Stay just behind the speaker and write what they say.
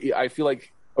I feel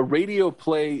like a radio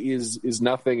play is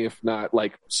nothing if not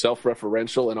like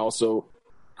self-referential and also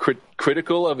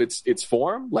critical of its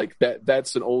form. Like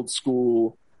that's an old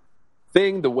school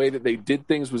thing. The way that they did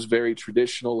things was very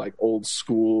traditional, like old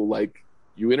school. Like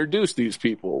you introduced these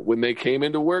people when they came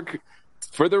into work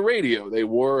for the radio. They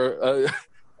wore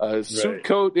a suit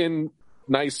coat and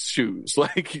nice shoes.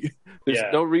 Like there's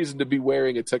no reason to be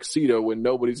wearing a tuxedo when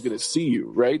nobody's going to see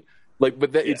you, right? Like,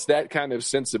 but it's that kind of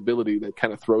sensibility that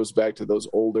kind of throws back to those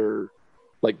older,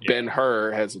 like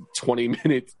Ben-Hur has a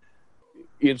 20-minute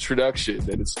introduction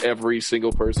and it's every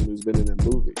single person who's been in a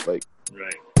movie. Like,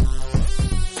 right.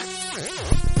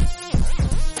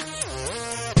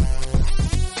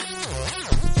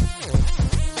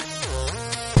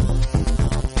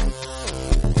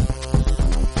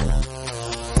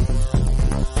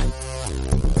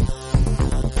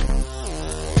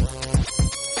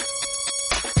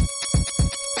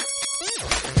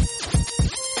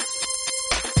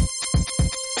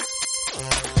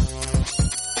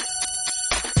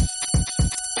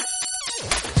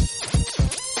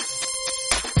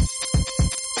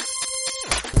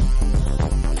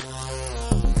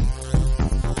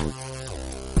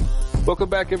 Welcome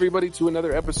back, everybody, to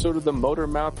another episode of the Motor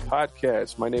Mouth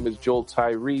Podcast. My name is Joel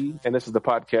Tyree, and this is the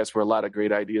podcast where a lot of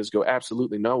great ideas go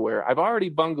absolutely nowhere. I've already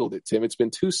bungled it, Tim. It's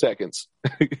been 2 seconds.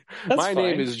 My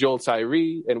name is Joel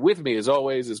Tyree, and with me, as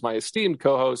always, is my esteemed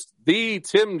co-host, the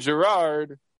Tim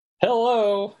Gerard.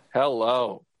 Hello.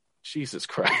 Hello. Jesus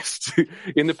Christ.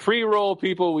 In the pre-roll,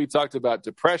 people, we talked about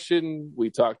depression. We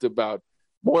talked about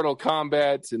Mortal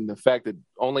Kombat and the fact that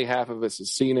only half of us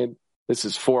has seen it. This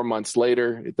is 4 months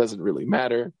later. It doesn't really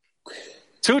matter.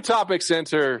 2 topics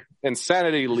enter and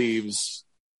sanity leaves.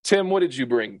 Tim, what did you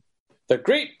bring? The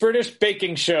Great British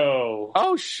Baking Show.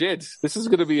 Oh, shit. This is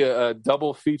going to be a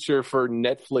double feature for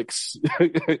Netflix.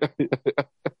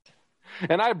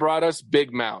 And I brought us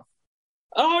Big Mouth.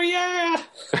 Oh, yeah.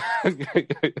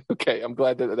 Okay, I'm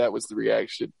glad that was the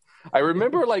reaction. I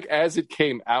remember, like, as it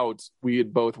came out, we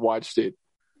had both watched it.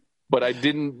 But I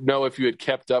didn't know if you had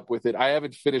kept up with it. I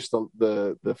haven't finished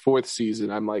the 4th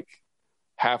season. I'm like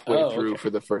halfway through for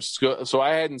the first. So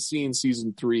I hadn't seen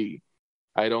season 3.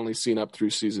 I had only seen up through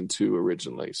season 2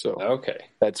 originally. So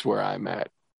that's where I'm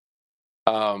at.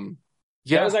 That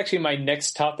was actually my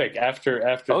next topic after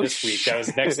this week. That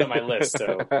was next on my list.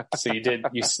 So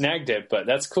you snagged it, but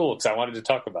that's cool because I wanted to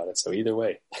talk about it. So either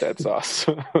way, that's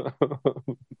awesome.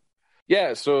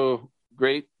 So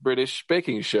Great British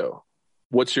Baking Show.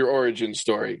 What's your origin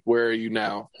story? Where are you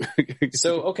now?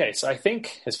 So I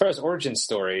think as far as origin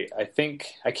story, I can't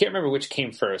remember which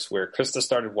came first, where Krista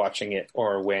started watching it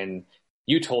or when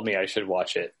you told me I should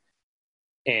watch it.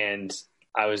 And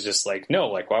I was just like, no,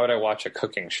 like, why would I watch a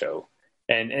cooking show?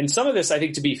 And some of this, I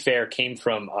think, to be fair, came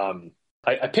from,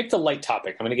 I picked a light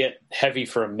topic. I'm going to get heavy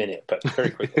for a minute, but very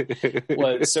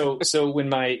quickly. So when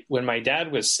my dad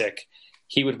was sick,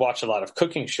 he would watch a lot of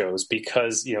cooking shows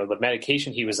because, the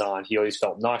medication he was on, he always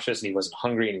felt nauseous and he wasn't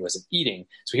hungry and he wasn't eating.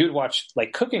 So he would watch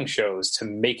like cooking shows to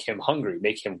make him hungry,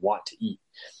 make him want to eat.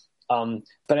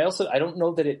 But I don't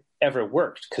know that it ever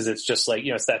worked because it's just like,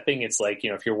 it's that thing. It's like,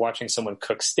 if you're watching someone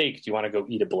cook steak, do you want to go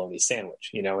eat a bologna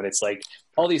sandwich? And it's like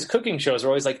all these cooking shows are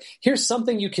always like, here's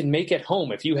something you can make at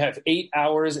home if you have 8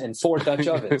 hours and 4 Dutch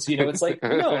ovens. It's like,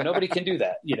 no, nobody can do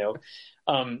that.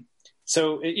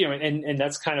 So, and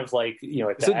that's kind of like,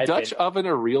 is a Dutch oven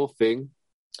a real thing?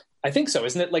 I think so.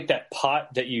 Isn't it like that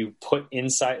pot that you put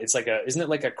inside? It's like isn't it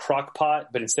like a crock pot,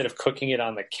 but instead of cooking it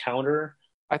on the counter?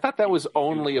 I thought that was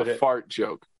only a fart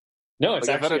joke. No, it's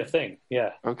like actually a thing. Yeah.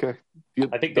 Okay.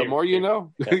 I think the more you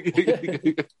know.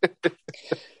 Yeah.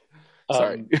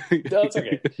 Sorry. That's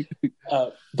okay.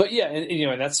 But yeah,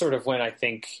 and that's sort of when I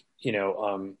think,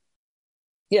 that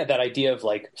idea of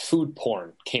like food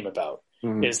porn came about.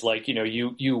 Mm-hmm. Is like,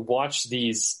 you watch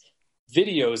these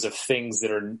videos of things that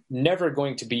are never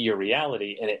going to be your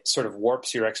reality, and it sort of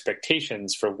warps your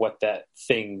expectations for what that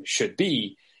thing should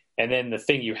be. And then the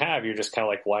thing you have, you're just kind of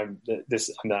like, well, I'm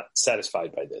not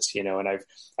satisfied by this, and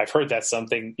I've heard that's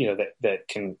something, that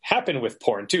can happen with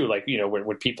porn too. Like,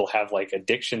 when people have like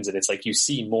addictions and it's like, you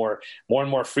see more and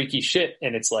more freaky shit.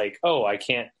 And it's like, oh, I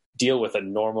can't deal with a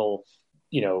normal,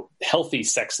 healthy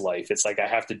sex life. It's like, I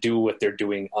have to do what they're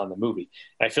doing on the movie.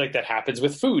 And I feel like that happens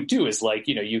with food too, is like,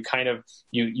 you kind of,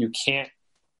 you can't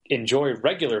enjoy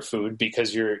regular food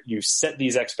because you set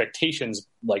these expectations,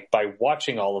 like by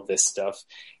watching all of this stuff.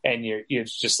 And you're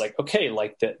just like, okay,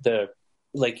 like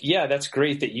yeah, that's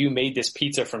great that you made this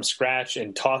pizza from scratch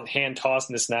and hand tossed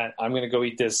and this and that. I'm going to go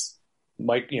eat this,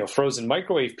 frozen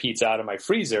microwave pizza out of my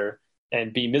freezer.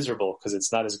 and be miserable because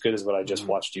it's not as good as what I just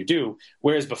watched you do.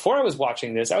 Whereas before I was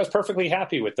watching this, I was perfectly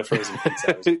happy with the frozen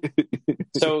pizza.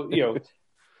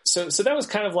 So, so that was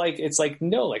kind of like, it's like,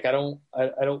 no, like I don't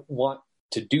want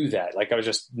to do that. Like I was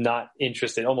just not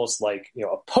interested, almost like,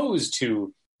 opposed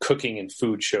to cooking and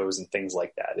food shows and things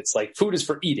like that. It's like food is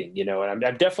for eating, and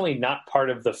I'm definitely not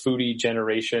part of the foodie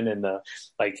generation and the,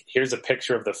 like, here's a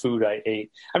picture of the food I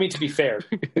ate. I mean, to be fair,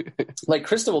 like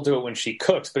Krista will do it when she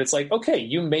cooks, but it's like, okay,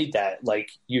 you made that. Like,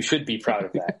 you should be proud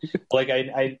of that. Like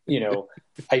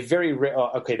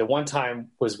the one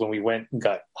time was when we went and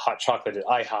got hot chocolate at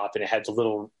IHOP and it had the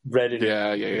little red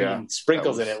and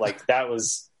sprinkles in it. Like that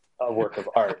was a work of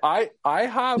art.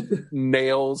 IHOP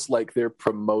nails like their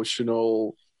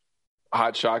promotional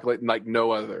hot chocolate and like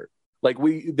no other. Like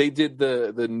they did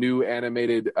the new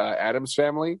animated Addams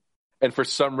Family, and for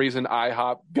some reason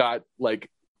IHOP got like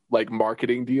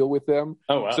marketing deal with them.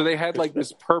 Oh wow. So they had like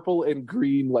this purple and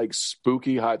green like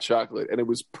spooky hot chocolate, and it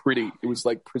was pretty. It was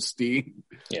like pristine.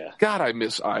 Yeah. God, I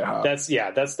miss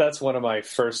IHOP. That's one of my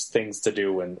first things to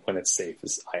do when it's safe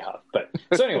is IHOP. But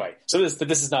so anyway, but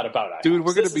this is not about IHOP. Dude,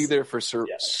 we're gonna be there for so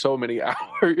many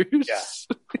hours.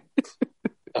 Yeah.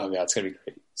 Oh god, it's gonna be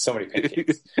great. So many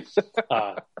pancakes.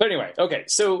 But anyway, okay.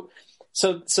 So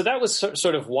that was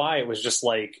sort of why it was just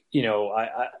like,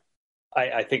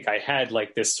 I think I had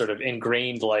like this sort of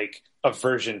ingrained like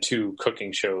aversion to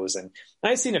cooking shows, and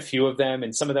I've seen a few of them,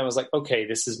 and some of them I was like, okay,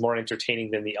 this is more entertaining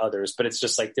than the others, but it's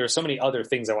just like there are so many other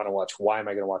things I want to watch. Why am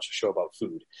I going to watch a show about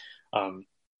food?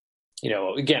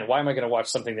 Again, why am I going to watch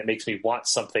something that makes me want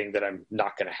something that I'm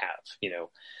not going to have?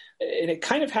 And it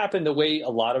kind of happened the way a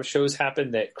lot of shows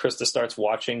happen, that Krista starts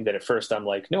watching that at first I'm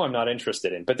like, no, I'm not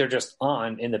interested in, but they're just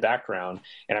on in the background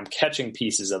and I'm catching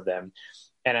pieces of them.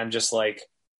 And I'm just like,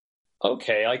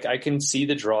 okay, like I can see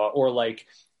the draw. Or like,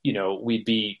 we'd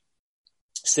be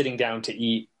sitting down to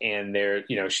eat and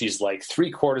she's like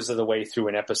 3/4 of the way through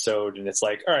an episode and it's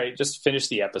like, all right, just finish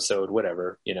the episode,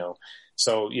 whatever,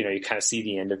 So, you kind of see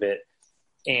the end of it.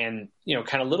 And,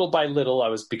 kind of little by little, I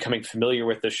was becoming familiar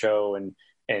with the show and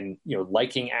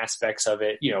liking aspects of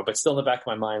it, but still in the back of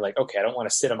my mind, like, okay, I don't want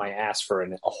to sit on my ass for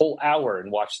a whole hour and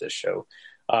watch this show.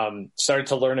 Started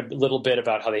to learn a little bit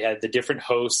about how they had the different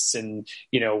hosts and,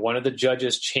 one of the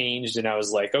judges changed and I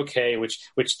was like, okay, which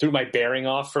threw my bearing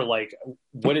off for like,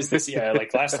 what is this? Yeah.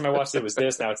 Like last time I watched it was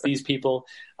this, now it's these people.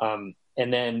 And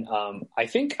then I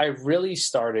think I really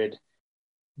started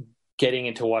getting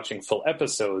into watching full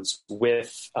episodes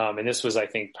with, and this was, I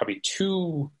think, probably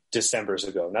 2 Decembers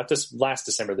ago, not this last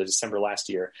December, the December last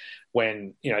year,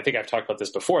 when, I think I've talked about this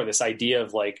before, this idea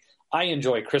of like, I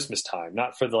enjoy Christmas time,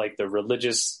 not for the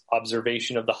religious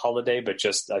observation of the holiday, but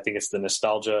just, I think it's the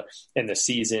nostalgia and the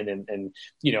season and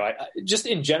I just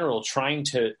in general, trying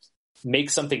to make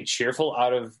something cheerful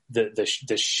out of the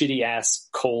shitty ass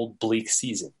cold, bleak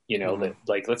season, that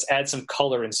like, let's add some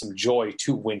color and some joy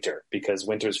to winter because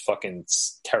winter's fucking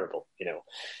terrible,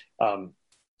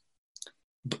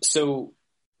 So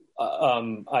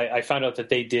I found out that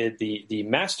they did the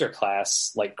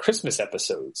masterclass, like Christmas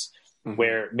episodes,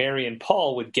 where Mary and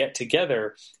Paul would get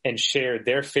together and share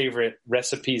their favorite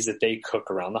recipes that they cook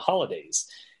around the holidays.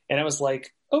 And I was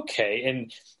like, okay.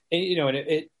 And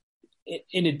it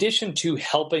in addition to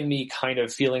helping me kind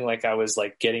of feeling like I was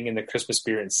like getting in the Christmas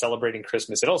spirit and celebrating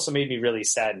Christmas, it also made me really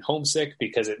sad and homesick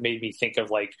because it made me think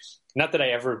of like, not that I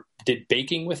ever did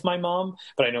baking with my mom,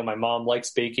 but I know my mom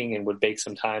likes baking and would bake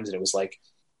sometimes. And it was like,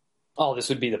 oh, this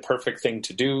would be the perfect thing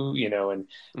to do, and,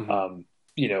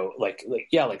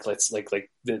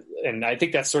 and I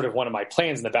think that's sort of one of my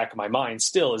plans in the back of my mind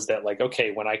still is that like,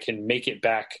 okay, when I can make it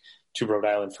back to Rhode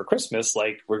Island for Christmas,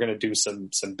 like we're going to do some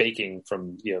baking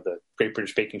from, the Great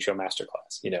British Baking Show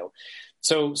Masterclass,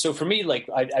 So for me, like,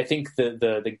 I think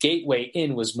the gateway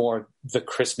in was more the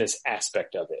Christmas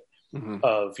aspect of it.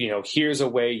 Of, here's a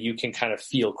way you can kind of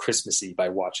feel Christmassy by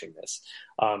watching this.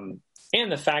 And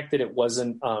the fact that it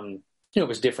wasn't, it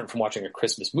was different from watching a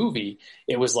Christmas movie.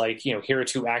 It was like, here are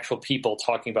 2 actual people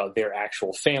talking about their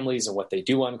actual families and what they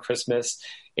do on Christmas.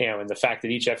 And the fact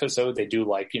that each episode they do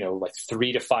like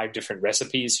 3 to 5 different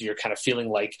recipes. So you're kind of feeling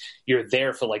like you're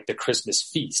there for like the Christmas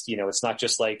feast. It's not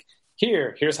just like,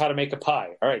 here's how to make a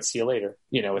pie. All right, see you later.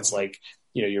 It's like,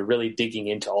 you're really digging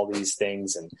into all these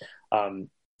things. And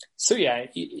so, yeah,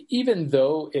 even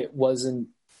though it wasn't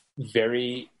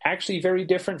very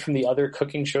different from the other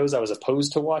cooking shows I was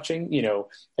opposed to watching,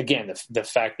 again, the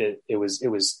fact that it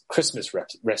was Christmas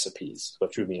recipes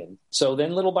what drew me in. So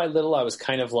then little by little I was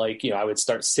kind of like, I would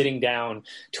start sitting down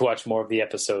to watch more of the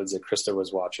episodes that Krista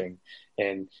was watching,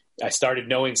 and I started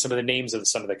knowing some of the names of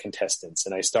some of the contestants,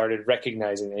 and I started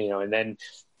recognizing, and then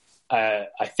I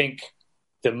think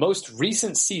the most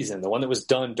recent season, the one that was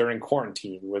done during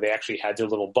quarantine, where they actually had their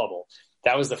little bubble,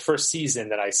 that was the first season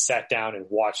that I sat down and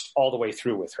watched all the way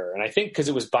through with her. And I think because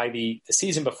it was by the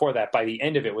season before that, by the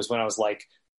end of it was when I was like,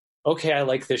 okay, I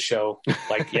like this show.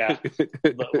 Like, yeah,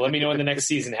 let me know when the next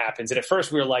season happens. And at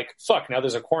first we were like, fuck, now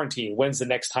there's a quarantine. When's the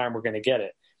next time we're going to get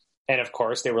it? And of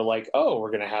course they were like, oh,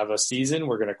 we're going to have a season.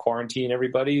 We're going to quarantine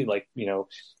everybody. Like, you know,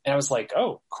 and I was like,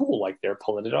 oh, cool. Like they're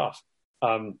pulling it off.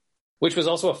 Which was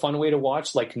also a fun way to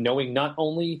watch, like knowing not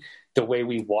only the way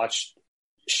we watched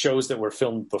shows that were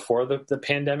filmed before the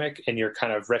pandemic, and you're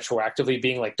kind of retroactively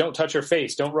being like, don't touch your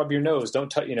face, don't rub your nose,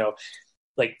 don't touch, you know,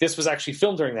 like this was actually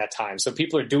filmed during that time. So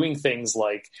people are doing things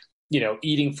like, you know,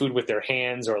 eating food with their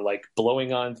hands or like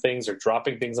blowing on things or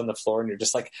dropping things on the floor. And you're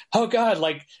just like, oh God,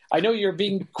 like I know you're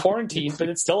being quarantined, but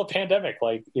it's still a pandemic.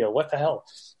 Like, you know, what the hell?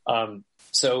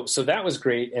 So that was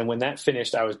great. And when that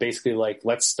finished, I was basically like,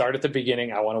 let's start at the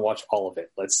beginning. I want to watch all of it.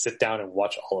 Let's sit down and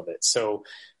watch all of it. So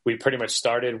we pretty much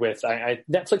started with,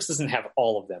 Netflix doesn't have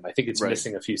all of them. I think it's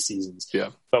missing a few seasons. Yeah.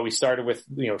 But we started with,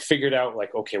 you know, figured out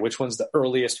like, okay, which one's the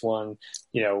earliest one?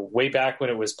 You know, way back when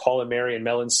it was Paul and Mary and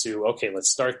Mel and Sue. Okay, let's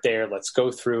start there. Let's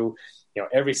go through, you know,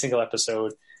 every single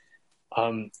episode.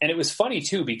 And it was funny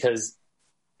too, because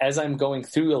as I'm going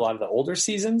through a lot of the older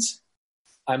seasons,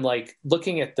 I'm like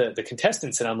looking at the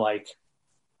contestants and I'm like,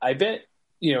 I bet,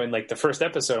 you know, in like the first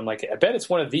episode, I'm like, I bet it's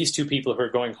one of these two people who are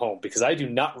going home because I do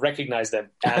not recognize them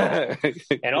at all.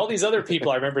 And all these other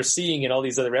people I remember seeing in all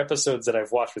these other episodes that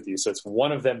I've watched with you. So it's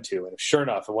one of them too. And sure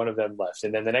enough, one of them left.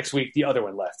 And then the next week, the other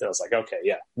one left. And I was like, okay,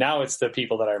 yeah, now it's the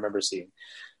people that I remember seeing.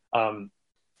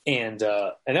 And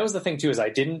that was the thing too, is I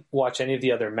didn't watch any of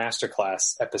the other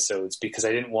Masterclass episodes because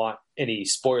I didn't want any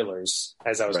spoilers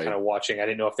as I was kind of watching. I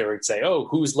didn't know if they would say, oh,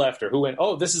 who's left or who went,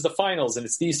 oh, this is the finals and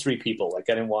it's these three people. Like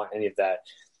I didn't want any of that.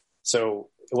 So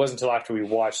it wasn't until after we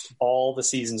watched all the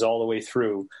seasons all the way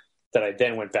through that I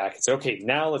then went back and said, okay,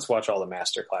 now let's watch all the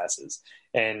Masterclasses.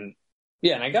 And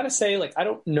yeah, and I got to say, like, I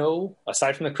don't know,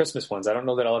 aside from the Christmas ones, I don't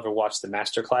know that I'll ever watch the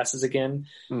master classes again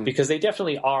because they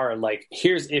definitely are like,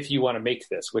 here's if you want to make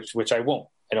this, which I won't.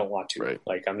 I don't want to.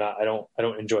 Like, I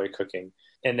don't enjoy cooking.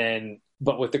 And then,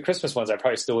 but with the Christmas ones, I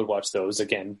probably still would watch those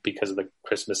again because of the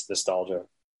Christmas nostalgia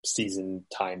season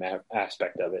time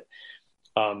aspect of it.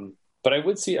 But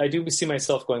I do see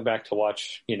myself going back to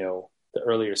watch, you know, the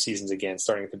earlier seasons again,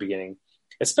 starting at the beginning,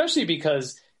 especially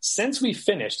because since we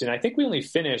finished, and I think we only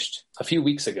finished a few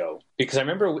weeks ago, because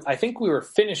I think we were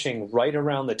finishing right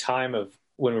around the time of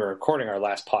when we were recording our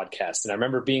last podcast. And I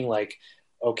remember being like,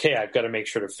 okay, I've got to make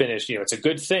sure to finish, you know, it's a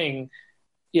good thing.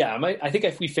 Yeah. I think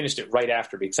if we finished it right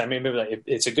after, because I remember that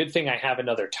it's a good thing I have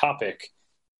another topic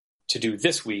to do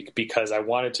this week because I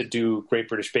wanted to do Great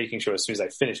British Baking Show as soon as I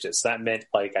finished it. So that meant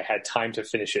like I had time to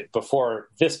finish it before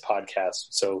this podcast.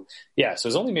 So yeah, so it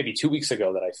was only maybe 2 weeks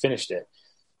ago that I finished it.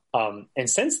 And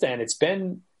since then, it's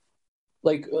been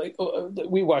like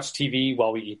we watch TV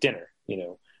while we eat dinner,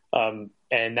 you know,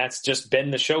 and that's just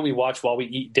been the show we watch while we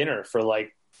eat dinner for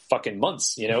like fucking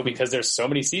months, you know, because there's so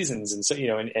many seasons and so, you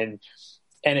know,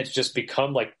 and it's just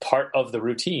become like part of the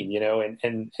routine, you know,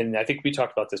 and I think we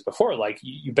talked about this before, like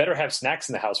you better have snacks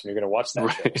in the house when you're going to watch that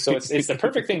show. So it's the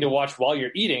perfect thing to watch while you're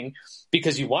eating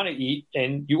because you want to eat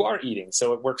and you are eating.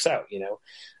 So it works out, you know,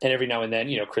 and every now and then,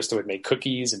 you know, Krista would make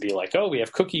cookies and be like, oh, we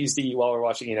have cookies to eat while we're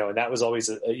watching, you know, and that was always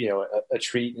a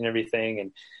treat and everything.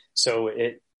 And so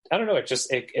I don't know,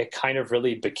 it kind of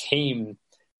really became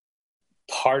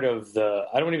part of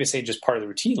I don't even say just part of the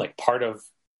routine, like part of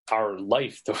our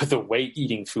life, the way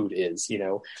eating food is, you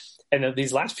know. And then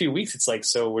these last few weeks, it's like,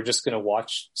 so we're just going to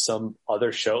watch some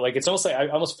other show. Like, it's almost like, I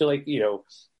almost feel like, you know,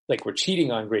 like we're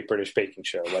cheating on Great British Baking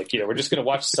Show. Like, you know, we're just going to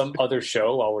watch some other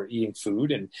show while we're eating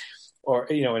food. Or,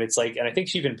 you know, and it's like, and I think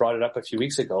she even brought it up a few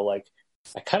weeks ago, like,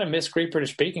 I kind of miss Great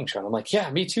British Baking Show. And I'm like, yeah,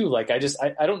 me too. Like, I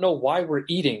don't know why we're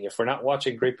eating if we're not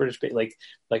watching Great British Baking.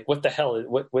 Like what the hell,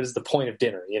 what is the point of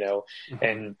dinner, you know?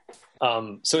 And,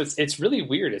 so it's really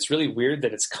weird. It's really weird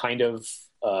that it's kind of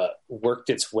worked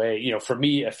its way, you know, for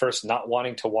me at first not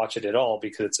wanting to watch it at all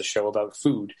because it's a show about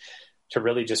food, to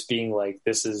really just being like,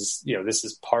 this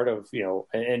is part of, you know,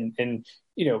 and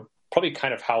you know, probably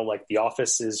kind of how like The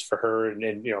Office is for her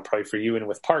and you know, probably for you and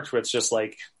with Parks, where it's just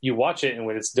like you watch it and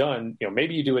when it's done, you know,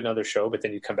 maybe you do another show, but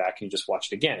then you come back and you just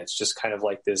watch it again. It's just kind of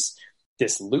like this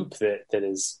loop that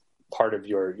is part of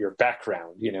your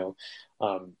background, you know.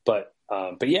 But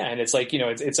yeah, and it's like, you know,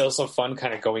 it's also fun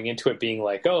kind of going into it being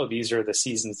like, oh, these are the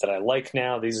seasons that I like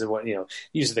now. These are what, you know,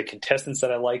 these are the contestants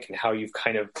that I like, and how you've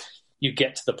kind of, you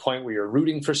get to the point where you're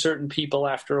rooting for certain people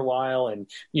after a while, and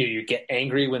you get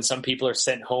angry when some people are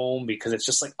sent home because it's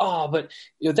just like, oh, but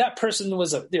that person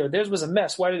was theirs was a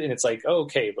mess. Why did? And it's like, oh,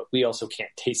 okay, but we also can't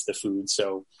taste the food,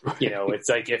 so it's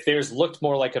like if theirs looked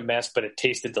more like a mess but it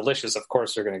tasted delicious, of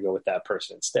course they're going to go with that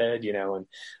person instead, and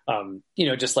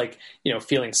just like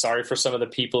feeling sorry for some of the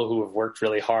people who have worked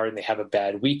really hard and they have a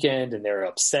bad weekend and they're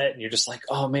upset, and you're just like,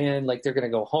 oh man, like they're going to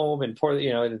go home and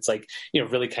and it's like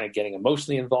really kind of getting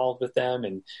emotionally involved with them,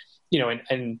 and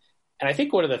and I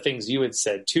think one of the things you had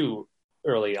said too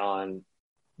early on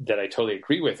that I totally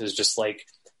agree with is just like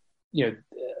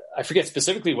I forget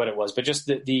specifically what it was, but just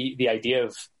the idea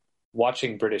of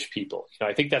watching British people.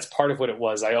 I think that's part of what it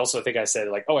was. I also think I said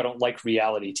like, oh, I don't like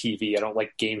reality TV. I don't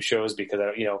like game shows because I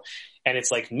don't, and it's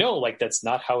like, no, like that's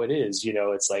not how it is.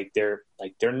 It's like they're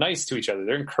nice to each other.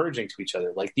 They're encouraging to each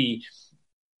other. Like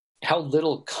how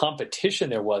little competition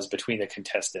there was between the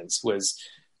contestants was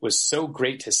so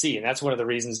great to see. And that's one of the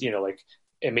reasons, like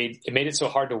it made it so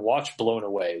hard to watch Blown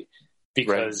Away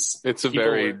because it's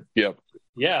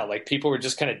like people were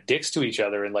just kind of dicks to each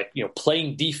other and like,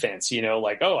 playing defense,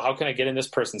 like, oh, how can I get in this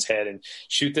person's head and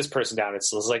shoot this person down?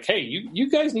 It's like, hey, you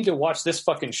guys need to watch this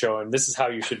fucking show and this is how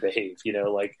you should behave,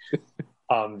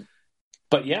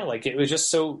 but yeah, like it was just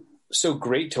so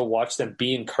great to watch them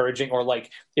be encouraging, or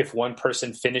like if one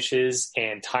person finishes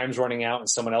and time's running out and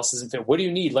someone else isn't finished, what do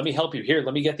you need? Let me help you. Here,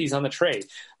 let me get these on the tray.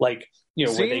 Like,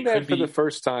 seeing that for the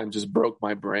first time just broke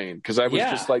my brain because I was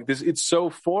just like, this, it's so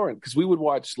foreign because we would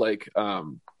watch like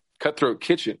Cutthroat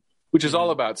Kitchen, which is all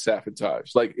about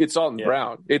sabotage. Like it's on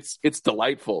Brown. It's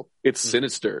delightful. It's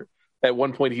sinister. At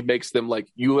one point he makes them like,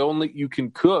 you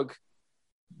can cook,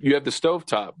 you have the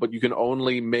stovetop, but you can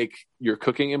only make your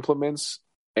cooking implements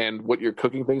and what you're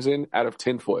cooking things in out of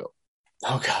tinfoil.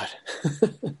 Oh God.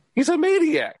 He's a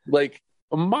maniac, like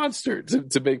a monster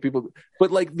to make people,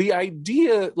 but like the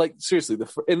idea, like seriously,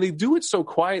 and they do it so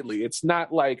quietly. It's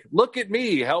not like, look at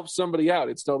me, help somebody out.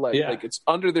 It's no like it's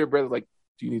under their breath. Like,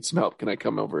 do you need some help? Can I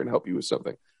come over and help you with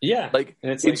something? Yeah. Like,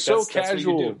 and it's so that's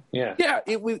casual. Yeah. Yeah.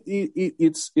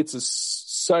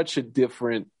 Such a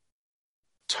different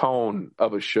tone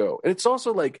of a show. And it's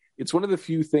also like, it's one of the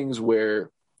few things where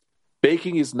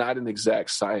baking is not an exact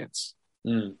science.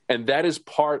 And that is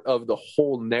part of the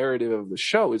whole narrative of the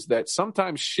show, is that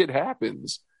sometimes shit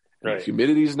happens. Right. The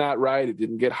humidity's not right. It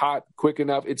didn't get hot quick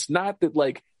enough. It's not that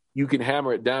like you can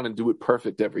hammer it down and do it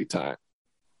perfect every time.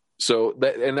 So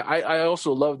that, and I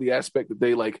also love the aspect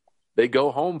that they go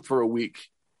home for a week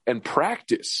and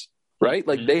practice, right?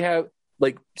 Like they have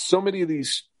like so many of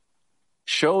these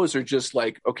shows are just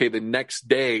like, okay, the next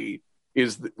day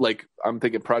is like, I'm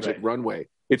thinking Project Runway.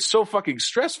 It's so fucking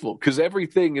stressful because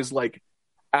everything is like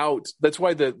out. That's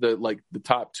why the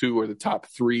top two or the top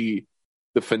three,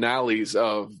 the finales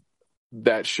of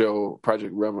that show,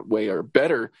 Project Runway, are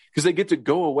better because they get to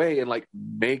go away and like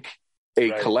make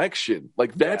a collection.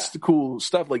 Like that's the cool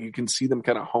stuff. Like you can see them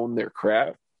kind of hone their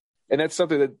craft, and that's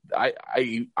something that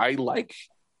I like.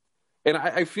 And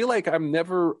I feel like I'm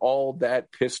never all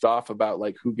that pissed off about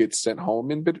like who gets sent home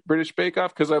in British Bake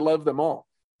Off because I love them all.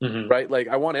 Right? Like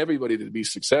I want everybody to be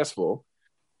successful.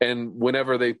 And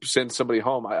whenever they send somebody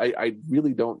home, I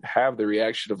really don't have the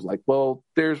reaction of like, well,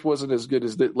 theirs wasn't as good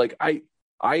as that. Like I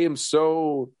am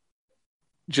so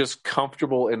just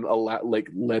comfortable and like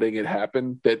letting it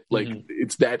happen that like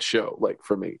it's that show. Like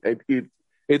for me,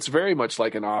 it's very much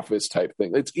like an Office type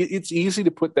thing. It's easy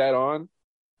to put that on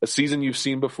a season you've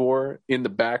seen before in the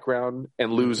background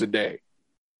and lose a day.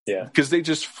 Yeah, because they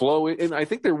just flow in, and I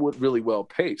think they're really well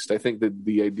paced. I think that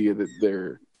the idea that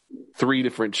they're three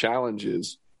different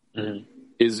challenges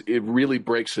it really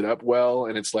breaks it up well,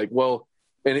 and it's like, well,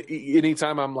 and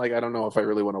anytime I'm like, I don't know if I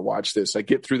really want to watch this, I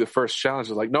get through the first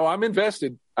challenge, I'm like, no, I'm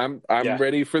invested. I'm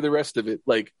ready for the rest of it.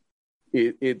 Like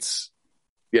it's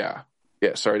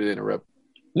Sorry to interrupt.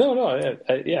 No, I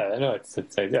know it's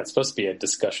supposed to be a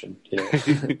discussion,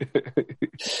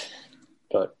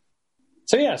 but.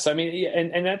 So yes, I mean,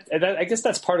 and that I guess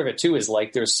that's part of it too. Is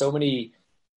like there's so many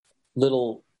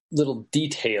little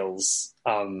details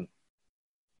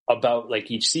about like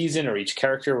each season or each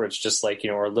character where it's just like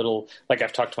or a little like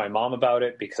I've talked to my mom about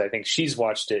it because I think she's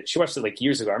watched it. She watched it like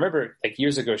years ago. I remember like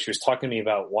years ago she was talking to me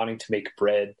about wanting to make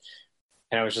bread,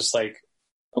 and I was just like,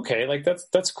 okay, like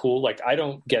that's cool. Like I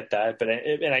don't get that, but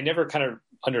I never kind of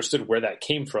understood where that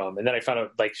came from. And then I found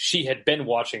out like she had been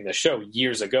watching the show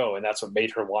years ago, and that's what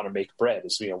made her want to make bread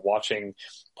is, watching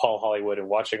Paul Hollywood and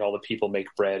watching all the people make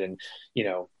bread. And,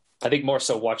 I think more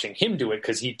so watching him do it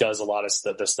because he does a lot of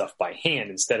the stuff by hand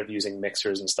instead of using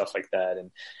mixers and stuff like that.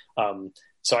 And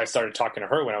so I started talking to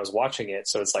her when I was watching it.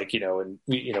 So it's like, and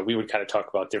we would kind of talk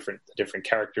about different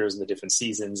characters and the different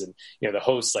seasons and, the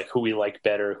hosts, like who we like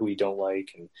better, who we don't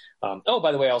like. And,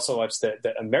 by the way, I also watched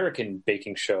the American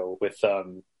baking show with,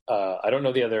 I don't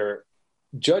know the other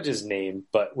judge's name,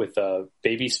 but with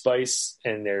Baby Spice,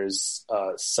 and there's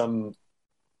some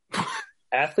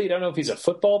athlete. I don't know if he's a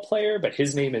football player, but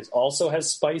his name also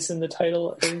has Spice in the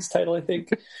title, I think.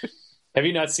 Have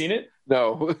you not seen it?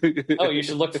 No. Oh, you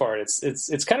should look for it.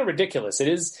 It's kind of ridiculous. It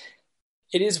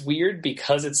is weird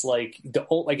because it's like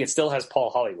it still has Paul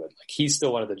Hollywood. Like he's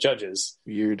still one of the judges.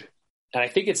 Weird. And I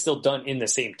think it's still done in the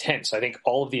same tent. So I think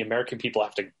all of the American people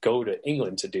have to go to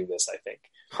England to do this, I think.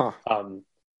 Huh.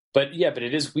 But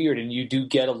it is weird. And you do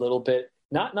get a little bit,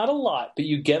 not a lot, but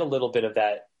you get a little bit of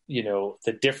that,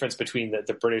 the difference between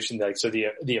the British and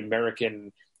the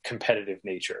American competitive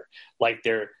nature. Like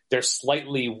they're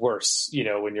slightly worse,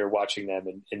 when you're watching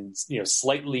them and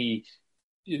slightly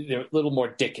a little more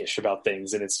dickish about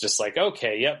things. And it's just like,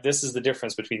 okay, yep, this is the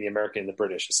difference between the American and the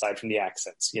British, aside from the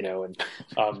accents, and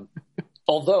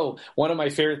although one of my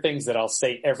favorite things that I'll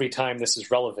say every time this is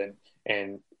relevant,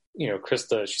 and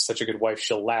Krista, she's such a good wife,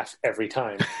 she'll laugh every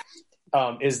time,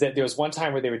 is that there was one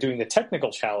time where they were doing the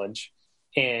technical challenge,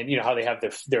 and how they have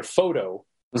their photo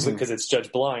because it's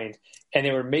Judge Blind, and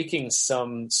they were making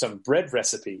some bread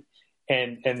recipe,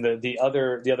 and the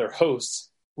other host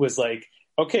was like,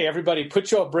 okay, everybody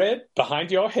put your bread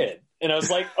behind your head. And I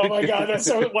was like, oh my God,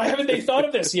 why haven't they thought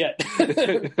of this yet?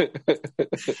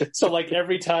 So like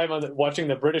every time watching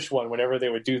the British one, whenever they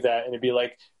would do that, and it'd be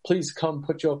like, please come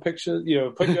put your picture,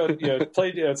 put your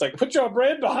plate, it's like, put your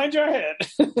bread behind your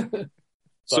head.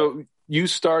 So you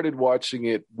started watching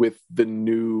it with the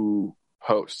new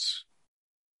hosts,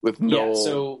 with Noel.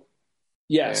 So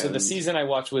the season I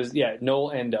watched was Noel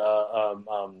and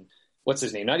what's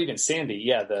his name? Not even Sandy.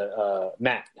 Yeah, the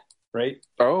Matt, right?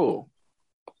 Oh,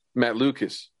 Matt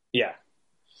Lucas. Yeah,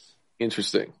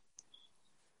 interesting.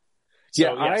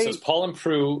 So it's Paul and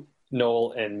Prue,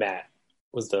 Noel, and Matt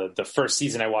was the first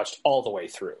season I watched all the way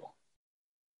through.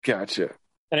 Gotcha.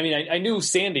 And I mean, I knew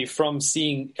Sandy from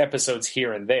seeing episodes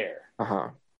here and there.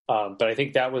 But I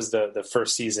think that was the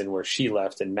first season where she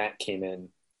left and Matt came in,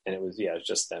 and it was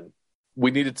just them.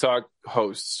 We need to talk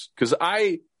hosts, because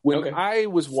I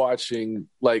was watching,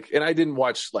 and I didn't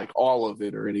watch all of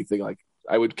it or anything.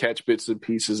 I would catch bits and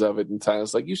pieces of it, and I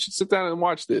was like, you should sit down and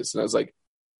watch this. And I was like,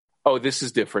 oh, this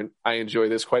is different. I enjoy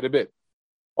this quite a bit.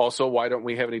 Also, why don't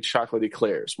we have any chocolate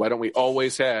eclairs? Why don't we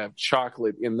always have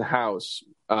chocolate in the house?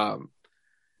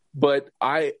 But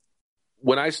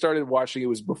when I started watching, it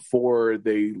was before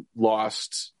they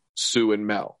lost Sue and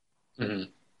Mel. Mm-hmm.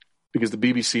 Because the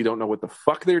BBC don't know what the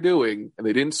fuck they're doing, and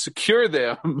they didn't secure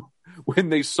them when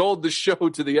they sold the show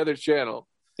to the other channel.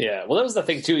 Yeah, well, that was the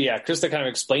thing too. Yeah, Krista kind of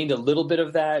explained a little bit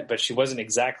of that, but she wasn't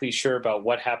exactly sure about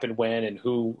what happened when and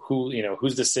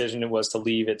whose decision it was to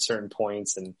leave at certain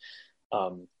points. And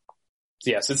so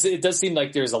it does seem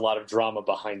like there's a lot of drama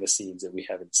behind the scenes that we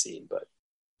haven't seen. But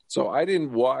so I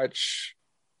didn't watch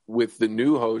with the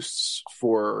new hosts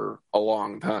for a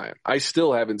long time. I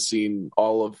still haven't seen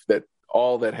all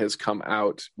that has come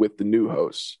out with the new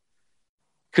hosts,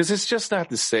 because it's just not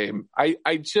the same.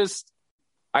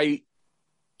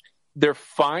 They're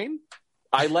fine.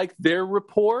 I like their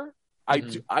rapport.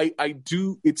 Mm-hmm. I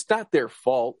do. It's not their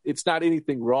fault. It's not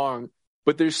anything wrong,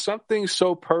 but there's something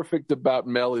so perfect about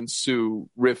Mel and Sue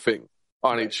riffing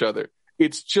on each other.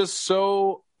 It's just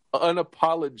so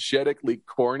unapologetically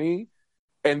corny,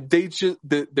 and they just,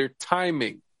 their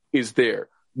timing is there.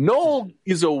 Noel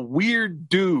is a weird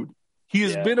dude. He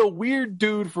has been a weird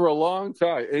dude for a long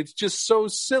time. And it's just so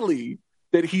silly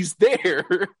that he's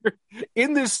there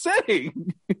in this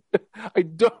setting.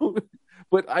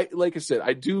 Like I said,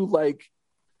 I do like,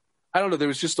 I don't know, there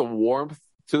was just a warmth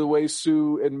to the way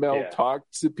Sue and Mel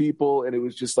talked to people. And it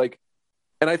was just like,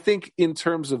 and I think in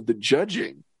terms of the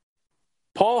judging,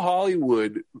 Paul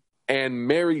Hollywood and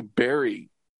Mary Berry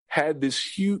had this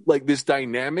huge, this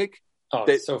dynamic. Oh,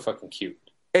 that's so fucking cute.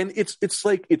 And it's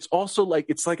also like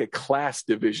a class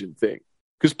division thing,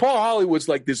 because Paul Hollywood's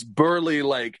like this burly,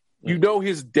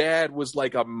 his dad was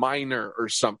like a miner or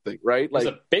something, right? He's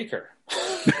a baker.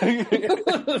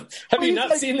 Have you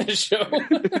not seen this show?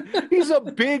 He's a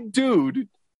big dude.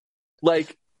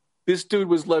 This dude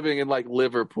was living in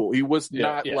Liverpool. He was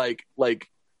not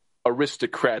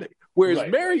aristocratic.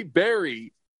 Whereas Mary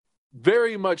Berry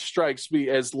very much strikes me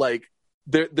as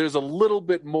there's a little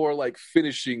bit more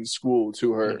finishing school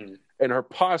to her, and her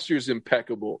posture is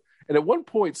impeccable. And at one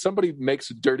point, somebody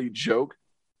makes a dirty joke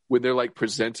when they're like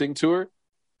presenting to her,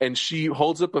 and she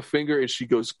holds up a finger and she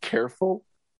goes, "Careful,"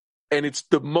 and it's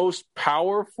the most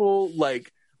powerful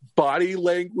like body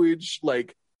language,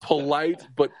 like polite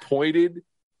but pointed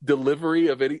delivery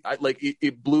of any.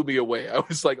 It blew me away. I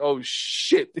was like, "Oh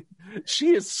shit,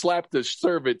 she has slapped a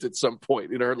servant at some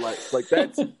point in her life." Like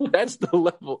that's the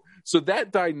level. So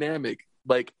that dynamic,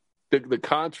 like the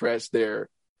contrast there,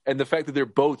 and the fact that they're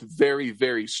both very,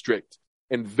 very strict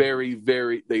and very,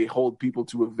 very, they hold people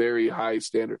to a very high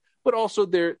standard, but also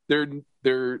they're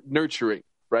nurturing,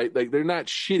 right? Like they're not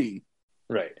shitty,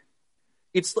 right?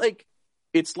 It's like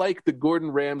the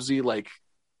Gordon Ramsay like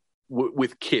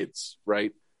with kids,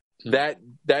 right?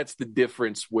 That's the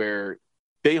difference, where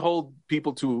they hold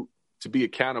people to be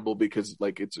accountable because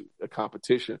like it's a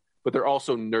competition, but they're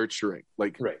also nurturing.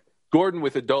 Like right. Gordon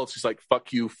with adults, he's like,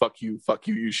 fuck you, fuck you, fuck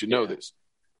you. You should know this.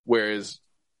 Whereas,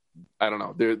 I don't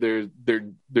know,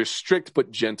 they're strict but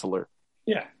gentler.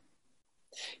 Yeah.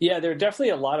 Yeah, there are definitely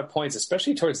a lot of points,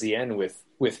 especially towards the end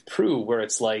with Prue, where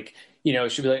it's like, you know,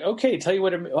 she'd be like, okay, tell you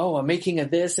what, I'm making a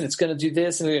this and it's going to do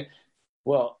this. And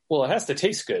well, it has to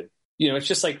taste good. You know, it's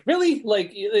just like, really?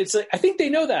 Like, it's like, I think they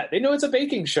know that. They know it's a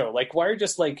baking show. Like, why are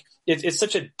just like, it's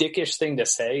such a dickish thing to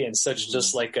say, and such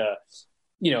just like a,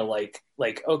 you know, like,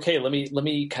 okay, let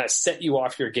me kind of set you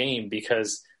off your game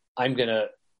because I'm going to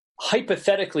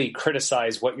hypothetically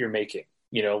criticize what you're making,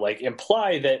 you know, like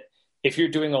imply that if you're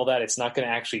doing all that, it's not going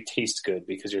to actually taste good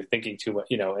because you're thinking too much,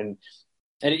 you know, and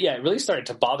it really started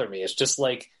to bother me. It's just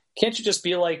like, can't you just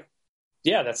be like,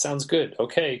 yeah, that sounds good.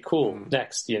 Okay, cool.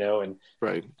 Next, you know, and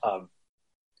right.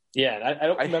 Yeah, and I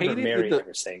don't remember Mary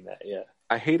ever saying that. Yeah.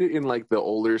 I hate it in like the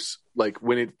older, like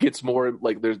when it gets more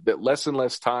like there's that less and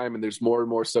less time and there's more and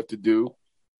more stuff to do.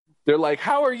 They're like,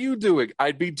 how are you doing?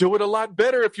 I'd be doing a lot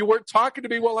better if you weren't talking to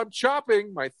me while I'm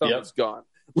chopping. My thumb is gone.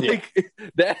 Like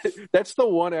that's the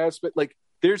one aspect. Like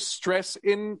there's stress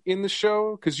in the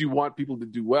show because you want people to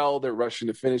do well. They're rushing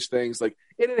to finish things. Like,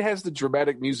 and it has the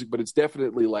dramatic music, but it's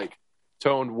definitely like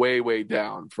toned way, way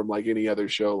down from like any other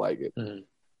show like it. Mm-hmm.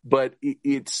 But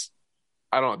it's,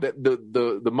 I don't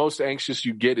know, the most anxious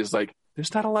you get is like,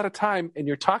 there's not a lot of time and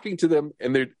you're talking to them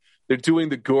and they're doing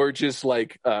the gorgeous,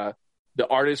 like, the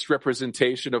artist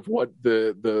representation of what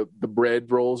the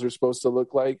bread rolls are supposed to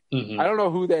look like. Mm-hmm. I don't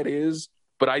know who that is,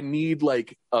 but I need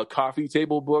like a coffee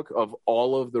table book of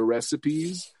all of the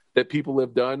recipes that people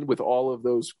have done with all of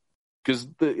those, because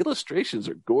the illustrations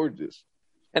are gorgeous.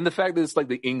 And the fact that it's like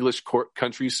the English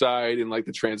countryside and like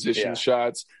the transition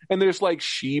shots, and there's like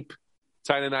sheep.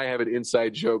 Tyne and I have an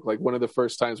inside joke. Like one of the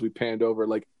first times we panned over,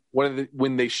 like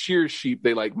when they shear sheep,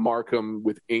 they like mark them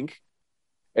with ink.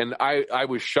 And I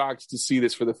was shocked to see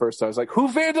this for the first time. I was like, who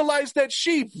vandalized that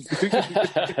sheep?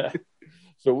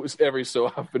 So every so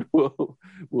often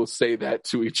we'll say that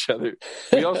to each other.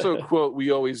 We also quote,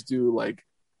 we always do like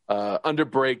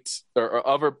underbaked or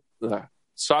over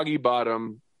soggy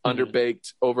bottom,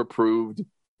 underbaked, overproved,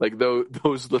 like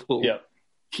those little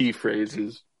key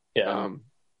phrases. Yeah.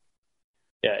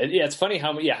 It's funny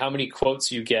how many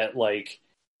quotes you get, like,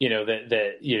 you know,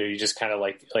 that you know, you just kind of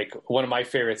like one of my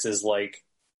favorites is like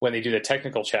when they do the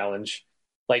technical challenge,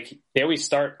 like they always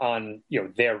start on, you know,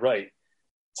 they're right.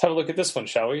 Let's have a look at this one,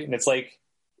 shall we? And it's like,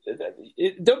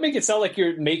 don't make it sound like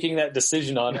you're making that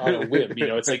decision on a whim. You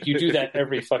know, it's like you do that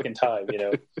every fucking time. You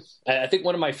know, and I think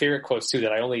one of my favorite quotes too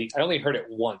that I only heard it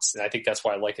once, and I think that's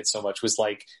why I like it so much, was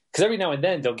like, because every now and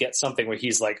then they'll get something where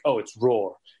he's like, "Oh, it's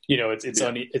raw." You know, it's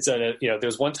on you know.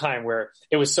 There's one time where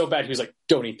it was so bad he was like,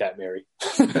 "Don't eat that, Mary."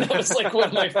 That was like one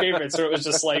of my favorites. Where it was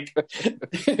just like,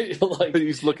 like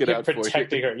he's looking out for you,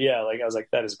 protecting her. Yeah, like I was like,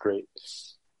 that is great.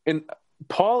 And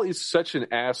Paul is such an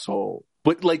asshole,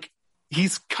 but like,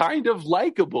 he's kind of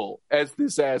likable as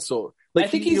this asshole. Like, I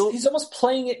think he's almost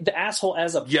playing the asshole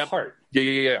as a part.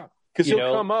 Yeah. Because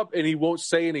he'll come up and he won't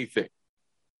say anything.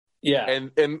 Yeah,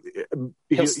 and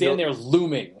he'll stand there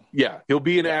looming. Yeah, he'll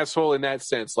be an asshole in that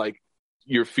sense. Like,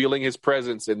 you're feeling his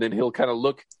presence, and then he'll kind of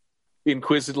look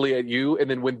inquisitively at you, and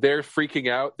then when they're freaking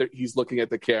out, he's looking at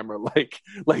the camera. Like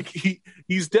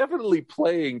he's definitely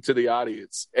playing to the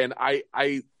audience, and I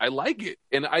like it,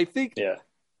 and I think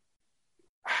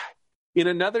in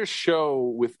another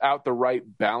show without the right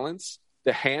balance,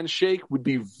 the handshake would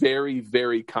be very,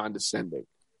 very condescending.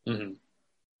 Mm-hmm.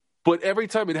 But every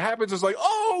time it happens, it's like,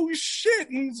 oh shit,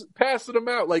 he's passing them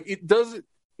out. Like, it doesn't,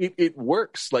 it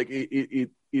works. Like it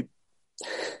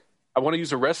I want to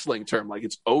use a wrestling term. Like,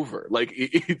 it's over. Like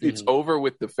it's over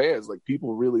with the fans. Like,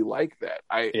 people really like that.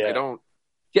 I don't.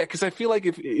 Yeah, because I feel like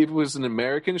if it was an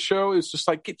American show, it's just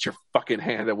like, get your fucking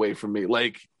hand away from me.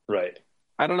 Like, right.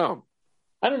 I don't know.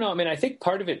 I mean, I think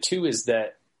part of it too is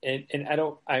that, and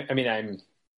I mean,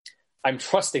 I'm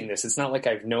trusting this. It's not like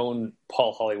I've known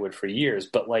Paul Hollywood for years,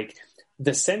 but like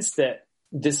the sense that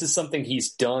this is something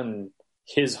he's done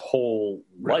his whole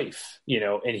life,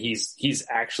 and he's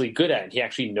actually good at it. He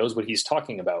actually knows what he's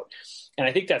talking about. And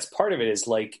I think that's part of it is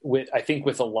like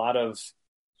with a lot of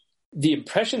the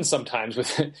impression sometimes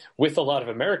with a lot of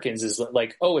Americans is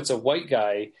like, oh, it's a white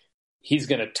guy. He's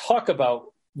going to talk about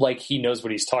like he knows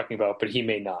what he's talking about, but he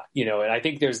may not, and I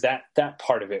think there's that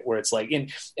part of it where it's like,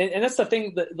 and that's the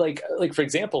thing that like, for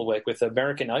example, like with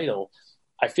American Idol,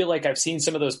 I feel like I've seen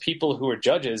some of those people who are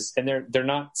judges and they're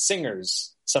not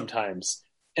singers sometimes.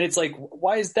 And it's like,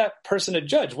 why is that person a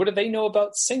judge? What do they know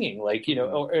about singing? Like,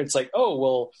 or it's like, oh,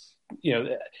 well,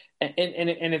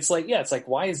 and it's like, yeah, it's like,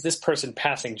 why is this person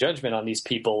passing judgment on these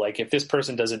people? Like if this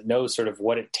person doesn't know sort of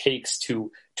what it takes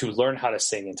to learn how to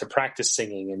sing and to practice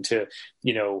singing and to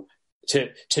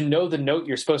know the note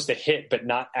you're supposed to hit, but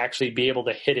not actually be able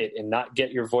to hit it and not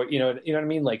get your voice, you know what I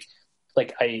mean? Like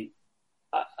I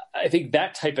think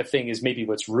that type of thing is maybe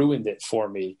what's ruined it for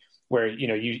me, where,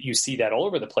 you see that all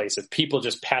over the place of people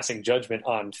just passing judgment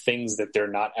on things that they're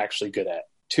not actually good at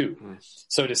too.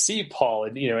 So to see Paul,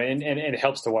 and it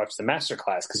helps to watch the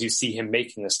masterclass because you see him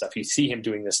making this stuff. You see him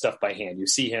doing this stuff by hand. You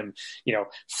see him,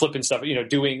 flipping stuff,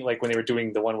 doing like when they were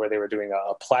doing the one where they were doing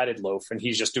a plaited loaf and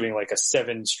he's just doing like a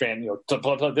 7-strand,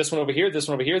 this one over here, this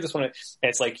one over here, this one. And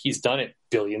it's like, he's done it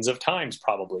billions of times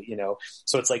probably,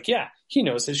 so it's like, yeah, he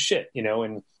knows his shit,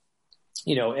 and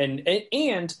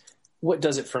what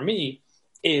does it for me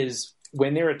is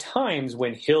when there are times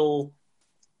when he'll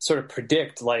sort of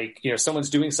predict, like, someone's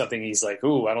doing something. He's like,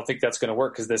 ooh, I don't think that's going to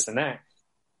work because this and that.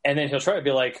 And then he'll try to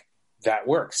be like, that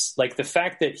works. Like the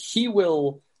fact that he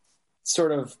will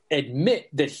sort of admit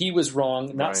that he was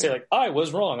wrong, not say like, I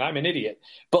was wrong, I'm an idiot.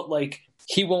 But like,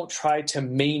 he won't try to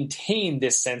maintain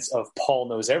this sense of Paul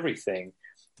knows everything.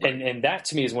 Right. And that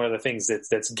to me is one of the things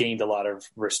that's gained a lot of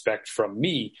respect from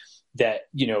me, that,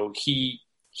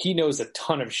 he knows a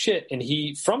ton of shit, and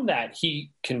from that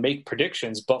he can make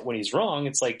predictions. But when he's wrong,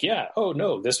 it's like, yeah, oh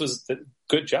no, this was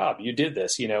good job, you did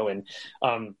this, and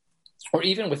or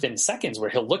even within seconds where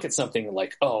he'll look at something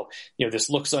like, oh, this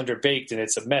looks underbaked and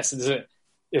it's a mess, and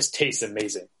this tastes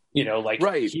amazing, He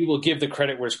will give the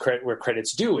credit where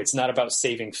credit's due. It's not about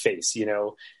saving face,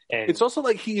 and it's also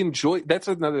like that's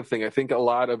another thing. I think a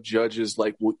lot of judges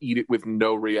like will eat it with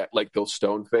no like they'll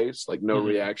stone face, like no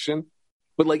reaction.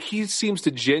 But like he seems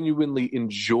to genuinely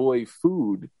enjoy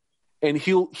food, and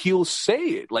he'll say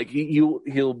it like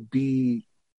he'll be,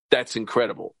 that's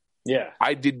incredible. Yeah,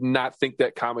 I did not think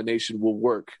that combination will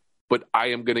work, but I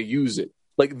am going to use it.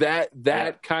 Like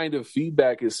that kind of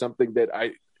feedback is something that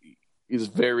is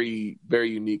very,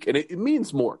 very unique, and it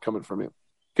means more coming from him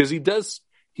because he does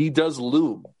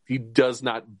loom. He does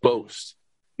not boast.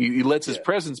 He lets his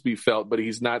presence be felt, but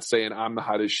he's not saying, I'm the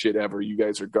hottest shit ever, you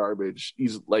guys are garbage.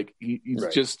 He's like,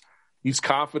 he's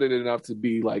confident enough to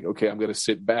be like, okay, I'm going to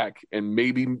sit back, and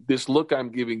maybe this look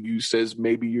I'm giving you says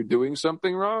maybe you're doing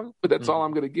something wrong, but that's all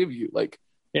I'm going to give you. Like,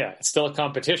 yeah, it's still a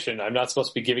competition. I'm not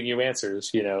supposed to be giving you answers,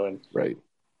 and right.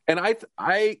 And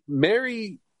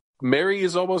Mary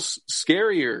is almost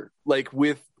scarier, like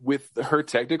with her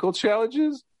technical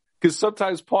challenges, because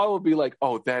sometimes Paul will be like,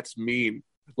 oh, that's mean.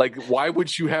 Like, why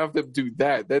would you have them do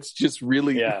that? That's just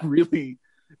really, really.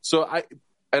 So I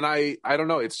don't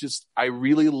know. It's just, I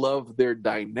really love their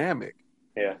dynamic.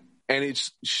 Yeah. And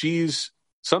she's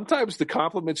sometimes the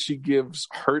compliments she gives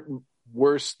hurt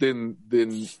worse than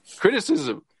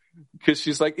criticism, because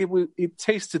she's like, it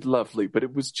tasted lovely, but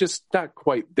it was just not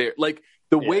quite there. Like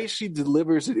the way she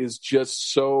delivers it is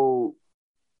just so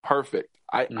perfect.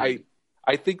 I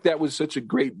think that was such a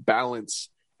great balance.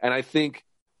 And I think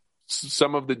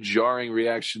some of the jarring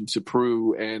reaction to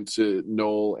Prue and to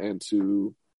Noel and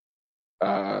to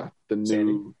the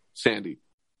new Sandy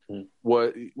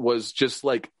was just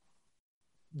like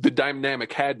the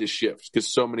dynamic had to shift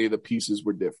because so many of the pieces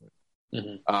were different.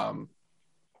 And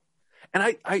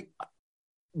I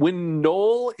when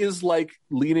Noel is like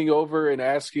leaning over and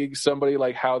asking somebody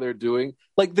like how they're doing,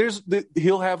 like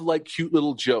he'll have like cute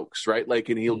little jokes, right? Like,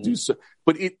 and he'll do so,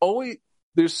 but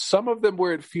there's some of them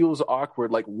where it feels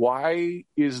awkward. Like, why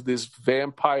is this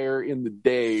vampire in the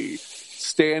day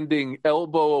standing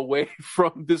elbow away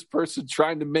from this person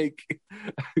trying to make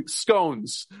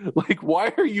scones? Like,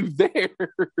 why are you there?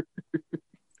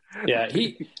 Yeah,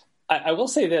 I will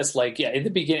say this, like, yeah, in the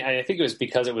beginning, I think it was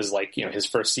because it was like, his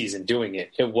first season doing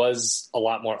it. It was a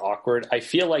lot more awkward. I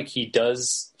feel like he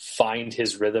does find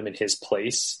his rhythm and his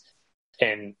place.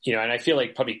 And, and I feel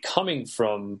like probably coming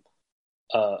from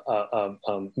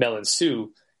Mel and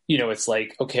Sue, it's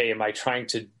like, okay, am I trying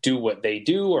to do what they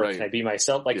do, or Right. can I be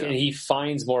myself? Like, and he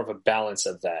finds more of a balance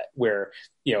of that where,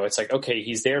 it's like, okay,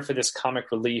 he's there for this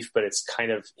comic relief, but it's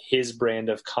kind of his brand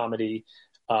of comedy.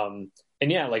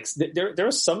 And yeah, like there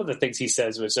are some of the things he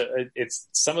says, which it's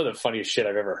some of the funniest shit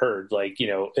I've ever heard. Like,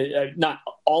 not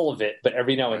all of it, but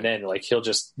every now and then, like he'll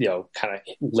just, kind of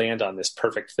land on this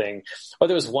perfect thing. Or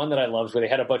there was one that I loved where they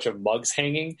had a bunch of mugs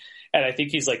hanging, and I think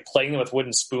he's like playing them with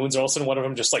wooden spoons. All of a sudden, one of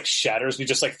them just like shatters. And he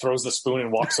just like throws the spoon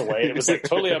and walks away. It was like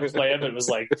totally unplanned, but it was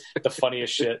like the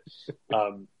funniest shit.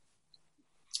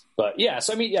 But yeah,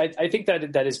 so I mean, I think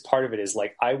that is part of it. Is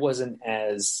like I wasn't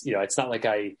as it's not like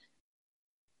I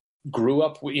grew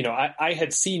up, I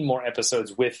had seen more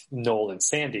episodes with Noel and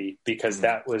Sandy because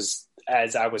that was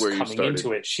as I was coming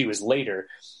into it. She was later.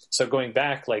 So going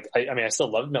back, like, I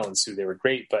still loved Mel and Sue. They were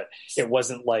great, but it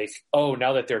wasn't like, oh,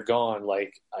 now that they're gone,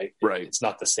 like it's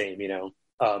not the same,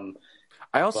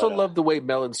 I also love the way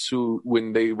Mel and Sue,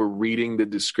 when they were reading the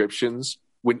descriptions,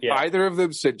 when either of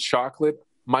them said chocolate,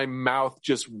 my mouth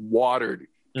just watered.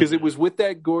 Because it was with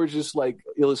that gorgeous like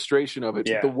illustration of it.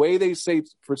 The way they say,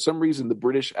 for some reason, the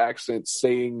British accent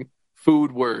saying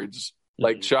food words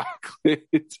like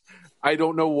chocolate. I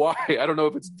don't know why. I don't know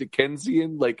if it's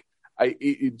Dickensian. Like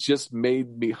it just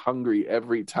made me hungry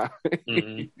every time.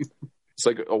 It's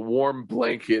like a warm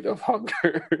blanket of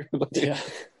hunger. Yeah.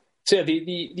 So yeah,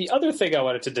 the other thing I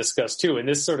wanted to discuss too, and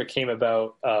this sort of came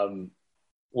about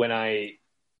when I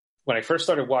first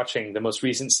started watching the most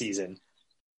recent season.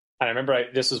 And I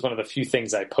remember this was one of the few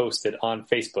things I posted on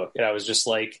Facebook. And I was just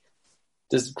like,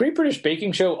 does Great British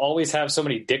Baking Show always have so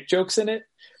many dick jokes in it?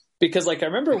 Because like I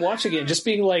remember watching it and just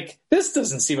being like, this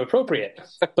doesn't seem appropriate.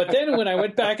 But then when I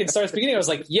went back and started beginning, I was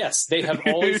like, yes, they have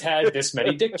always had this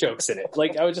many dick jokes in it.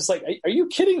 Like I was just like, are you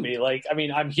kidding me? Like, I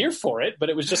mean, I'm here for it,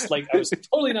 but it was just like I was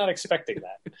totally not expecting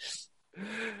that.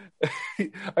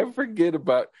 I forget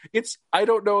about it's. I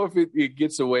don't know if it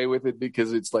gets away with it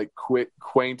because it's like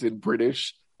quaint and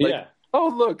British. Like,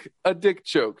 oh, look, a dick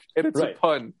joke. And it's a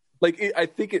pun. Like, I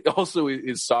think it also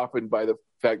is softened by the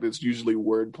fact that it's usually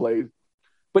wordplay.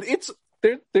 But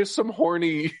there's some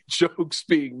horny jokes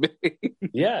being made.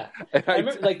 Yeah. I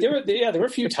remember, like, there were a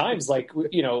few times, like,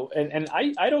 and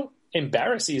I don't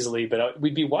embarrass easily, but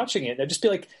we'd be watching it and I'd just be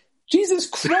like, Jesus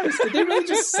Christ, did they really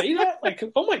just say that? Like,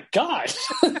 oh my God.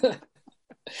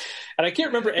 And I can't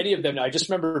remember any of them. I just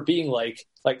remember being like,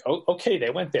 oh, okay, they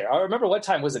went there. I remember what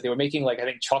time was it? They were making like, I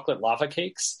think chocolate lava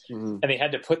cakes and they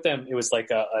had to put them, it was like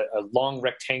a long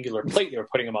rectangular plate they were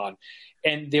putting them on.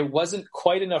 And there wasn't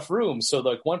quite enough room. So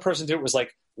like one person did it was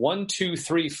like 1, 2,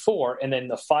 3, 4. And then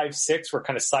the 5, 6 were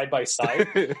kind of side by side.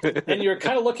 And you're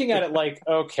kind of looking at it like,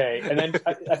 okay. And then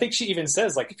I think she even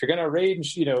says like, if you're going to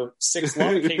arrange, 6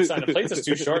 lava cakes on a plate that's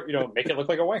too short, make it look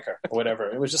like a wanker or whatever.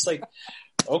 It was just like,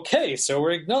 okay, so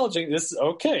we're acknowledging this.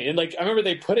 Okay. And like, I remember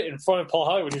they put it in front of Paul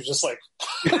Hollywood. He was just like,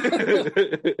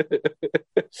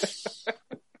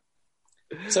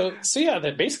 so yeah,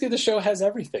 that basically the show has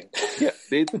everything. Yeah.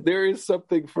 There is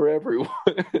something for everyone.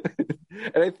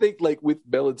 And I think like with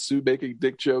Mel and Sue making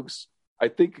dick jokes, I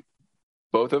think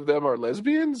both of them are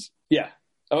lesbians. Yeah.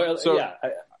 Oh, so, yeah.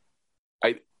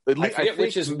 I forget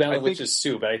which is Mel and which is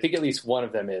Sue, but I think at least one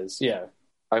of them is. Yeah.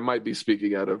 I might be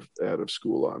speaking out of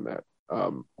school on that.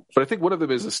 But I think one of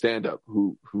them is a stand-up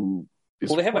who is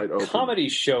well, they have a open. comedy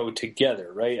show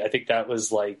together, right? I think that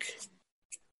was like.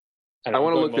 I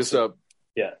want to look this up.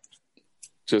 Yeah.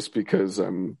 Just because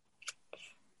I'm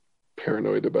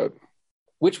paranoid about.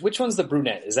 Which one's the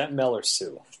brunette? Is that Mel or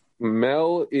Sue?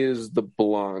 Mel is the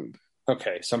blonde.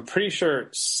 Okay, so I'm pretty sure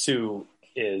Sue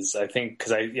is. I think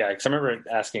because I remember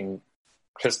asking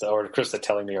Krista or Krista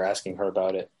telling me or asking her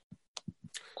about it.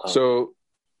 So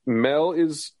Mel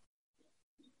is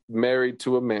married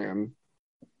to a man,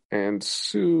 and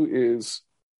Sue is,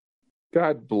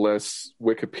 God bless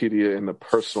Wikipedia in the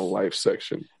personal life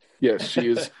section. Yes, she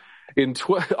is. In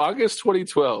August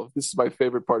 2012, this is my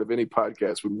favorite part of any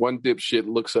podcast, when one dipshit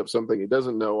looks up something he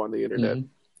doesn't know on the internet.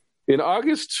 Mm-hmm. In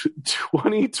August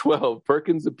 2012,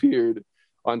 Perkins appeared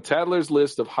on Tatler's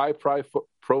list of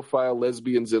high-profile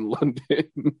lesbians in London.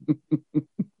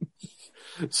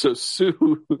 So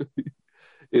Sue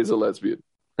is a lesbian.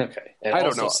 Okay. And I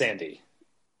don't know. Sandy.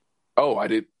 Oh, I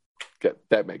did.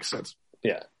 That makes sense.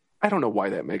 Yeah. I don't know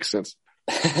why that makes sense.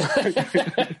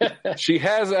 She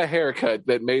has a haircut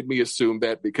that made me assume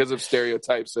that because of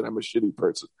stereotypes that I'm a shitty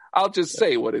person. I'll just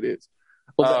say what it is.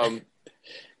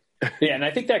 Yeah, and I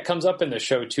think that comes up in the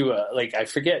show too. Like I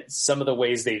forget some of the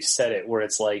ways they've said it, where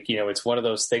it's like, it's one of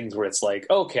those things where it's like,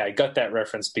 okay, I got that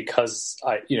reference because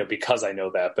I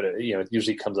know that, but it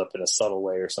usually comes up in a subtle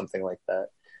way or something like that.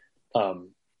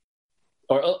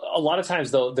 or a lot of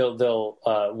times they'll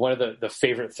one of the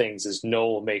favorite things is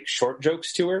Noel will make short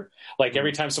jokes to her. Like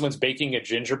every time someone's baking a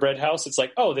gingerbread house, it's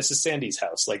like, oh, this is Sandy's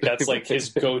house. Like that's like his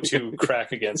go-to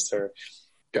crack against her.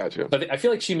 Gotcha. But I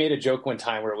feel like she made a joke one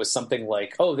time where it was something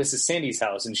like, oh, this is Sandy's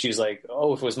house. And she's like,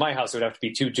 oh, if it was my house, it would have to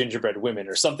be 2 gingerbread women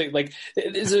or something. Like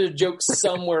there's a joke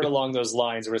somewhere along those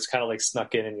lines where it's kind of like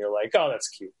snuck in and you're like, oh, that's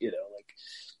cute. You know, like.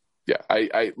 Yeah,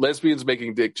 I lesbians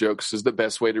making dick jokes is the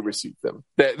best way to receive them.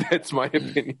 That's my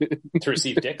opinion. To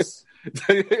receive dicks?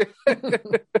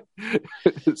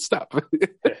 Stop.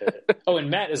 Oh, and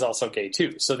Matt is also gay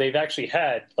too. So they've actually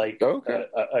had like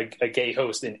a gay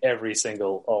host in every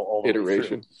single all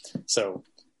iteration. So,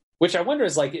 which I wonder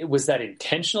is like, was that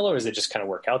intentional or is it just kind of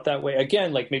work out that way?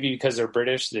 Again, like maybe because they're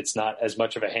British, it's not as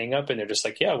much of a hang up and they're just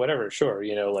like, yeah, whatever, sure.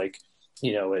 You know, like,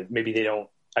 you know, maybe they don't.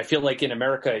 I feel like in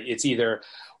America, it's either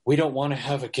we don't want to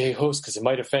have a gay host because it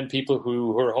might offend people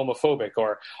who are homophobic,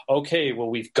 or okay, well,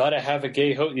 we've got to have a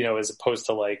gay host, you know, as opposed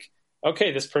to like,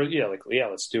 okay, this person, yeah, like, yeah,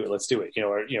 let's do it, you know,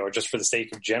 or just for the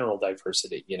sake of general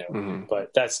diversity, you know. Mm-hmm.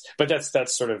 But that's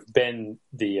sort of been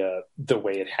the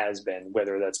way it has been,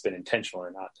 whether that's been intentional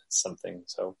or not. That's something.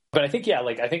 So, but I think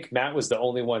I think Matt was the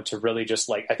only one to really just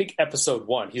like, I think episode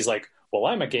 1, he's like, well,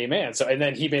 I'm a gay man, so, and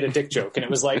then he made a dick joke, and it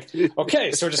was like,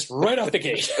 okay, so just right off the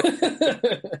gate.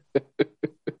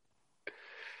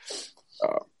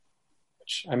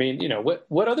 I mean, you know,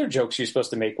 what other jokes are you supposed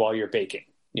to make while you're baking?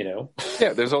 You know?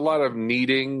 Yeah, there's a lot of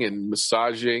kneading and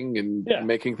massaging and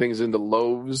making things into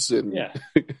loaves and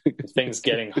things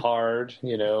getting hard,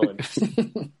 you know. And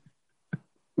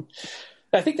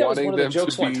I think that was one of the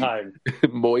jokes one time.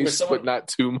 Moist, but not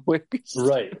too moist.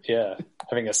 Right, yeah.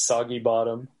 Having a soggy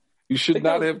bottom. You should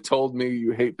not have told me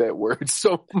you hate that word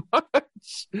so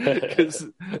much. Because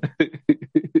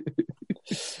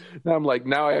now I'm like,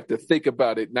 now I have to think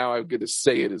about it. Now I'm going to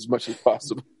say it as much as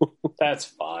possible. That's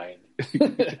fine.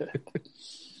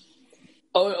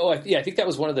 I think that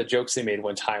was one of the jokes they made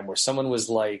one time where someone was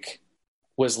like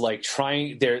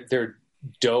trying their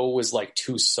dough was like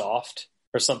too soft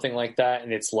or something like that,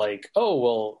 and it's like, oh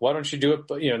well, why don't you do it?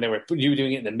 You know, and they were you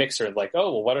doing it in the mixer, and like,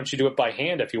 oh well, why don't you do it by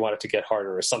hand if you want it to get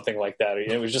harder or something like that?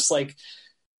 And it was just like,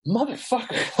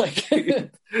 motherfucker, like.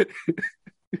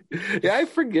 Yeah, I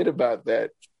forget about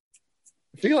that.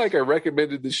 I feel like I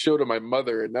recommended this show to my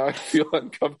mother, and now I feel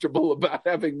uncomfortable about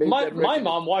having made that. My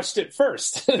mom watched it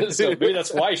first, so maybe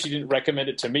that's why she didn't recommend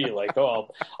it to me. Like, oh,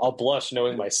 I'll blush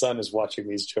knowing my son is watching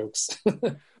these jokes.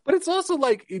 But it's also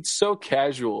like it's so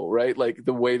casual, right? Like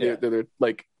the way they're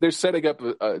like they're setting up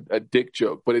a dick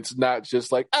joke, but it's not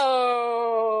just like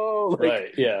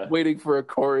right, waiting for a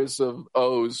chorus of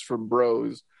O's from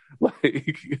Bros.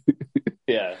 Like,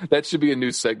 yeah, that should be a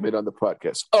new segment on the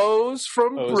podcast. O's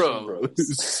from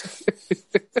Bros.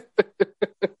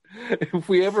 If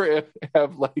we ever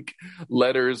have like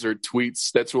letters or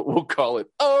tweets, that's what we'll call it.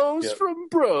 O's from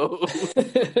Bros.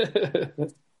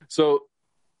 So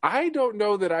I don't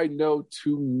know that I know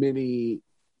too many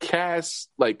cast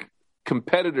like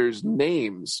competitors'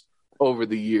 names over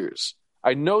the years.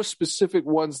 I know specific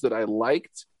ones that I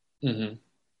liked. Mm-hmm.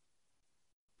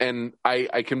 And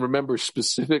I can remember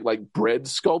specific like bread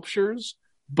sculptures,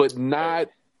 but not.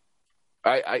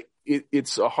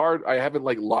 It's a hard. I haven't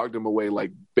like logged them away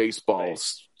like baseball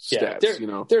stats. You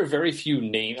know, there are very few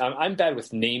names. I'm bad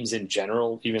with names in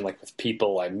general, even like with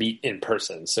people I meet in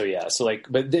person. So yeah, so like,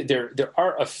 but there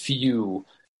are a few.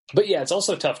 But yeah, it's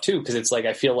also tough too because it's like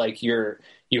I feel like you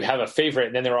have a favorite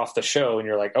and then they're off the show and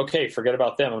you're like, okay, forget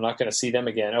about them. I'm not going to see them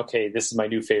again. Okay, this is my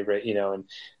new favorite. You know, and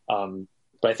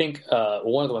but I think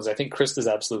one of the ones I think Krista's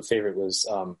absolute favorite was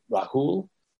Rahul,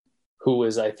 who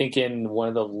was I think in one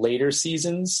of the later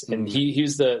seasons, and he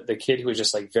was the kid who was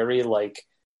just like very like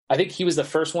I think he was the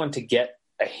first one to get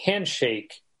a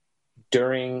handshake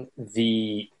during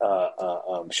the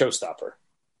showstopper.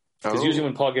 Because usually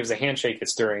when Paul gives a handshake,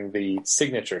 it's during the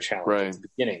signature challenge at the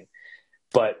beginning.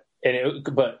 But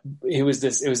it was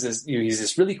this he's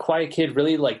this really quiet kid,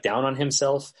 really like down on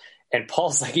himself, and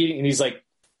Paul's like eating, and he's like,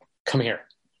 "Come here."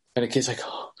 And the kid's like,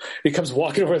 oh. He comes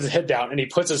walking over with his head down and he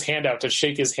puts his hand out to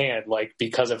shake his hand, like,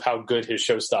 because of how good his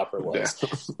showstopper was.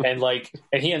 Yeah.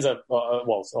 and he ends up,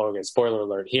 spoiler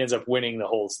alert, he ends up winning the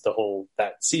whole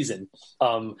that season.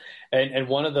 And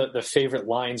one of the favorite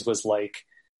lines was like,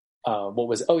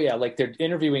 like they're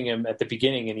interviewing him at the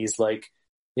beginning and he's like,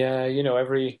 yeah, you know,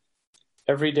 every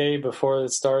day before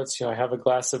it starts, you know, I have a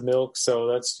glass of milk.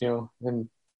 So that's, you know, and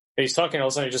he's talking, all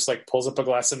of a sudden he just like pulls up a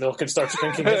glass of milk and starts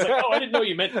drinking. It's like, oh, I didn't know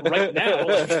you meant right now.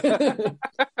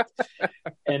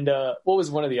 And what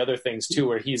was one of the other things too,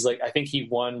 where he's like, I think he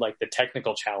won like the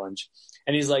technical challenge,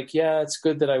 and he's like, yeah, it's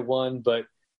good that I won, but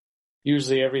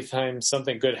usually every time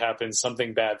something good happens,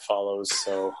 something bad follows.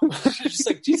 So just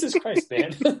like, Jesus Christ,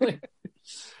 man.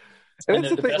 And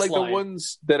that's the thing, like the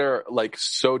ones that are like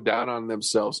so down on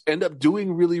themselves end up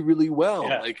doing really, really well.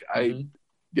 Yeah. Like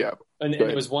And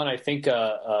it was one, I think,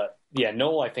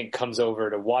 Noel, I think, comes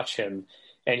over to watch him,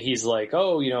 and he's like,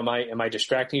 "Oh, you know, am I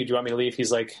distracting you? Do you want me to leave?"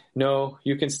 He's like, "No,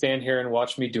 you can stand here and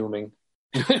watch me dooming."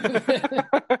 And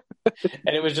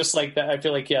it was just like that. I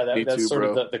feel like, that's too, sort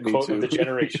of the quote of the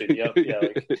generation. Yep.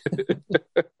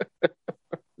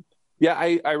 Yeah.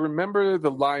 I remember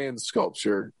the lion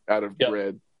sculpture out of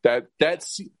bread. That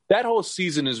whole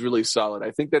season is really solid.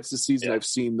 I think that's the season I've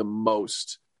seen the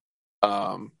most.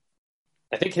 I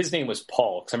think his name was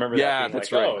Paul, because I remember that being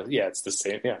that's like, right. Oh, yeah, it's the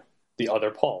same. Yeah, the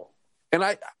other Paul. And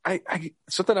I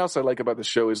something else I like about the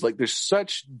show is like there's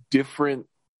such different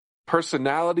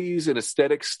personalities and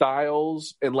aesthetic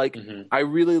styles, and like I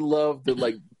really love that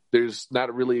like there's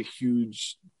not really a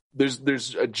huge there's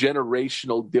a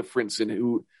generational difference in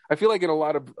who. I feel like in a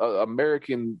lot of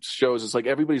American shows, it's like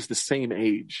everybody's the same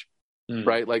age,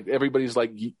 right? Like everybody's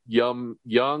like young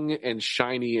and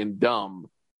shiny and dumb.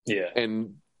 Yeah.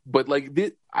 But like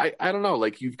I don't know.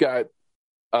 Like you've got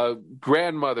a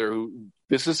grandmother who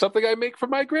this is something I make for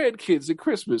my grandkids at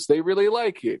Christmas. They really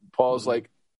like it. Paul's like,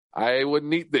 I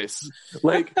wouldn't eat this.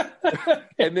 Like,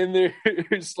 and then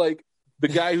there's like the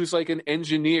guy who's like an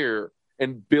engineer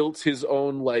and built his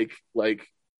own like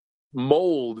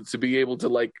mold to be able to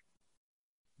like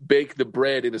bake the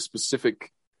bread in a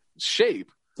specific shape.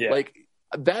 Yeah. Like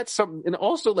that's something. And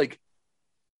also like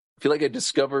I feel like I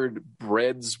discovered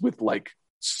breads with like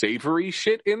savory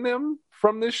shit in them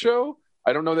from this show.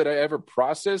 I don't know that I ever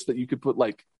processed that you could put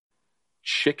like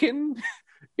chicken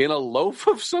in a loaf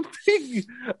of something.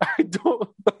 I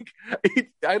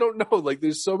don't know. Like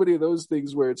there's so many of those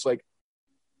things where it's like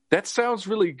that sounds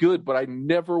really good, but I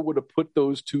never would have put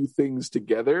those two things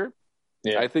together.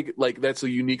 Yeah. I think like that's a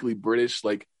uniquely British,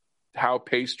 like how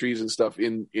pastries and stuff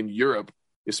in Europe,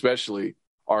 especially,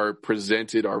 are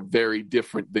presented are very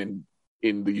different than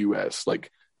in the US.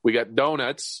 Like we got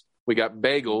donuts, we got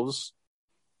bagels.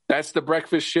 That's the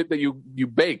breakfast shit that you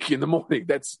bake in the morning.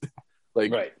 That's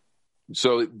like, right.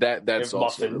 So that's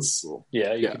also muffins. Really cool.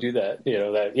 Yeah, you could do that. You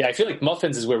know that. Yeah, I feel like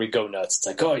muffins is where we go nuts. It's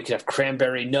like, oh, you could have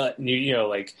cranberry nut, and you know,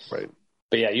 like. Right.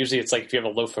 But yeah, usually it's like if you have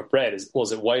a loaf of bread, is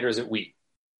it white or is it wheat?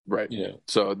 Right. You know.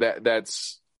 So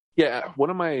that's one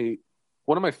of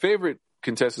my favorite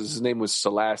contestants. His name was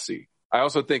Selassie. I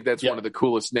also think that's one of the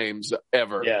coolest names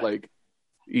ever. Yeah. Like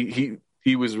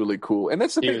he was really cool, and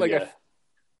that's the thing. Like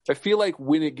I feel like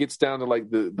when it gets down to like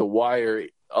the wire,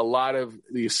 a lot of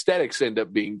the aesthetics end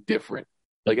up being different.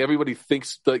 Like everybody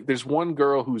thinks like there's one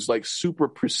girl who's like super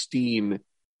pristine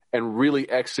and really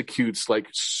executes like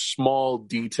small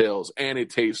details, and it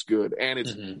tastes good, and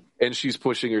it's and she's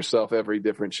pushing herself every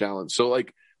different challenge. So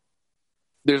like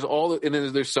there's and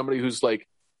then there's somebody who's like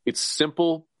it's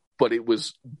simple, but it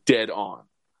was dead on.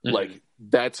 Like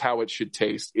that's how it should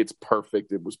taste. It's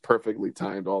perfect. It was perfectly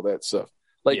timed. All that stuff.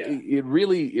 Like it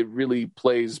really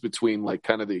plays between like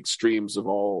kind of the extremes of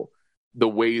all the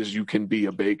ways you can be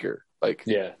a baker. Like,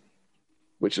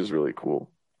 which is really cool.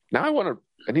 Now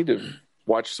I need to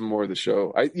watch some more of the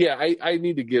show. I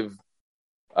need to give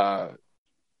the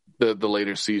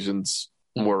later seasons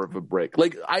more of a break.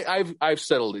 Like I've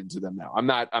settled into them now. I'm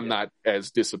not as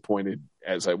disappointed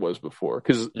as I was before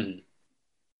because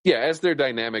as their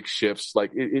dynamic shifts,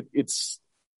 like it's.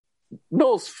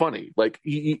 Noel's funny, like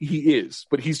he is,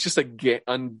 but he's just a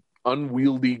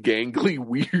unwieldy, gangly,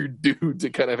 weird dude to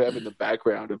kind of have in the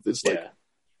background of this like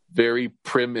very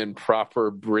prim and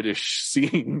proper British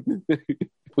scene.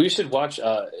 We should watch.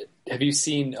 Have you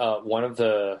seen one of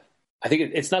the? I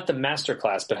think it's not the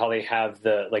masterclass, but how they have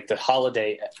the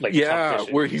holiday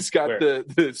competition where he's got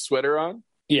the sweater on.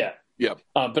 Yeah. Yep.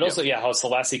 But also, how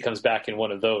Selassie comes back in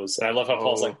one of those, and I love how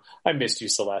Paul's like, "I missed you,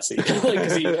 Selassie,"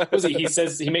 because he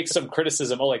says he makes some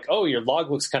criticism, your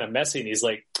log looks kind of messy, and he's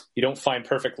like, "You don't find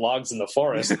perfect logs in the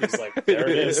forest." And he's like, "There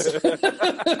it is."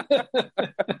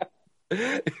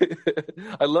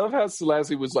 I love how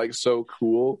Selassie was like so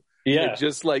cool. Yeah, and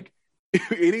just like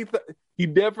he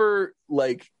never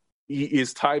like.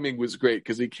 His timing was great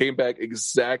because he came back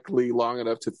exactly long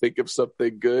enough to think of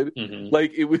something good.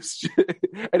 Like it was,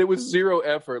 and it was zero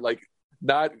effort. Like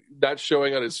not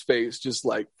showing on his face, just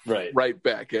like right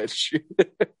back at you.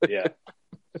 Yeah.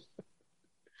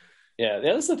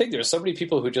 That's the thing. There's so many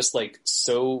people who just like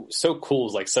so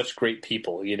cool, like such great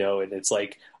people, you know. And it's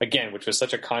like again, which was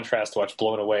such a contrast to watch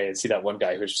Blown Away and see that one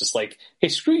guy who's just like, "Hey,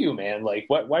 screw you, man! Like,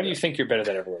 why do you think you're better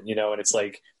than everyone?" You know. And it's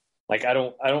like. Like, I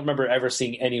don't remember ever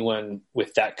seeing anyone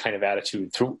with that kind of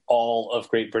attitude through all of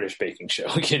Great British Baking Show,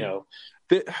 you know?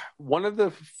 One of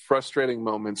the frustrating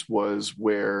moments was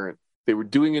where they were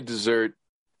doing a dessert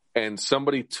and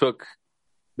somebody took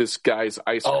this guy's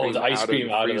ice cream, the ice cream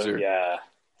out of the freezer. Yeah.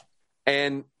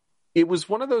 And it was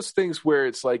one of those things where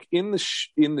it's like in the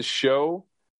show,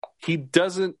 he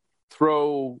doesn't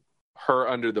throw her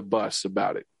under the bus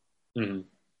about it. Mm-hmm.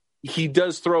 He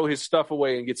does throw his stuff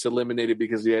away and gets eliminated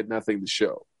because he had nothing to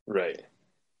show. Right.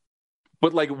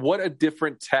 But like, what a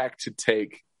different tack to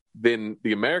take than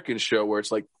the American show where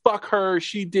it's like, fuck her,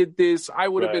 she did this, I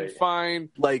would have been fine.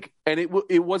 Like, and it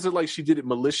wasn't like she did it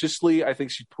maliciously. I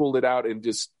think she pulled it out and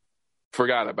just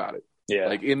forgot about it. Yeah.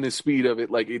 Like, in the speed of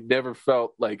it, like, it never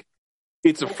felt like,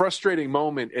 it's a frustrating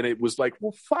moment, and it was like,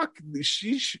 well, fuck,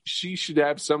 she should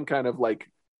have some kind of like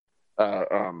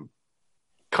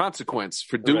consequence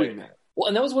for doing that. Well,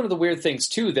 and that was one of the weird things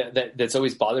too that's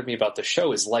always bothered me about the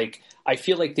show is like, I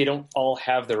feel like they don't all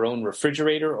have their own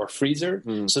refrigerator or freezer,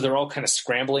 so they're all kind of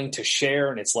scrambling to share.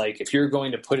 And it's like, if you're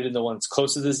going to put it in the one that's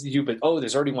closest to you, but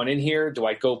there's already one in here, do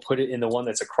I go put it in the one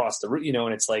that's across the room? You know,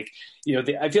 and it's like, you know,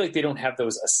 I feel like they don't have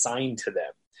those assigned to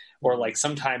them. Or like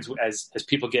sometimes as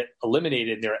people get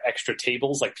eliminated and there are extra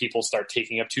tables, like people start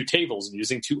taking up 2 tables and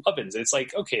using 2 ovens. And it's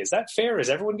like, okay, is that fair?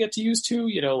 Does everyone get to use 2?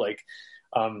 You know, like,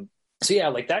 so yeah,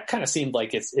 like that kind of seemed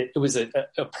like it was a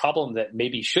problem that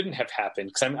maybe shouldn't have happened.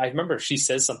 Because I remember she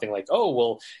says something like, "Oh,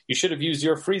 well, you should have used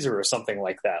your freezer" or something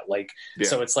like that. Like,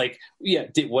 so it's like, yeah,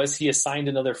 was he assigned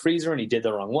another freezer and he did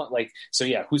the wrong one? Like, so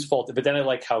yeah, whose fault? But then I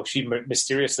like how she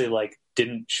mysteriously like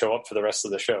didn't show up for the rest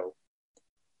of the show.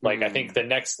 Like, I think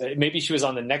maybe she was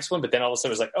on the next one, but then all of a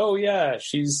sudden it was like, oh yeah,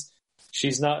 she's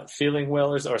not feeling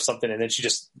well or something. And then she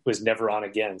just was never on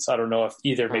again. So I don't know if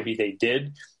either maybe they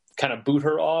did kind of boot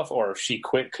her off or if she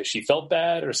quit because she felt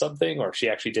bad or something, or if she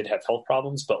actually did have health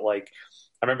problems. But like,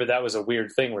 I remember that was a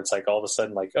weird thing where it's like all of a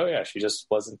sudden like, oh yeah, she just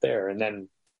wasn't there. And then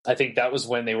I think that was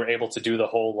when they were able to do the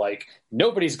whole, like,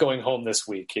 nobody's going home this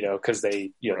week, you know, because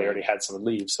they already had someone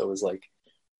leave. So it was like,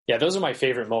 yeah, those are my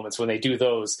favorite moments when they do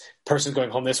those. Person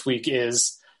going home this week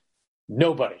is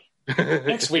nobody.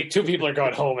 Next week, 2 people are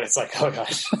going home, and it's like, oh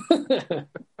gosh.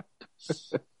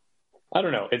 I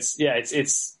don't know.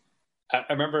 I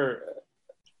remember,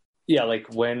 yeah,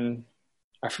 like when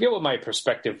I forget what my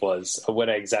perspective was of what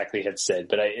I exactly had said,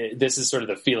 but this is sort of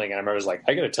the feeling. And I remember I was like,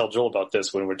 I got to tell Joel about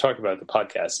this when we're talking about the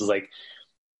podcast. Is like,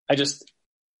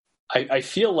 I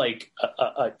feel like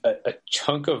a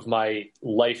chunk of my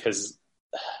life has.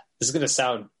 This is going to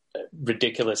sound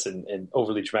ridiculous and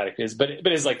overly dramatic, but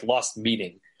it's like lost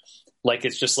meaning. Like,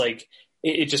 it's just like,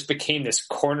 it just became this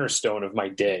cornerstone of my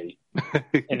day.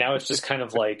 And now it's just kind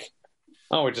of like,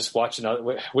 oh, we're just watching.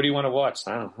 What do you want to watch?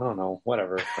 I don't know.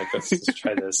 Whatever. Like, let's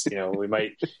try this. You know, we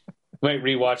might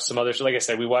rewatch some other. Like I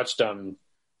said, we watched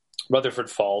Rutherford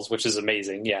Falls, which is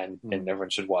amazing. Yeah, and everyone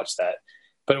should watch that.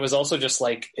 But it was also just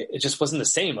like, it just wasn't the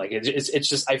same. Like, it's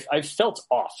just I've felt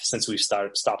off since we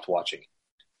stopped watching.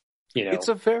 You know, it's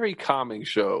a very calming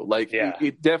show. Like,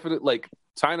 it definitely, like,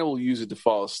 Tina will use it to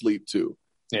fall asleep too.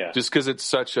 Yeah, just because it's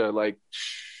such a like.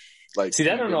 See,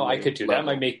 that I don't know. I could do that.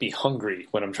 Might make me hungry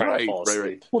when I'm trying to fall asleep.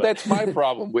 Right. Well, that's my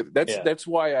problem with that's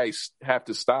why I have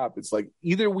to stop. It's like,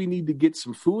 either we need to get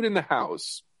some food in the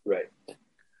house, right,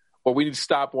 or we need to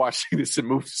stop watching this and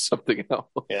move to something else.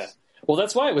 Yeah. Well,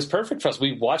 that's why it was perfect for us.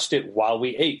 We watched it while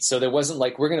we ate. So there wasn't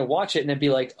like, we're going to watch it and then be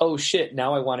like, oh shit,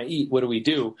 now I want to eat. What do we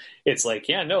do? It's like,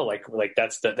 yeah, no, like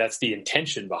that's the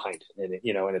intention behind it. And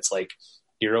you know, and it's like,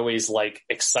 you're always like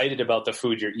excited about the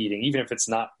food you're eating, even if it's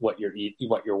not what you're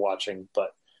watching.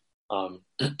 But,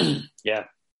 yeah.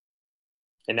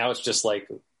 And now it's just like,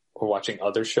 we're watching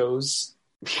other shows,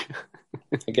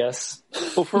 I guess.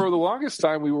 Well, for the longest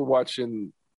time we were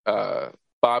watching,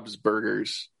 Bob's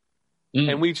Burgers.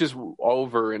 And we just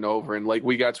over and over, and like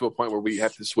we got to a point where we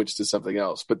have to switch to something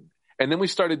else. And then we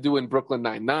started doing Brooklyn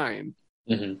Nine-Nine,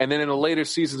 and then in the later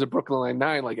seasons of Brooklyn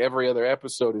Nine-Nine, like every other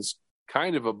episode is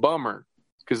kind of a bummer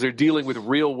because they're dealing with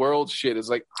real world shit. It's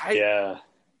like I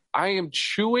am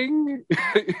chewing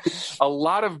a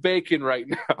lot of bacon right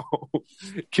now.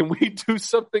 Can we do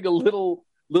something a little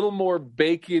more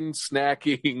bacon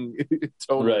snacking?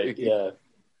 Totally. Right. Yeah.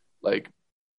 Like,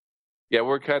 yeah,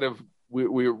 we're kind of.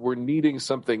 We're needing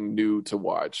something new to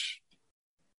watch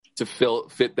to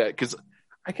fit that, because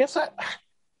I guess I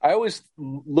always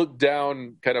look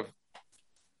down kind of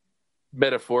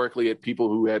metaphorically at people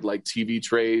who had like TV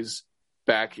trays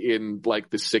back in like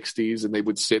the 60s and they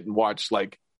would sit and watch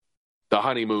like The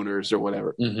Honeymooners or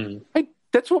whatever.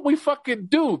 That's what we fucking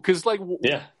do, because like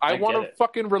I want to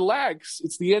fucking relax.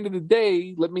 It's the end of the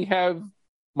day. Let me have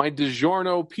my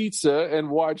DiGiorno pizza and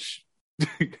watch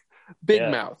Big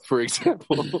Mouth, for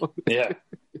example. Yeah.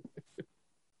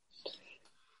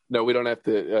 No, we don't have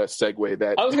to segue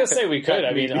that. I was gonna say we could.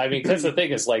 I mean, that's the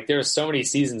thing is like there's so many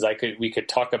seasons we could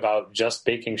talk about just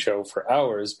baking show for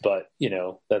hours, but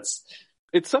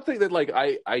it's something that like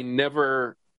I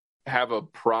never have a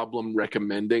problem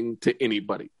recommending to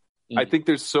anybody. I think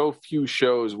there's so few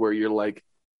shows where you're like,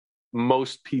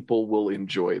 most people will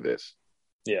enjoy this.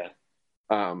 Yeah.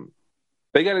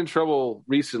 They got in trouble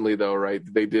recently though, right?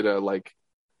 They did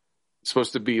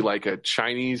supposed to be like a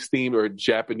Chinese theme or a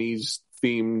Japanese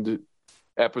themed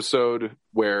episode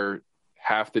where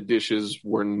half the dishes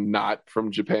were not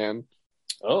from Japan.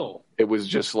 Oh. It was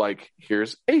just like,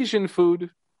 here's Asian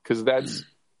food, because that's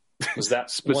was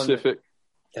that specific.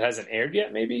 It hasn't aired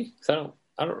yet, maybe?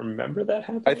 I don't remember that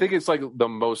happening. I think it's like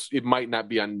it might not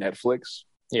be on Netflix.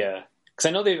 Yeah. Because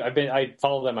I know I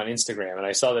follow them on Instagram, and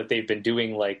I saw that they've been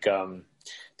doing like,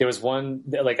 there was one,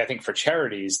 like I think for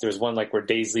charities, there was one like where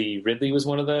Daisy Ridley was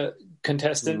one of the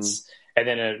contestants, and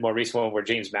then a more recent one where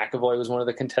James McAvoy was one of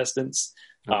the contestants.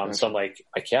 So I'm like,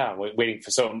 yeah, waiting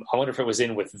for, so I wonder if it was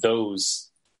in with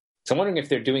those. So I'm wondering if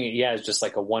they're doing it, as just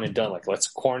like a one and done, like let's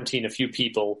quarantine a few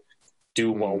people,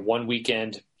 do one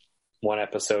weekend, one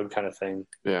episode kind of thing.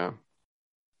 Yeah.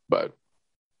 But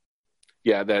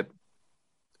yeah,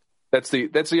 that's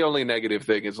the only negative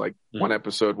thing is like one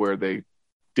episode where they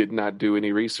did not do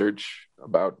any research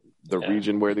about the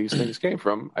region where these things came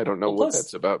from. I don't know what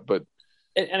that's about, but.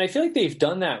 And I feel like they've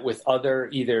done that with other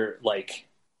either like,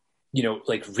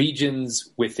 like regions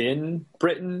within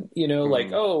Britain,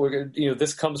 like, oh, we're going to,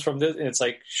 this comes from this. And it's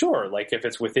like, sure. Like if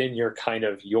it's within your kind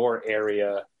of your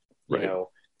area,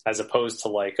 as opposed to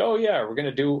like, oh yeah, we're going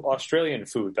to do Australian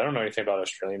food. I don't know anything about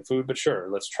Australian food, but sure,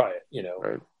 let's try it,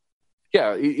 Right.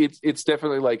 Yeah. It's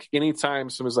definitely like anytime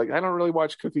someone's like, I don't really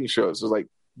watch cooking shows. It's like,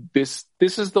 this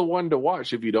is the one to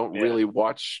watch if you don't really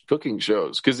watch cooking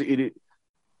shows. Cause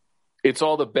it's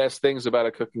all the best things about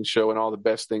a cooking show and all the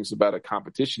best things about a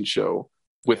competition show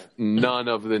with none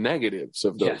of the negatives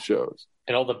of those shows.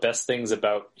 And all the best things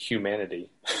about humanity.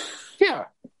 Yeah.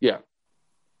 Yeah.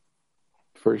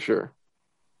 For sure.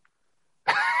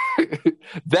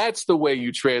 That's the way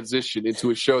you transition into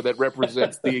a show that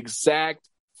represents the exact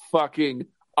fucking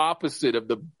opposite of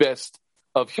the best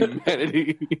of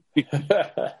humanity.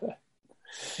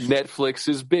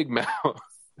 Netflix's Big Mouth.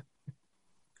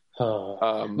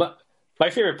 My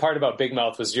favorite part about Big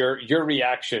Mouth was your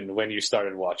reaction when you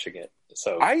started watching it.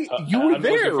 So you were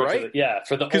there, right?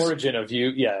 For the origin of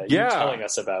you telling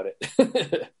us about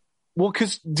it. Well,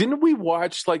 because didn't we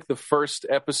watch like the first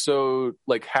episode,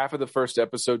 like half of the first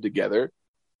episode together?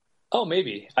 Oh,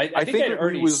 maybe. I think I'd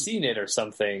already seen it or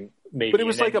something. Maybe, but it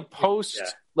was like a post. Yeah.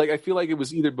 Like I feel like it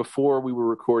was either before we were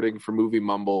recording for Movie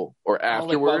Mumble or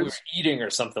afterwards. Like while we were eating or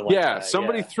something like that. Yeah,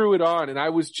 somebody threw it on, and I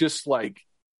was just like,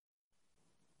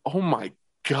 "Oh my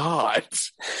god!"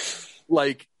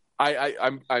 Like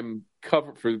I'm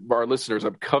covered for our listeners.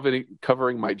 I'm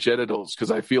covering my genitals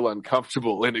because I feel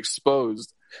uncomfortable and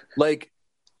exposed. Like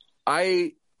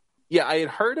I had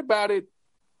heard about it,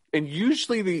 and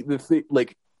usually the thing,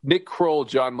 like Nick Kroll,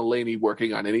 John Mulaney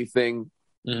working on anything,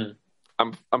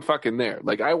 I'm fucking there.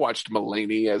 Like I watched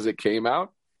Mulaney as it came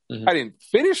out. I didn't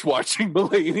finish watching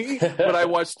Mulaney, but I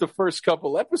watched the first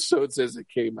couple episodes as it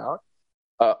came out.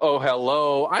 Oh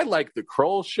Hello, I like the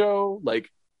Kroll show. Like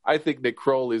I think Nick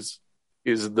Kroll is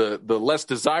the less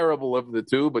desirable of the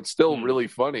two, but still really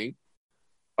funny.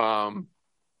 And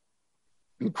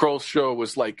Kroll's show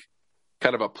was like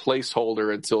kind of a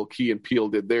placeholder until Key and Peele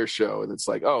did their show, and it's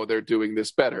like, oh, they're doing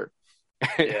this better.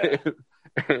 Yeah.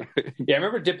 I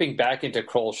remember dipping back into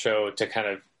Kroll's show to kind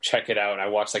of check it out, and I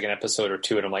watched like an episode or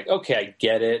two, and I'm like, okay, I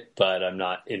get it, but I'm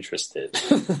not interested.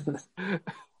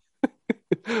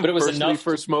 But it was enough.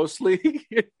 First, mostly.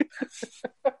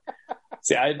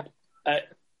 See, I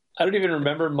don't even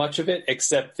remember much of it,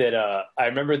 except that I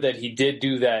remember that he did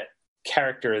do that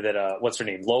character that what's her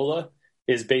name, Lola,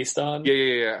 is based on.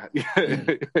 Yeah.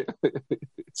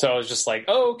 So I was just like,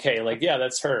 oh, okay, like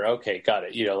that's her. Okay, got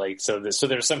it. Like so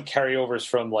there's some carryovers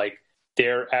from like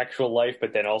their actual life,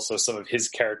 but then also some of his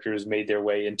characters made their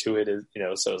way into it.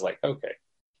 So I was like, okay.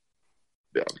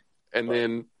 Yeah, and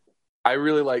then I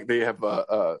really like they have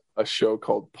a show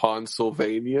called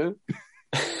Ponsylvania.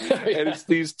 And it's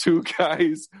these two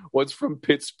guys, one's from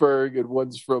Pittsburgh and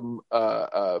one's from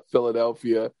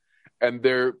Philadelphia, and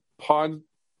they're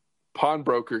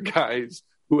pawnbroker guys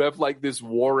who have like this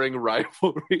warring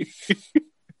rivalry.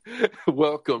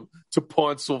 Welcome to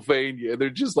Ponsylvania. They're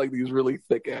just like these really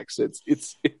thick accents.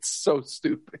 It's so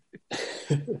stupid.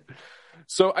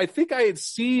 So I think I had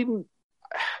seen,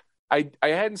 I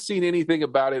hadn't seen anything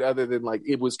about it other than like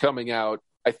it was coming out.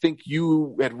 I think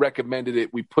you had recommended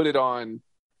it. We put it on,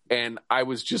 and I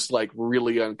was just like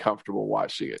really uncomfortable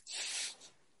watching it.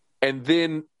 And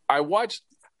then I watched,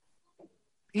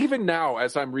 even now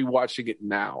as I'm rewatching it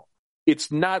now,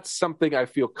 it's not something I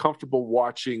feel comfortable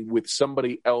watching with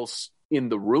somebody else in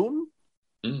the room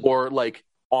or like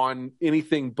on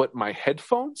anything but my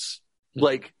headphones.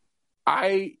 Like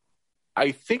I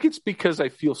think it's because I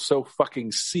feel so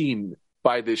fucking seen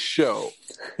by this show.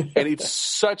 And it's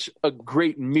such a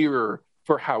great mirror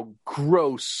for how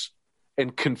gross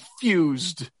and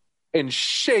confused and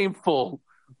shameful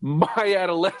my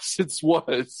adolescence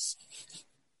was.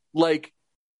 Like,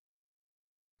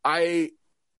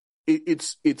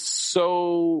 it's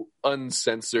so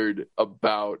uncensored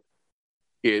about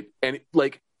it. And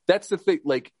like, that's the thing.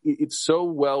 Like, it so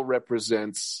well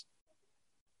represents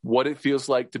what it feels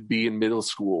like to be in middle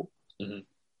school. Mm-hmm.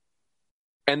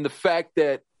 And the fact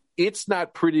that it's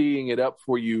not prettying it up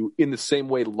for you in the same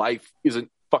way life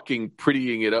isn't fucking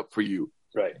prettying it up for you.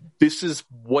 Right. This is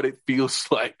what it feels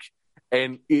like.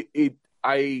 And it's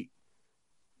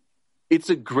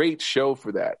a great show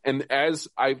for that. And as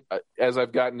I've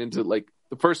gotten into, like,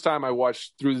 the first time I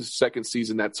watched through the second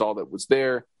season, that's all that was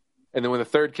there. And then when the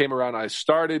third came around, I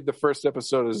started the first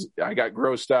episode, I got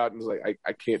grossed out and was like,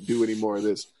 I can't do any more of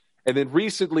this. And then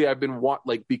recently I've been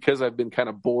because I've been kind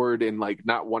of bored and like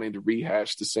not wanting to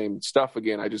rehash the same stuff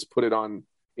again, I just put it on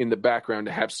in the background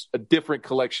to have a different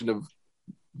collection of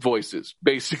voices,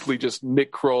 basically just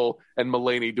Nick Kroll and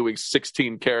Mulaney doing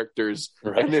 16 characters.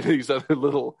 Right. And then these other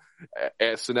little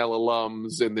SNL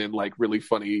alums, and then like really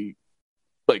funny,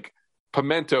 like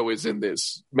Pimento is in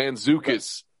this,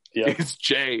 Manzukis is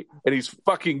Jay, and he's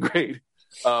fucking great.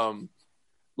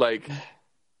 Like,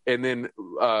 and then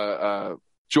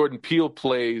Jordan Peele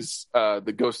plays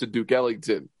the ghost of Duke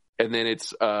Ellington, and then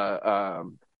it's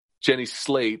Jenny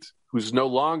Slate, who's no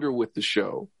longer with the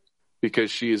show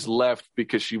because she is left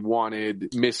because she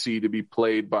wanted Missy to be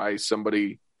played by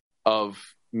somebody of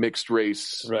mixed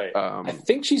race. Right. I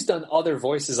think she's done other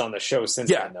voices on the show since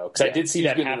then, though, because I did see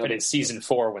that happen in season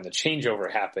 4 when the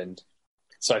changeover happened.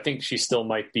 So I think she still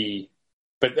might be,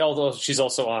 but although she's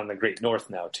also on the Great North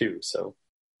now too. So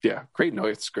yeah, Great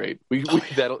North's great.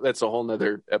 That's a whole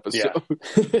nother episode.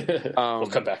 Yeah. We'll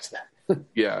come back to that.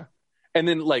 Yeah. And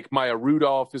then like Maya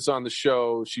Rudolph is on the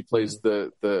show. She plays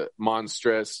the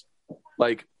monstress.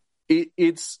 Like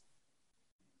it's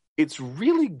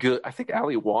really good. I think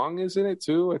Ali Wong is in it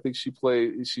too. I think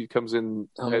she comes in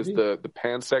as the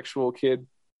pansexual kid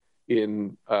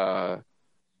in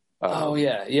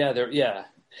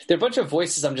They're a bunch of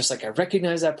voices. I'm just like, I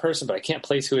recognize that person, but I can't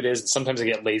place who it is. And sometimes I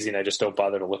get lazy and I just don't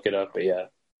bother to look it up. But yeah,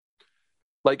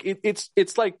 like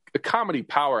it's like a comedy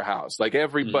powerhouse. Like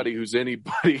everybody who's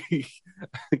anybody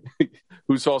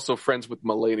who's also friends with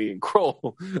Mulaney and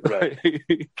Kroll. Right.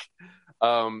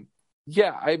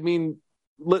 Yeah. I mean,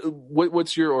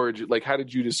 what's your origin? Like, how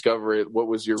did you discover it? What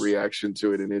was your reaction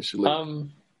to it initially?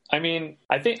 I mean,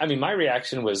 my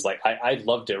reaction was like, I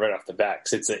loved it right off the bat.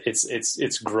 'Cause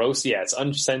it's gross. Yeah. It's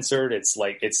uncensored. It's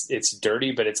like, it's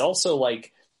dirty, but it's also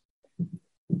like,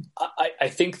 I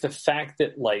think the fact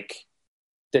that like,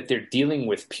 that they're dealing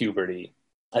with puberty,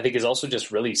 I think is also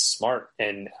just really smart.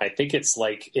 And I think it's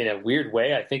like, in a weird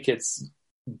way, I think it's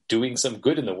doing some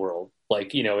good in the world.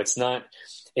 Like, you know, it's not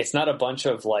a bunch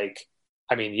of like,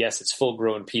 I mean, yes, it's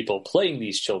full-grown people playing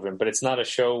these children, but it's not a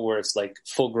show where it's like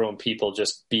full-grown people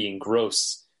just being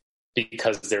gross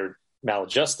because they're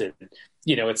maladjusted.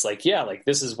 You know, it's like, yeah, like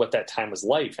this is what that time was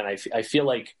like. And I feel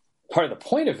like part of the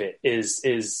point of it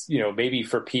is, you know, maybe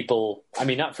for people, I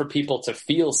mean, not for people to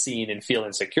feel seen and feel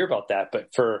insecure about that,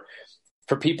 but for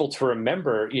people to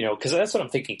remember, you know, because that's what I'm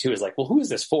thinking too, is like, well, who is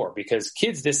this for? Because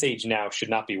kids this age now should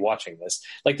not be watching this.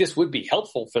 Like, this would be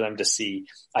helpful for them to see,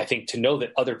 I think, to know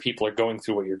that other people are going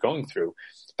through what you're going through.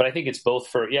 But I think it's both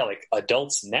for, like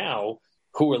adults now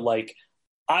who are like,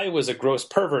 I was a gross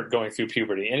pervert going through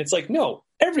puberty. And it's like, no,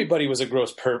 everybody was a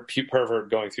gross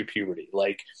pervert going through puberty.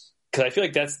 Like, because I feel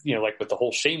like that's, you know, like with the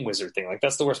whole shame wizard thing, like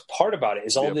that's the worst part about it,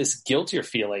 is all this guilt you're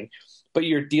feeling, but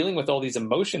you're dealing with all these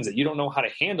emotions that you don't know how to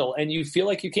handle, and you feel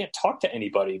like you can't talk to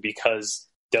anybody because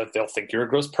they'll think you're a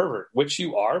gross pervert, which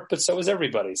you are, but so is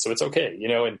everybody. So it's okay, you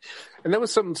know? And that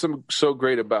was something so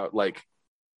great about, like,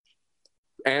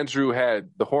 Andrew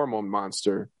had the hormone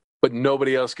monster, but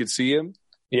nobody else could see him.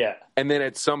 Yeah. And then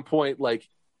at some point, like,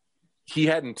 he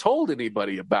hadn't told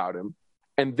anybody about him.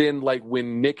 And then, like,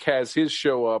 when Nick has his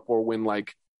show up, or when,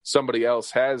 like, somebody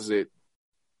else has it,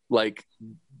 like,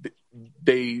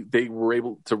 they were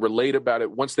able to relate about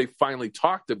it once they finally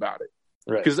talked about it.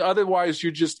 Right. Because otherwise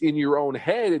you're just in your own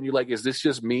head and you're like, is this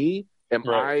just me? Am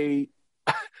I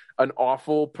an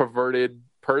awful, perverted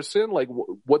person? Like,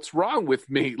 what's wrong with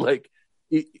me? Like,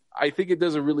 I think it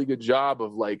does a really good job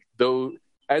of like, though,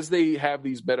 as they have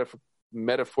these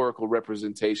metaphorical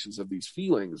representations of these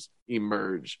feelings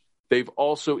emerge, they've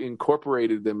also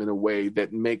incorporated them in a way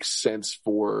that makes sense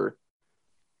for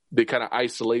the kind of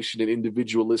isolation and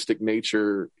individualistic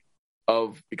nature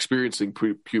of experiencing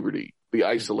puberty. The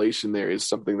isolation there is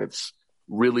something that's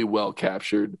really well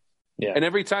captured. Yeah. And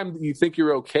every time you think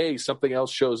you're okay, something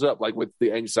else shows up, like with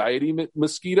the anxiety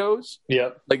mosquitoes.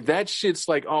 Yep. Like that shit's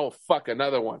like, oh, fuck,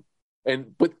 another one.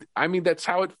 But I mean, that's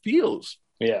how it feels.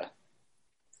 Yeah.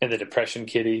 And the depression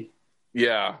kitty.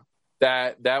 Yeah.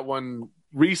 That one,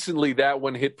 recently, that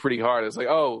one hit pretty hard. It's like,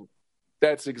 oh,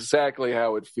 that's exactly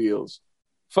how it feels.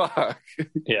 Fuck.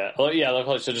 Yeah. Well, yeah. Like,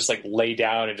 she'll just like lay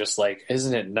down and just like,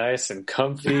 isn't it nice and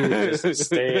comfy to just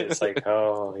stay? It's like,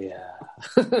 oh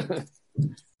yeah.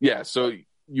 Yeah. So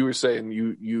you were saying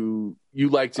you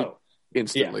liked it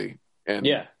instantly. Yeah. And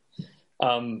yeah.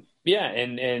 Yeah.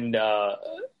 And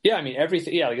yeah, I mean,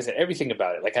 everything, yeah, like I said, everything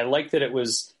about it. Like, I like that it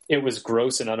was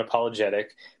gross and unapologetic,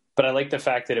 but I like the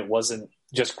fact that it wasn't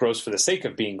just gross for the sake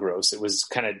of being gross. It was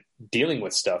kind of dealing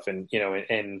with stuff and, you know,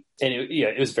 and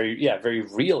it was very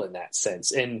real in that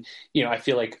sense. And, you know, I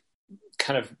feel like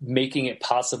kind of making it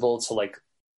possible to like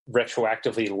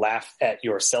retroactively laugh at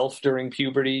yourself during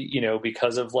puberty, you know,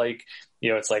 because of like,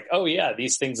 you know, it's like, oh yeah,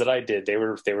 these things that I did, they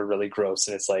were really gross.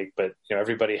 And it's like, but you know,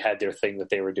 everybody had their thing that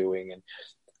they were doing. And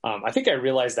I think I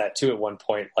realized that too at one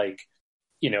point, like,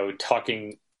 you know,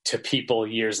 talking to people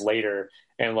years later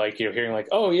and like, you know, hearing like,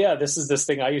 oh yeah, this is this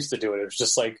thing I used to do. And it was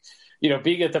just like, you know,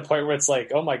 being at the point where it's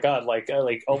like, oh my God, like,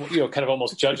 you know, kind of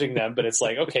almost judging them, but it's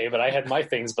like, okay, but I had my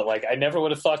things, but like, I never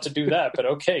would have thought to do that, but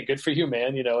okay, good for you,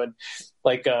 man. You know, and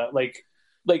like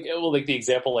the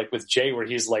example, like with Jay, where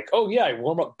he's like, oh yeah, I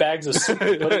warm up bags of soup, put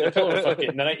it in a pillow bucket,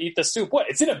 and then I eat the soup. What?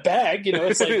 It's in a bag, you know,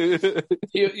 it's like,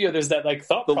 you know, there's that like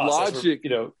thought the process logic where, you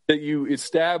know, that you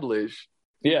establish.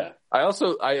 Yeah.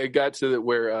 I got to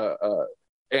where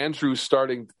Andrew's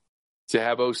starting to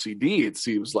have OCD, it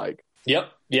seems like.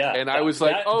 Yep. Yeah. And I was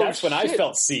like, oh, that's when I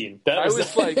felt seen. I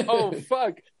was like, oh,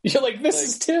 fuck. You're like, this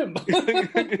is Tim.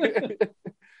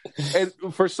 And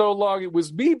for so long, it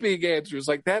was me being Andrew. It's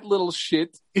like, that little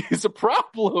shit is a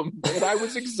problem. And I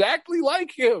was exactly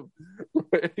like him.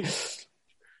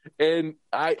 And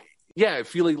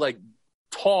feeling like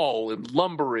tall and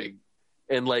lumbering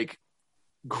and like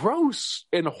gross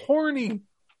and horny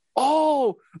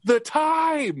all the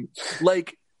time.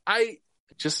 Like,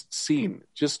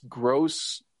 just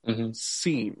gross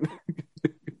scene.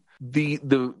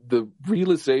 The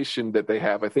realization that they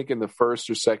have, I think in the first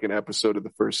or second episode of the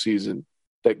first season,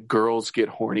 that girls get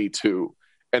horny too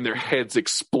and their heads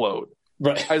explode.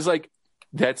 Right. I was like,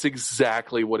 that's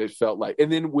exactly what it felt like.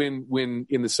 And then when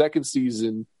in the second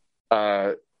season,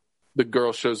 the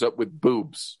girl shows up with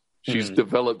boobs, she's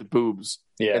developed boobs.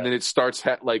 Yeah. And then it starts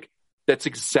like, that's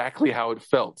exactly how it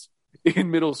felt.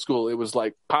 In middle school, it was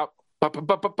like pop, pop, pop,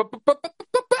 pop, pop, pop, pop, pop,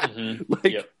 pop.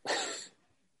 Like, yep.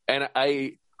 And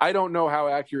I don't know how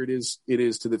accurate it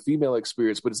is to the female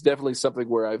experience, but it's definitely something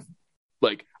where I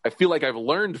feel like I've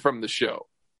learned from the show,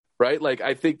 right? Like,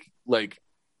 I think like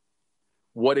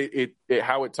what it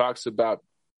how it talks about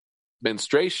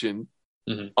menstruation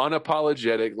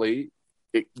unapologetically,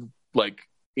 like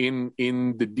in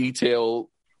the detail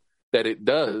that it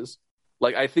does.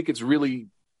 Like, I think it's really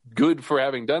good for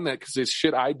having done that, because it's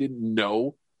shit I didn't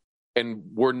know and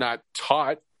were not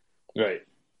taught, right?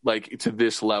 Like, to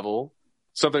this level.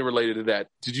 Something related to that.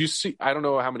 Did you see? I don't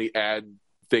know how many ad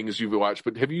things you've watched,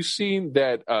 but have you seen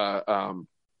that?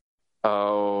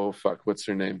 Oh fuck, what's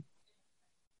her name?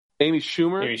 Amy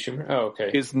Schumer. Amy Schumer. Oh,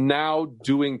 okay. Is now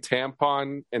doing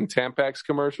tampon and Tampax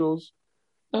commercials.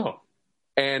 Oh,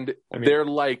 and they're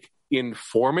like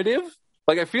informative.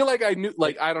 Like, I feel like I knew,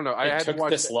 like, I don't know. I hadn't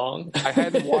watched this long. I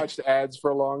hadn't watched ads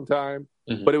for a long time,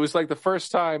 but it was like the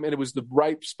first time, and it was the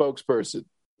right spokesperson.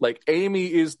 Like,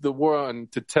 Amy is the one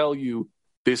to tell you,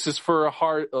 this is for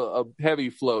a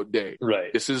heavy flow day.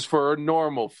 Right. This is for a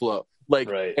normal flow. Like,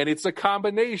 right. And it's a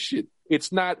combination.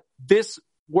 It's not, this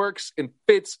works and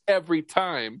fits every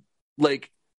time. Like,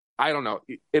 I don't know.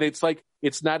 And it's like,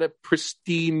 it's not a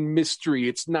pristine mystery.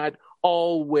 It's not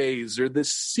always, or the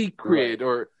secret, right.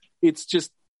 Or it's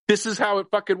just, this is how it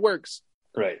fucking works.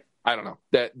 Right. I don't know.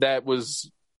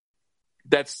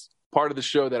 That's part of the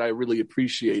show that I really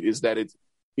appreciate, is that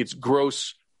it's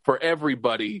gross for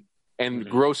everybody, and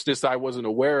grossness I wasn't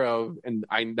aware of, and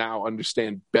I now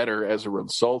understand better as a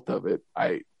result of it.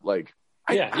 I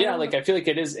Yeah. Like I feel like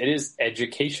it is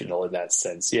educational in that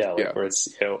sense. Yeah. Like where it's,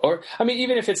 or I mean,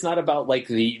 even if it's not about like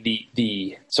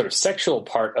the sort of sexual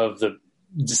part of the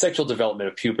sexual development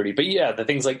of puberty, but the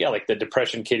things like the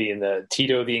depression kitty and the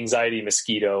Tito the anxiety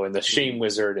mosquito and the shame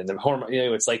wizard and the hormone,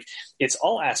 it's like it's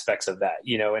all aspects of that,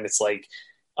 and it's like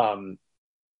I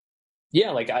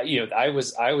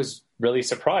was really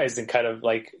surprised and kind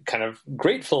of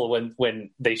grateful when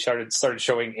they started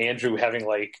showing Andrew having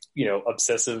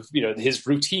obsessive his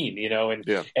routine,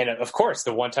 and of course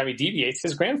the one time he deviates,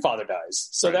 his grandfather dies,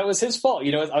 so that was his fault.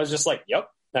 I was just like, yep.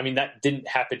 I mean, that didn't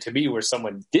happen to me where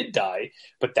someone did die,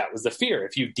 but that was the fear.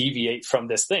 If you deviate from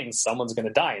this thing, someone's going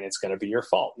to die and it's going to be your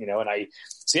fault, and I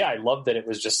love that it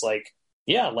was just like,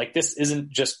 this isn't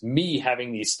just me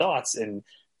having these thoughts and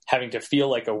having to feel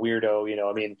like a weirdo,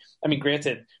 I mean,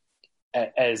 granted,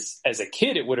 as a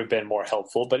kid, it would have been more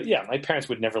helpful, but my parents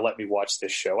would never let me watch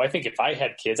this show. I think if I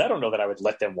had kids, I don't know that I would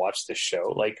let them watch this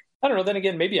show. Like, I don't know. Then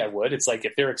again, maybe I would. It's like,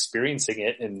 if they're experiencing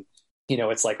it and,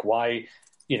 it's like, why,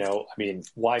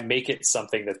 why make it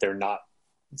something that they're not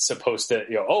supposed to,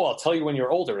 I'll tell you when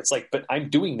you're older. It's like, but I'm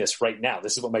doing this right now.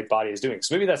 This is what my body is doing.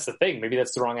 So maybe that's the thing. Maybe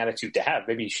that's the wrong attitude to have.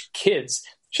 Maybe kids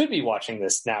should be watching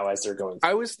this now as they're going through.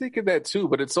 I was thinking that too,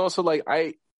 but it's also like,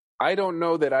 I don't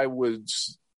know that I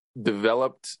was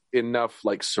developed enough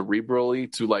cerebrally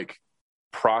to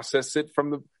process it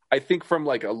I think from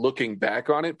a looking back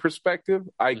on it perspective,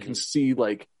 I can see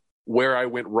where I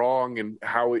went wrong and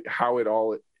how it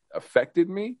all affected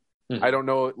me. I don't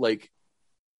know,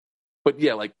 but the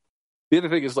other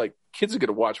thing is kids are going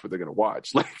to watch what they're going to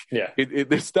watch.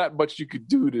 There's not much you could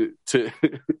do to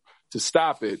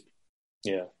stop it.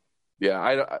 Yeah.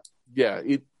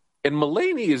 And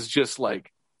Mulaney is just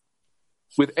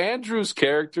with Andrew's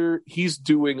character, he's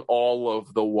doing all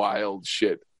of the wild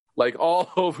shit,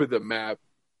 all over the map.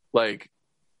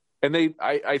 And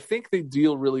I think they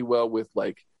deal really well with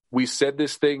we said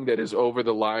this thing that is over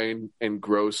the line and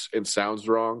gross and sounds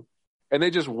wrong, and they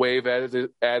just wave at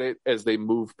it as they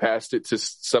move past it to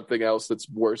something else that's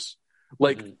worse.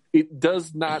 It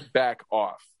does not back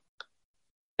off.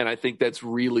 And I think that's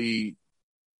really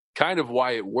kind of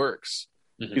why it works,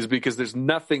 is because there's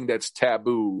nothing that's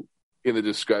taboo in the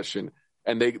discussion,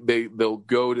 and they'll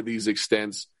go to these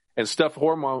extents, and stuff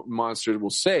Hormone Monster will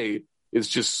say is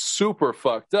just super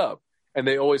fucked up. And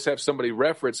they always have somebody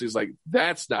reference is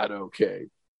that's not okay,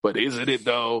 but isn't it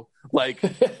though?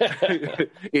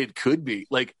 It could be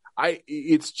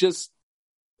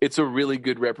it's a really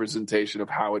good representation of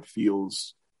how it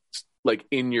feels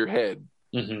in your head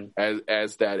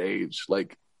as that age.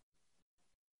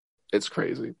 It's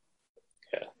crazy.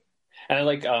 Yeah. And I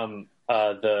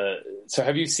so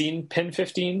have you seen Pen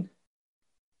 15?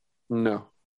 No.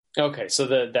 Okay. So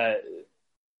the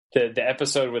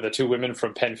episode where the two women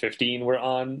from Pen 15 were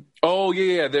on. Oh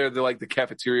yeah. They're the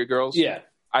cafeteria girls. Yeah.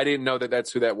 I didn't know that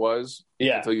that's who that was.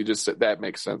 Yeah. Until you just said that.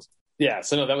 Makes sense. Yeah,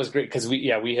 so no, that was great because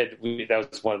that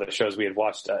was one of the shows we had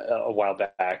watched a while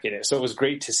back, and so it was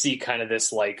great to see kind of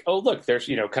this oh look, there's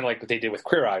kind of like what they did with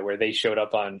Queer Eye, where they showed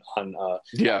up on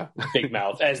Big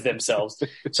Mouth as themselves.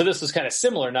 So this was kind of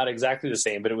similar, not exactly the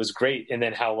same, but it was great. And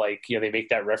then how they make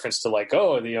that reference to I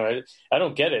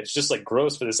don't get it, it's just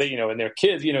gross for the sake, and they're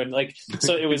kids, and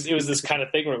so it was this kind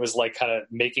of thing where it was kind of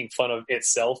making fun of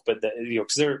itself, but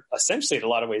because they're essentially in a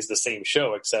lot of ways the same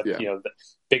show, except the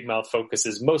Big Mouth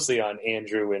focuses mostly on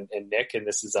Andrew and Nick, and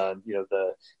this is on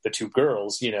the two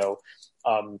girls,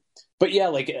 but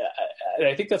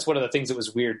I think that's one of the things that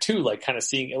was weird too, kind of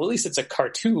seeing, at least it's a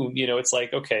cartoon, it's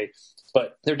okay,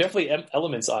 but there are definitely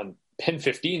elements on Pen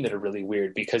 15 that are really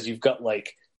weird, because you've got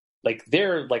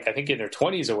they're I think in their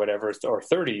 20s or whatever, or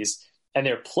 30s, and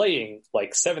they're playing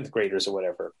seventh graders or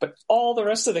whatever, but all the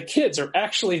rest of the kids are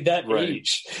actually that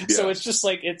age. Yeah. So it's just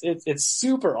it's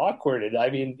super awkward. And I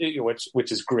mean,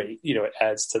 which is great. It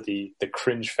adds to the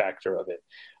cringe factor of it.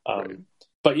 Right.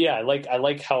 But yeah, I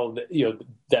like how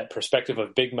that perspective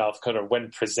of Big Mouth kind of,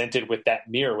 when presented with that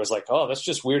mirror, was oh, that's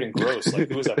just weird and gross. Who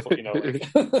was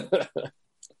that?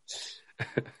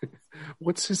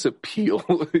 What's his appeal?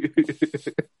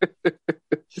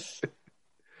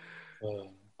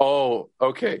 Oh,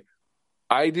 okay.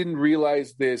 I didn't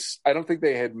realize this. I don't think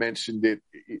they had mentioned it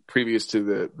previous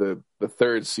to the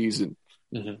third season.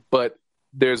 But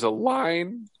there's a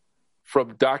line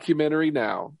from Documentary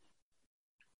Now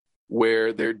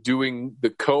where they're doing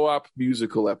the co-op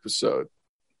musical episode.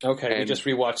 Okay, we just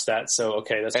rewatched that, so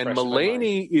okay, that's. And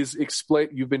Mulaney is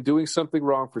you've been doing something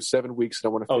wrong for 7 weeks, and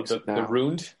I want to fix it now. The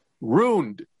ruined?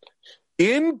 Ruined.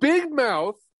 In Big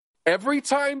Mouth, every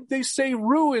time they say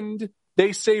ruined,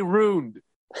 they say ruined.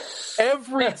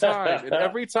 Every time. And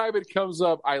every time it comes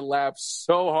up, I laugh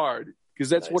so hard because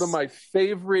that's one of my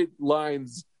favorite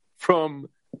lines from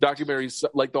documentaries,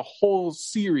 like the whole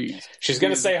series. She's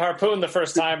going to say harpoon the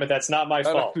first time, but that's not my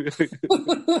fault.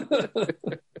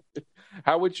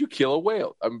 How would you kill a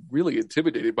whale? I'm really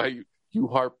intimidated by you. You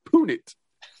harpoon it.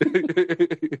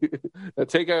 Now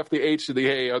take off the H and the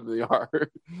A on the R.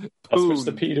 Let's switch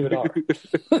the P to an R.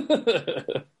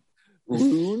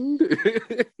 Wound.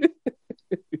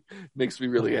 Makes me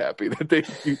really happy that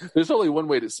there's only one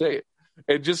way to say it.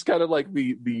 And just kind of like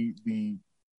the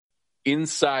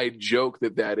inside joke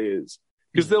that is.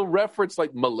 Because they'll reference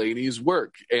like Mulaney's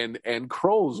work and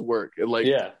Kroll's work. And like,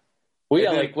 yeah. Well,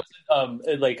 yeah, like,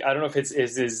 like, I don't know if it's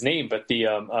his name, but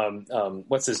the,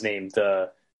 what's his name?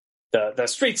 The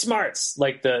street smarts,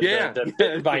 like the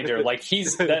Bitbinder, like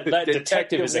he's that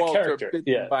detective is a character.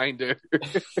 Bitbinder.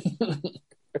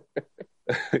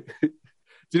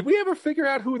 Did we ever figure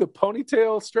out who the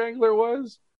ponytail strangler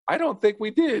was? I don't think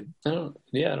we did. I don't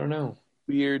know.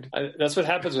 Weird. That's what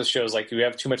happens with shows. Like, you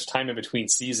have too much time in between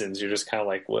seasons. You're just kind of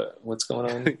like, what's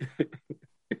going on?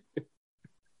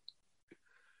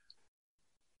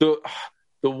 The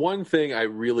one thing I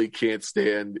really can't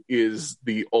stand is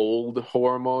the old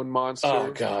hormone monster.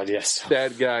 Oh God, yes.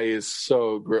 That guy is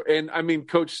so gross. And I mean,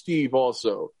 Coach Steve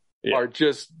also are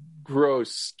just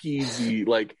gross, skeezy.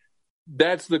 Like,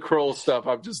 that's the Kroll stuff.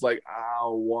 I'm just like,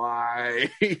 oh,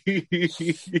 why? At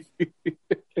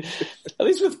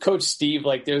least with Coach Steve,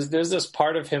 like there's this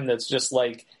part of him that's just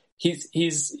like he's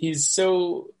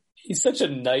such a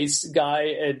nice guy,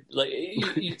 and like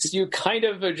you kind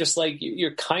of are just like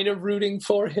you're kind of rooting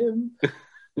for him.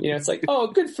 You know, it's like, oh,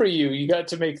 good for you. You got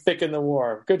to make thick in the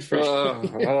war. Good for you.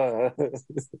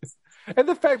 And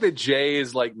the fact that Jay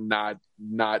is like not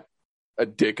a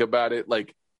dick about it,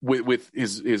 like with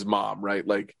his mom, right?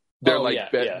 Like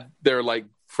they're their like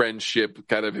friendship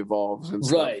kind of evolves and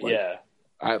stuff. Right?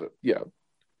 Like,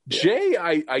 Jay,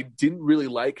 I didn't really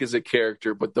like as a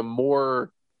character, but the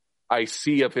more I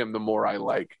see of him, the more I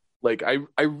like. Like, I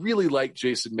really like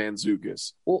Jason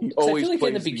Mantzoukas. Well, I feel like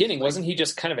in the beginning, wasn't he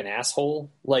just kind of an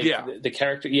asshole? Like, the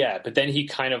character, but then he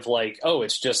kind of like, oh,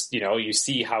 it's just, you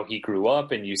see how he grew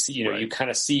up, and you see, you kind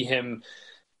of see him,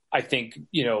 I think,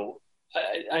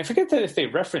 I forget that if they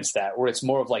reference that, where it's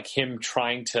more of like him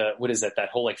trying to, what is that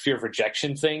whole like fear of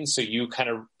rejection thing. So you kind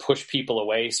of push people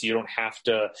away so you don't have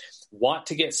to want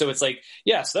to get, so it's like,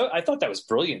 so I thought that was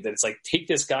brilliant, that it's like, take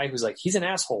this guy who's like, he's an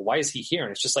asshole. Why is he here?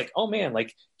 And it's just like, oh man,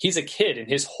 like he's a kid and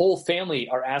his whole family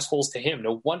are assholes to him.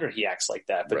 No wonder he acts like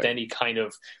that. But then he kind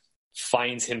of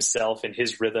finds himself in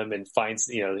his rhythm and finds,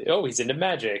 he's into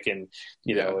magic and,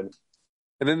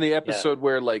 and then the episode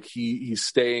where like he's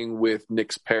staying with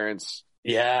Nick's parents.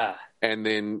 Yeah. And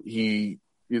then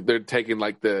they're taking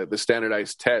like the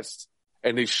standardized tests,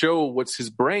 and they show what's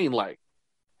his brain like.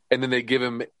 And then they give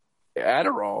him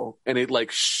Adderall, and it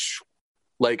like,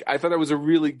 like, I thought that was a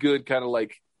really good kind of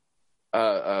like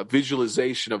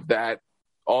visualization of that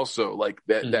also, like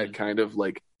that kind of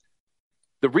like,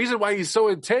 the reason why he's so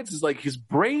intense is like his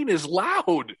brain is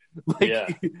loud.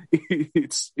 Like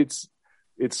it's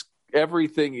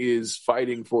everything is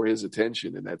fighting for his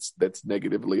attention, and that's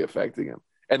negatively affecting him.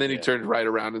 And then he turned right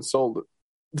around and sold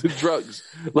the drugs.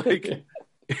 Like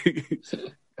it's,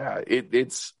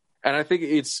 and I think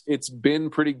it's been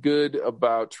pretty good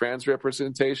about trans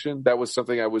representation. That was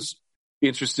something I was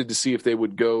interested to see if they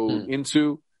would go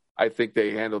into. I think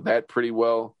they handled that pretty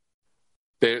well.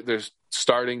 They're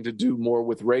starting to do more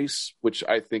with race, which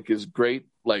I think is great.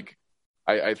 Like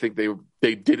I think they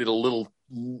did it a little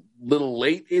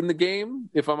late in the game,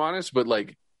 if I'm honest, but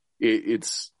like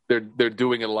they're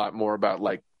doing it a lot more about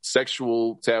like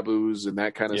sexual taboos and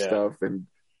that kind of stuff, and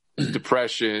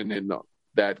depression and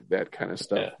that kind of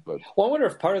stuff. Yeah. But I wonder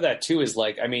if part of that too is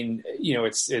like, I mean,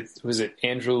 it's was it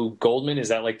Andrew Goldman? Is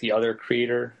that like the other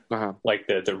creator, like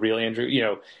the real Andrew?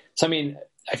 So I mean,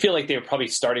 I feel like they were probably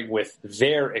starting with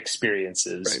their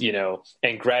experiences,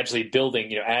 and gradually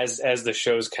building, as the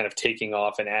show's kind of taking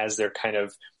off, and as they're kind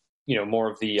of,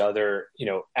 more of the other,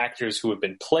 actors who have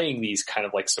been playing these kind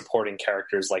of like supporting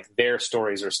characters, like their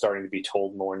stories are starting to be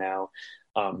told more now.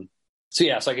 So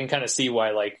I can kind of see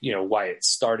why, like, why it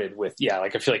started with,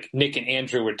 like, I feel like Nick and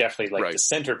Andrew were definitely like the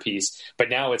centerpiece, but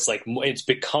now it's like, it's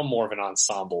become more of an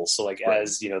ensemble. So like,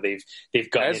 as, they've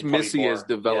gotten, as Missy has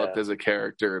developed as a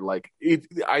character, like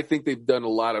I think they've done a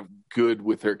lot of good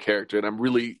with her character. And I'm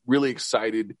really, really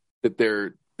excited that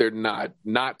they're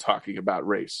not talking about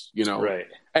race, Right.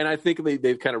 And I think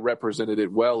they've kind of represented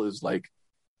it well, is like,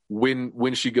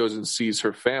 when she goes and sees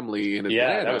her family in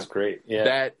Atlanta, that was great.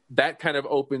 Yeah, that kind of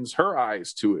opens her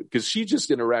eyes to it, because she just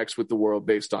interacts with the world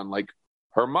based on like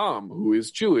her mom, who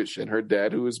is Jewish, and her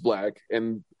dad, who is black,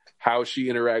 and how she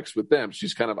interacts with them.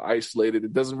 She's kind of isolated.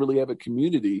 It doesn't really have a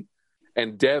community.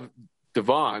 And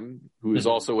Devon, who is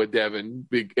also a Devon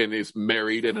and is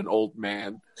married and an old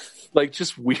man, like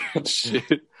just weird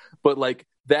shit. But like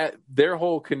that, their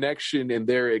whole connection and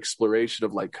their exploration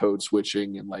of like code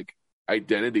switching and like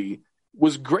identity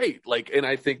was great. Like, and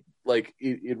I think like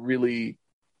it really,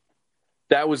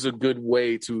 that was a good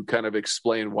way to kind of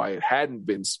explain why it hadn't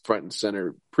been front and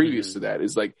center previous to that.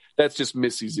 Is like, that's just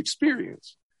Missy's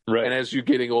experience. Right. And as you're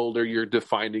getting older, you're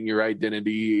defining your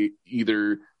identity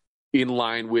either in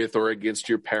line with or against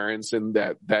your parents, and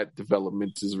that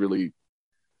development is really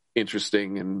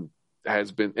interesting and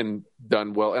has been and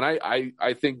done well. And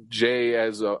I think Jay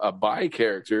as a bi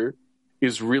character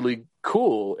is really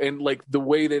cool, and like the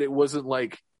way that it wasn't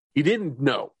like he didn't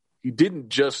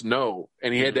just know,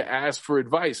 and he had to ask for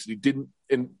advice. He didn't,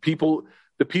 and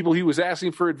the people he was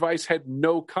asking for advice had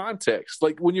no context.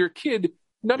 Like when you're a kid,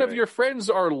 none of your friends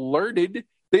are learned.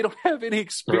 They don't have any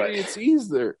experience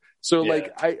either. So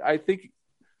like, I think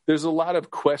there's a lot of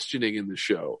questioning in the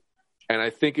show, and I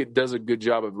think it does a good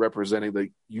job of representing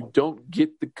like you don't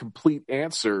get the complete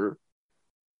answer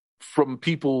from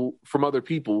other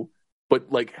people,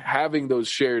 but like having those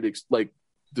shared like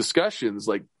discussions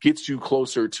like gets you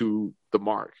closer to the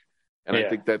mark. And I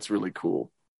think that's really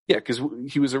cool. Yeah, because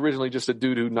he was originally just a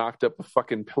dude who knocked up a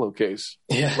fucking pillowcase.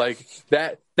 Yeah, like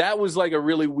that was like a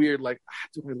really weird, like,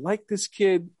 do I like this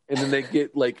kid? And then they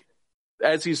get like,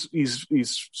 as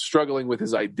he's struggling with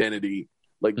his identity,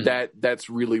 like that's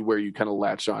really where you kind of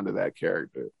latch onto that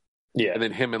character. Yeah, and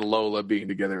then him and Lola being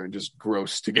together and just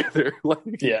gross together.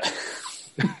 Like, yeah.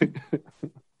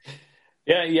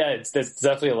 It's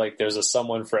definitely like there's a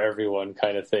someone for everyone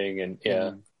kind of thing, and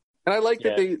and I like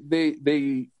that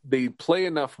they play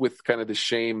enough with kind of the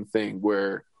shame thing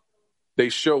where they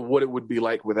show what it would be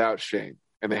like without shame,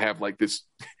 and they have like this.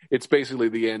 It's basically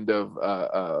the end of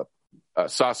a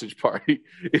sausage party,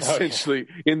 essentially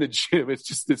in the gym. It's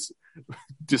just this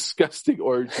disgusting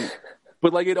orgy,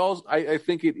 but like it all. I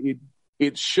think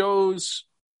it shows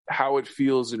how it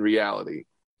feels in reality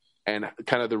and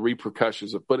kind of the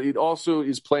repercussions of. But it also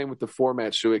is playing with the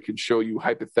format so it can show you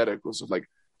hypotheticals of like,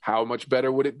 how much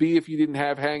better would it be if you didn't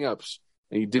have hangups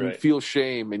and you didn't feel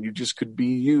shame and you just could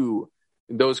be you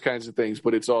and those kinds of things.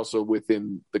 But it's also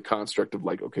within the construct of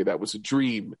like, okay, that was a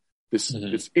dream. This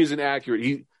isn't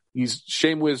accurate. He's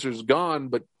Shame Wizard's gone,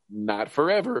 but not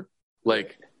forever.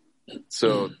 Like,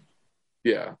 so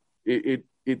yeah,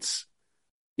 it's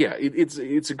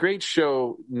a great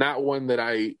show. Not one that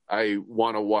I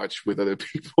want to watch with other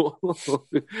people.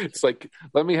 It's like,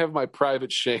 let me have my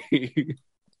private shame.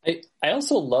 I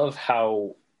also love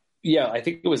how, I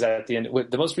think it was at the end.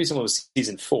 The most recent one was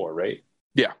season 4, right?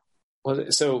 Yeah.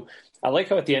 So I like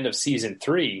how at the end of season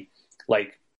 3,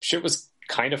 like shit was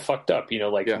kind of fucked up,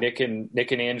 like Nick and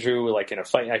Andrew were like in a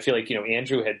fight. I feel like,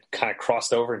 Andrew had kind of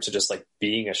crossed over into just like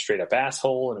being a straight up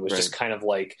asshole. And it was just kind of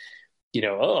like, and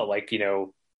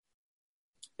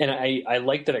I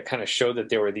like that it kind of showed that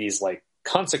there were these like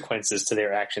consequences to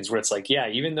their actions where it's like,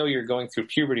 even though you're going through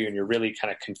puberty and you're really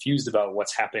kind of confused about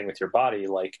what's happening with your body,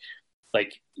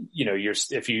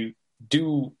 if you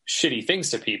do shitty things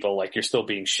to people, like you're still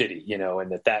being shitty,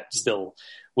 and that still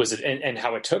was it. And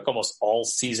how it took almost all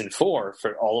season 4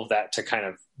 for all of that to kind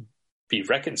of be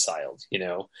reconciled,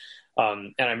 and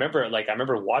I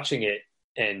remember watching it,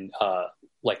 and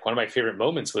like one of my favorite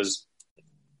moments was,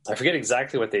 I forget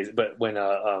exactly but when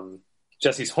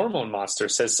Jesse's hormone monster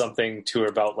says something to her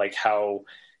about like how,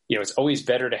 it's always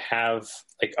better to have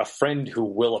like a friend who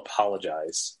will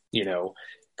apologize,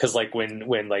 because like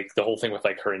when like the whole thing with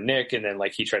like her and Nick, and then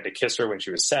like he tried to kiss her when she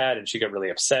was sad and she got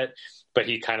really upset, but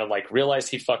he kind of like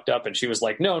realized he fucked up, and she was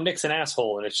like, no, Nick's an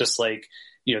asshole. And it's just like,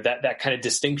 that kind of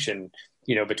distinction,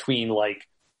 between like,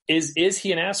 is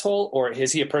he an asshole, or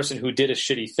is he a person who did a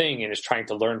shitty thing and is trying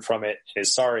to learn from it and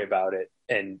is sorry about it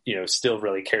and, still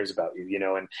really cares about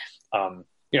you, and,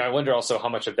 I wonder also how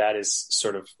much of that is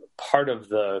sort of part of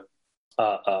the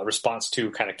response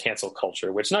to kind of cancel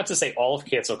culture, which not to say all of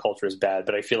cancel culture is bad,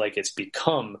 but I feel like it's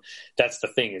become, that's the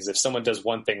thing, is if someone does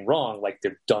one thing wrong, like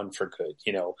they're done for good,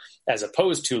 as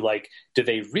opposed to like, do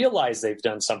they realize they've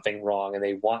done something wrong and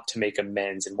they want to make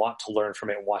amends and want to learn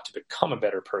from it and want to become a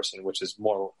better person, which is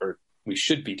more, or we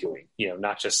should be doing,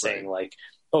 not just saying like,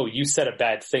 oh, you said a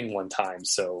bad thing one time,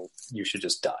 so you should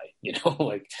just die, and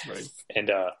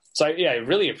so I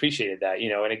really appreciated that,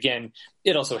 and again,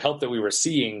 it also helped that we were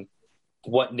seeing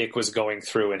what Nick was going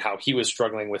through and how he was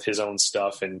struggling with his own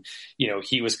stuff. And,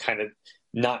 he was kind of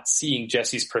not seeing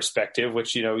Jesse's perspective, which,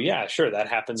 sure, that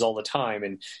happens all the time,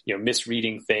 and,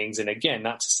 misreading things. And again,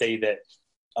 not to say that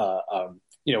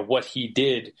what he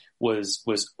did was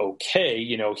okay.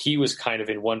 He was kind of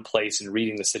in one place and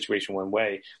reading the situation one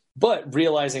way, but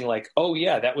realizing like, oh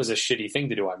yeah, that was a shitty thing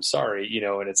to do. I'm sorry,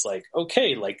 and it's like,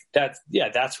 okay, like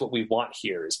that's what we want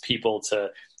here is people to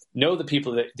know the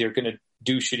people that they're going to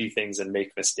do shitty things and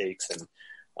make mistakes.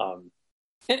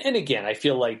 And again, I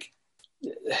feel like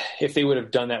if they would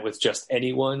have done that with just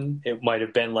anyone, it might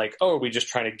have been like, oh, are we just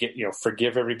trying to get,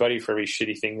 forgive everybody for every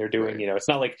shitty thing they're doing? Right. It's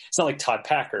not like Todd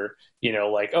Packer,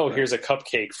 like, oh, right, here's a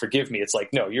cupcake, forgive me. It's like,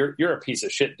 no, you're a piece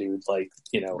of shit, dude. Like,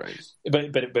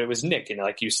 right. but it was Nick, and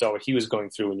like you saw what he was going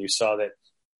through, and you saw that,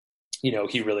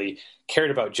 he really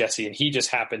cared about Jesse, and he just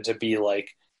happened to be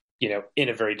like, in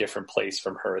a very different place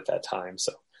from her at that time.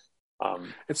 So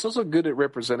it's also good at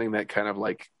representing that kind of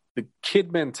like the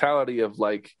kid mentality of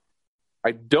like, I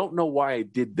don't know why I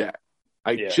did that.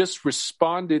 I just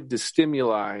responded to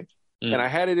stimuli and I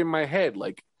had it in my head.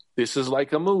 Like, this is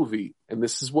like a movie and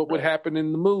this is what would happen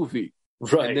in the movie.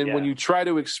 Right. And then when you try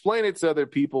to explain it to other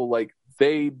people, like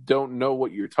they don't know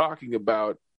what you're talking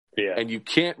about. Yeah. And you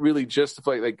can't really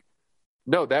justify like,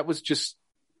 no, that was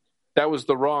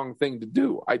the wrong thing to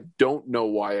do. I don't know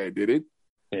why I did it.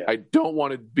 Yeah. I don't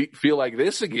want to feel like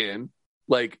this again.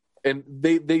 Like, and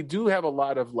they do have a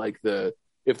lot of like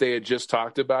if they had just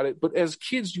talked about it, but as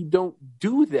kids, you don't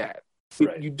do that.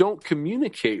 Right. You don't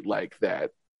communicate like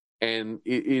that. And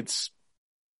it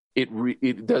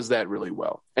does that really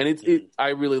well. And I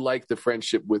really like the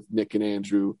friendship with Nick and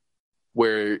Andrew,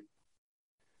 where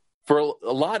for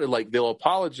a lot of like, they'll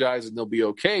apologize and they'll be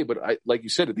okay. But like you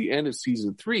said, at the end of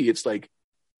season 3, it's like,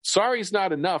 sorry's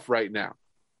not enough right now.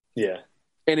 Yeah.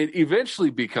 And it eventually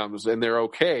becomes, and they're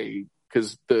okay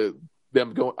because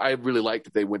I really liked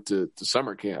that they went to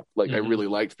summer camp. Like, I really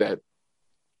liked that.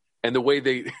 And the way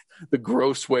the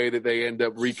gross way that they end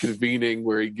up reconvening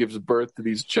where he gives birth to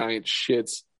these giant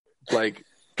shits, like,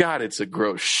 God, it's a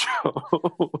gross show.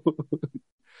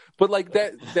 But like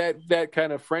that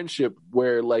kind of friendship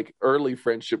where like early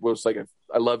friendship was like,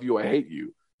 I love you, I hate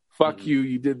you. Fuck you,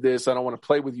 you did this. I don't want to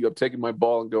play with you. I'm taking my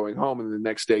ball and going home. And the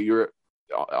next day you're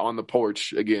on the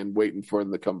porch again, waiting for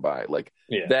them to come by. Like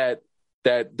that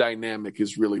dynamic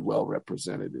is really well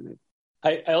represented in it.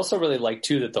 I also really like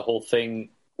too that the whole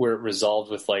thing where it resolved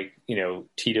with like,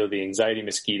 Tito, the anxiety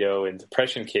mosquito, and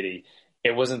depression kitty,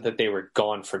 it wasn't that they were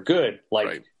gone for good.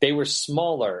 Like they were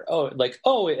smaller.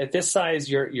 At this size,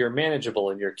 you're manageable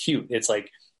and you're cute. It's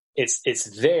like,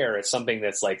 it's there. It's something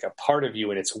that's like a part of you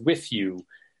and it's with you,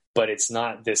 but it's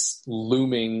not this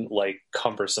looming, like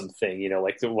cumbersome thing,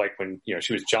 like when,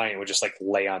 she was giant, would just like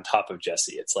lay on top of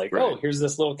Jesse. It's like, oh, here's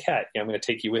this little cat. I'm going to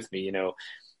take you with me,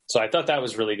 So I thought that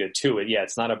was really good too. And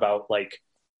it's not about like,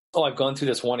 oh, I've gone through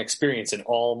this one experience and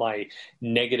all my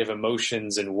negative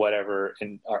emotions and whatever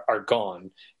and are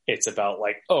gone. It's about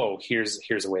like, oh, here's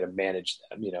a way to manage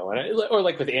them, or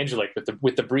like with Andrew, like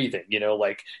with the breathing,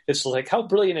 like it's like, how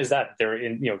brilliant is that? They're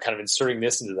kind of inserting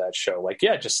this into that show. Like,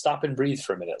 yeah, just stop and breathe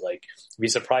for a minute. Like, be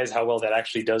surprised how well that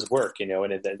actually does work, and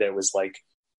that was like,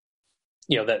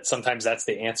 that sometimes that's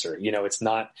the answer. It's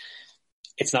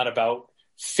not about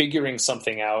figuring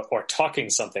something out or talking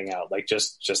something out. Like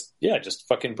just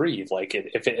fucking breathe. Like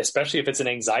especially if it's an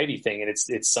anxiety thing and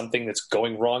it's something that's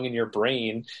going wrong in your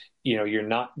brain, you're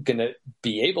not going to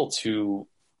be able to,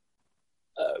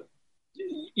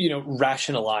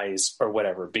 rationalize or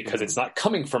whatever, because it's not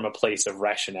coming from a place of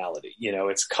rationality.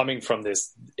 It's coming from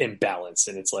this imbalance,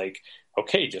 and it's like,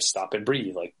 okay, just stop and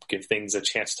breathe, like give things a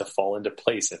chance to fall into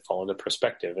place and fall into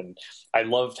perspective. And I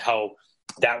loved how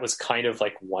that was kind of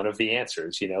like one of the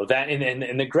answers, that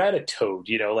and the gratitude,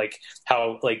 like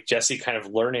how like Jesse kind of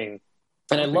learning.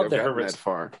 And I love that her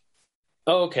far.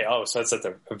 Oh, okay. Oh, so that's at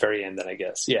the very end then, I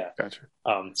guess. Yeah. Gotcha.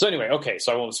 So anyway, okay.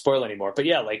 So I won't spoil anymore, but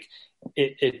yeah, like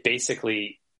it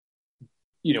basically,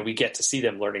 we get to see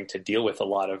them learning to deal with a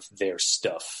lot of their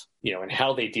stuff, and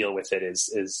how they deal with it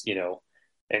is,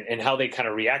 and how they kind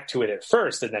of react to it at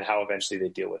first, and then how eventually they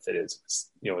deal with it is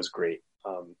great.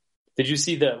 Did you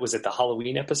see was it the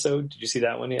Halloween episode? Did you see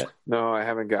that one yet? No, I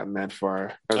haven't gotten that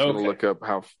far. I was going to look up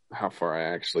how far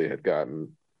I actually had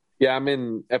gotten. Yeah, I'm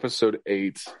in episode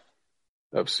 8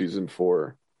 of season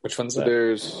 4. Which one's that?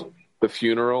 There's the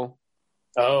funeral.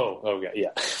 Oh,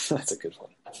 yeah. That's a good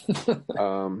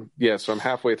one. So I'm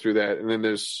halfway through that. And then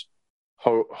there's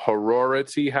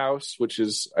Horrority House, which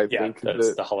is, I think,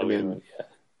 that's the Halloween one. Yeah.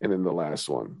 And then the last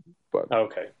one. But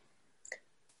okay.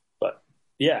 But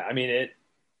yeah, I mean,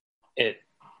 it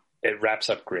wraps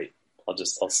up great. I'll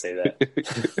say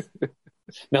that.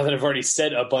 Now that I've already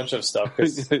said a bunch of stuff,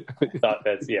 because I thought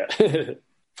that's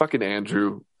fucking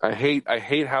Andrew. I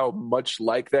hate how much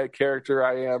like that character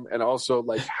I am, and also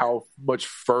like how much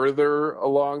further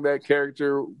along that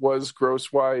character was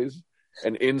gross wise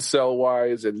and incel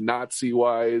wise and Nazi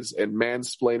wise and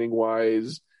mansplaining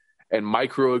wise and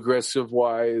microaggressive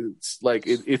wise. Like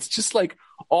it's just like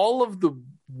all of the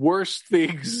worst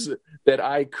things that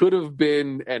I could have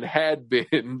been and had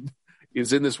been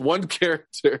is in this one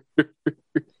character.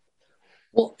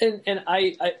 Well, and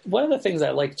I one of the things I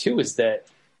like too is that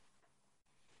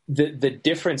the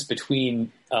difference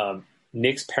between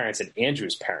Nick's parents and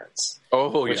Andrew's parents.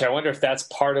 Oh, which yeah. I wonder if that's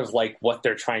part of like what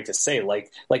they're trying to say.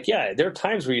 Like, yeah, there are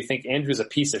times where you think Andrew's a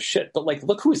piece of shit, but like,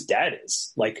 look who his dad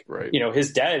is. Like, Right. you know,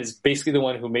 his dad is basically the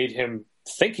one who made him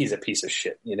think he's a piece of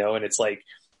shit, you know? And it's like,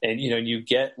 and you know, you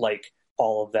get like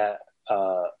all of that.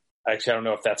 Actually, I don't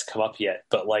know if that's come up yet,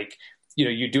 but like, you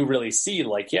know, you do really see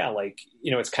like, yeah, like,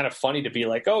 you know, it's kind of funny to be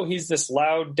like, oh, he's this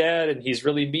loud dad and he's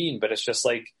really mean, but it's just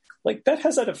like that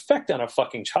has an effect on a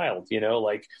fucking child, you know,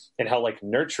 like, and how like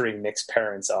nurturing Nick's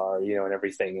parents are, you know, and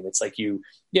everything. And it's like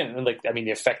and like, I mean,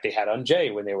 the effect they had on Jay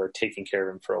when they were taking care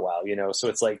of him for a while, you know? So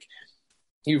it's like,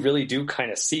 you really do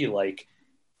kind of see like,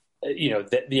 you know,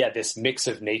 this mix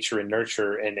of nature and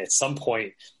nurture. And at some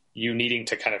point you needing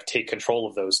to kind of take control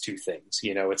of those two things.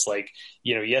 You know, it's like,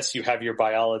 you know, yes, you have your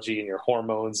biology and your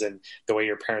hormones and the way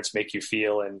your parents make you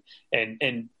feel and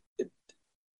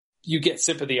you get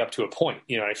sympathy up to a point,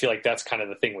 you know. I feel like that's kind of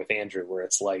the thing with Andrew, where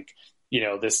it's like, you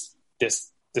know, this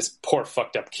poor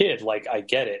fucked up kid, like I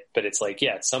get it, but it's like,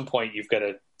 yeah, at some point you've got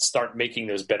to start making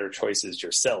those better choices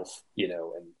yourself, you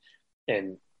know,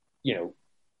 and you know,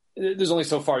 there's only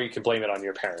so far you can blame it on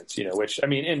your parents, you know, which I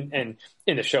mean, and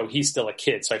in the show, he's still a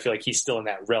kid. So I feel like he's still in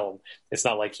that realm. It's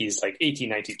not like he's like 18,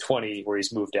 19, 20 where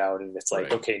he's moved out and it's like,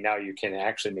 right. Okay, now you can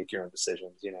actually make your own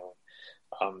decisions, you know?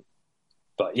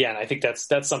 But yeah, and I think that's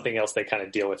something else they kind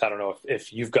of deal with. I don't know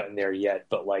if you've gotten there yet,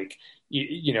 but like,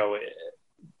 you know,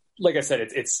 like I said,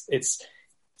 it's,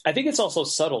 I think it's also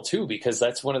subtle too, because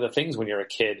that's one of the things when you're a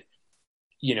kid,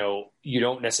 you know, you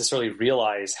don't necessarily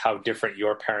realize how different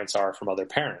your parents are from other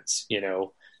parents, you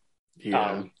know?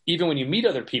 Yeah. Even when you meet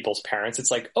other people's parents,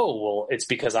 it's like, oh, well, it's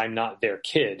because I'm not their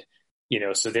kid, you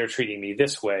know, so they're treating me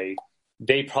this way.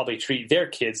 They probably treat their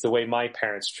kids the way my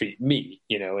parents treat me,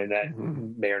 you know, and that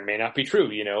mm-hmm. may or may not be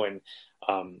true, you know? And,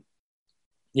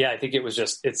 yeah, I think it was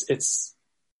just, it's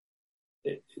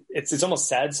almost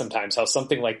sad sometimes how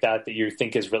something like that you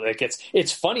think is really like,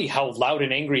 it's funny how loud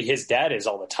and angry his dad is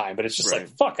all the time, but it's just right.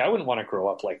 Like, fuck, I wouldn't want to grow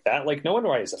up like that. Like no wonder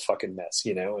why he's a fucking mess,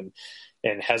 you know,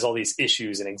 and has all these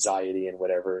issues and anxiety and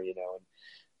whatever, you know, and,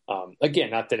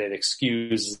 again, not that it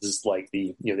excuses like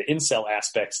the, you know, the incel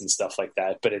aspects and stuff like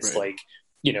that, but it's right. Like,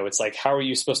 you know, it's like, how are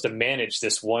you supposed to manage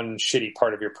this one shitty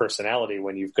part of your personality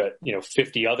when you've got, you know,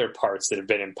 50 other parts that have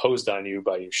been imposed on you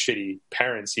by your shitty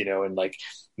parents, you know, and like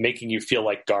making you feel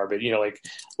like garbage, you know,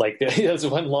 like there's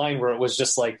one line where it was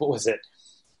just like, what was it?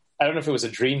 I don't know if it was a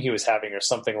dream he was having or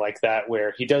something like that,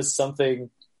 where he does something.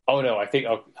 Oh no,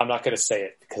 I'm not going to say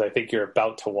it because I think you're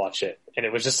about to watch it. And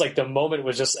it was just like the moment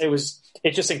was just,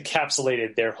 it just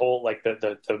encapsulated their whole, like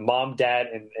the mom, dad,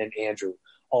 and Andrew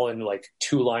all in like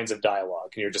 2 lines of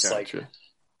dialogue. And you're just gotcha. Like,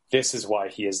 this is why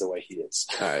he is the way he is.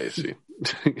 I see.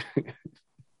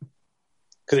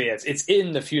 Cause yeah, it's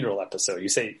in the funeral episode. You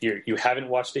say you haven't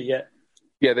watched it yet?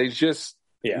 Yeah. They just,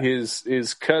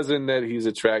 his cousin that he's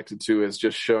attracted to has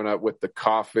just shown up with the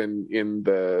coffin in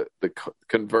the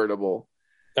convertible.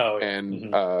 Oh, yeah.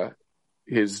 And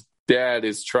his dad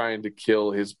is trying to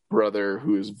kill his brother,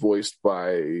 who is voiced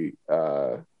by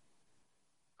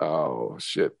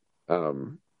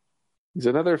he's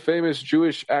another famous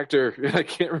Jewish actor. I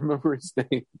can't remember his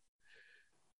name.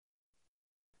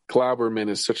 Glauberman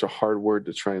is such a hard word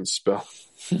to try and spell.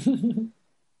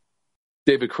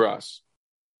 David Cross.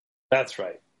 That's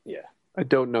right. Yeah. I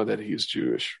don't know that he's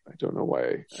Jewish. I don't know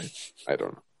why. I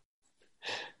don't know.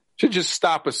 Should just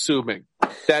stop assuming.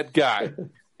 That guy,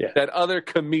 yeah. That other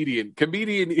comedian.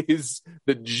 Comedian is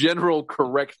the general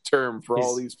correct term for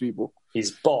all these people. He's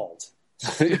bald.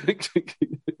 So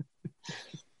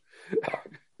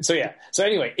yeah. So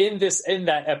anyway, in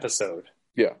that episode,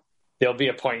 yeah, there'll be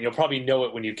a point. You'll probably know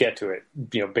it when you get to it,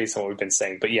 you know, based on what we've been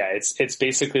saying. But yeah, it's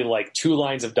basically like 2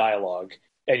 lines of dialogue,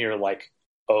 and you're like,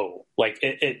 oh, like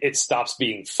it stops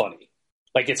being funny.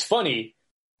 Like it's funny,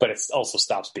 but it also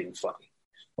stops being funny.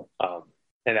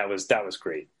 And that was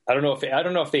great. I don't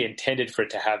know if they intended for it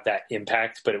to have that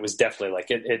impact, but it was definitely like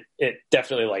it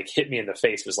definitely like hit me in the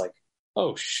face. It was like,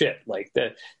 oh shit, like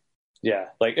that. Yeah,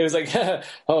 like it was like,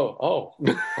 oh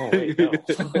wait, no.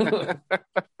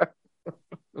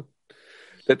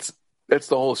 That's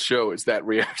the whole show, is that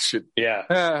reaction. Yeah.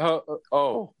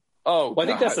 Oh Oh, well, I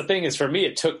think God. that's the thing is for me,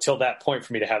 it took till that point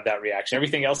for me to have that reaction.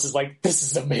 Everything else is like, this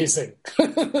is amazing.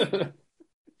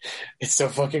 It's so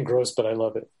fucking gross, but I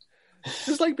love it.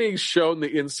 It's like being shown the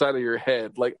inside of your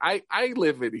head. Like, I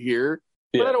live in here,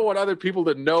 but Yeah. I don't want other people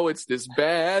to know it's this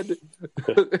bad.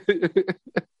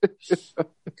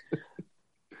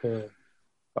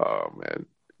 Oh, man.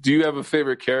 Do you have a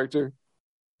favorite character?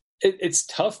 It's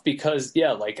tough because,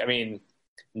 yeah, like, I mean,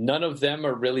 none of them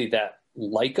are really that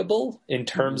likable in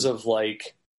terms of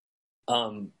like,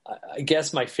 I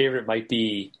guess my favorite might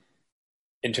be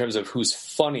in terms of who's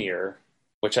funnier,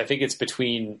 which I think it's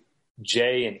between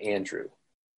Jay and Andrew.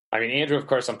 I mean, Andrew, of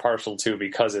course, I'm partial to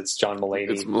because it's John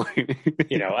Mulaney. It's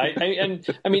Mulaney. You know,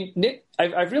 I mean, Nick.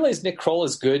 I've realized Nick Kroll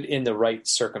is good in the right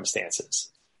circumstances,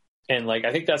 and like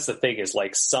I think that's the thing is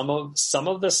like some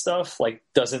of the stuff like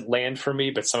doesn't land for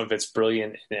me, but some of it's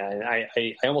brilliant, and I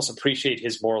almost appreciate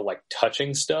his more like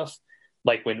touching stuff,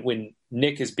 like when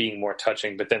Nick is being more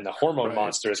touching, but then the hormone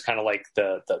monster is kind of like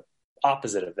the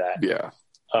opposite of that. Yeah.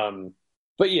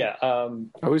 But yeah, I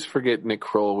always forget Nick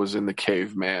Kroll was in the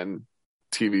Caveman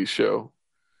TV show.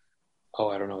 Oh,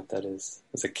 I don't know what that is.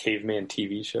 It's a caveman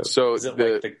TV show. So is it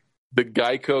the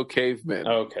Geico Cavemen.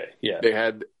 Okay, yeah. They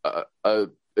had a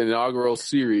inaugural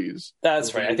series.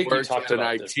 That's right. I think you talked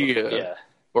about an this IKEA before. Yeah.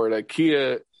 or an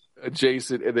IKEA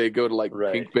adjacent, and they go to like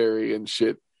Pinkberry and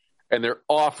shit, and they're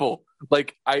awful.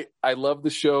 Like I love the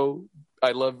show.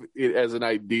 I love it as an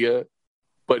idea,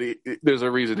 but there's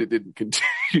a reason it didn't continue.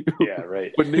 Yeah,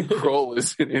 right. But Nick Kroll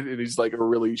is in it, and he's like a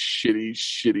really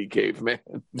shitty caveman.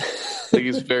 Like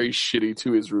he's very shitty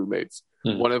to his roommates.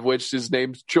 One of which his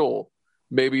name's Joel.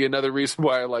 Maybe another reason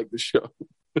why I like the show.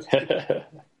 I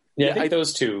think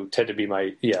those two tend to be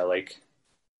my like.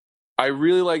 I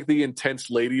really like the intense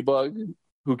ladybug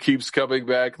who keeps coming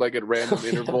back like at random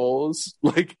intervals.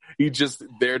 Like he's just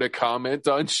there to comment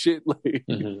on shit. Like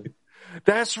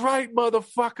that's right,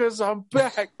 motherfuckers, I'm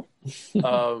back.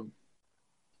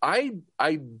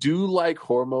 I do like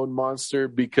Hormone Monster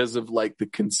because of like the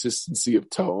consistency of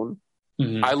tone.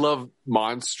 I love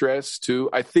Monstress too.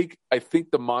 I think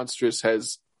the Monstress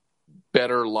has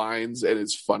better lines and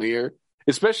it's funnier,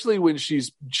 especially when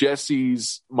she's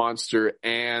Jesse's monster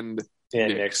and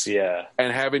Nick's, yeah,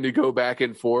 and having to go back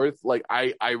and forth. Like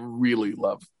I really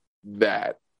love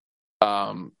that.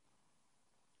 And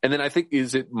then I think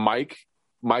is it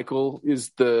Michael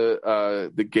is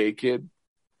the gay kid.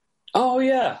 Oh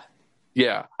yeah.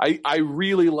 Yeah. I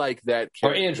really like that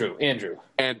character. Or Andrew.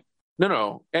 And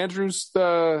no. Andrew's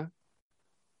Mulaney.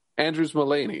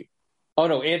 Oh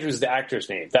no, Andrew's the actor's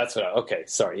name. That's what okay,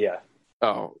 sorry, yeah.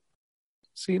 Oh.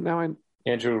 See, now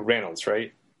Andrew Reynolds,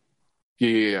 right?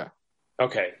 Yeah.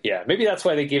 Okay, yeah. Maybe that's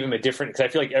why they gave him a different because I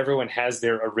feel like everyone has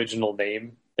their original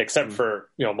name except for,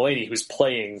 Mulaney who's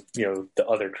playing, the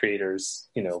other creators,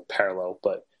 parallel,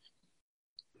 but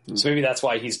so maybe that's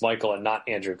why he's Michael and not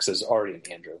Andrew because there's already an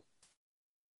Andrew.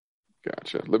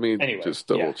 Gotcha. Let me just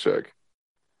double check.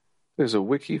 There's a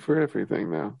wiki for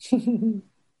everything now.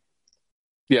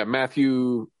 Yeah,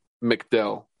 Matthew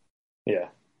McDell. Yeah.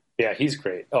 Yeah, he's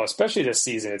great. Oh, especially this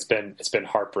season, it's been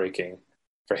heartbreaking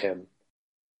for him.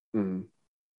 Mm.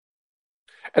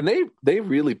 And they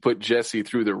really put Jesse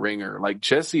through the ringer. Like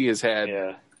Jesse has had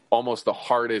almost the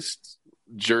hardest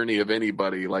journey of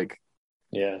anybody. Like,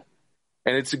 yeah.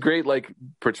 And it's a great like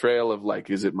portrayal of like,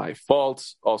 is it my fault?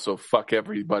 Also, fuck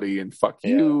everybody and fuck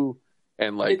you.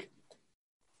 And like,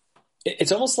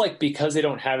 it's almost like because they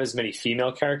don't have as many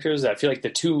female characters, I feel like the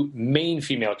two main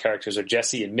female characters are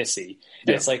Jesse and Missy.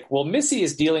 And it's like, well, Missy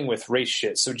is dealing with race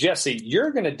shit. So Jesse, you're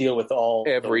going to deal with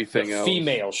everything the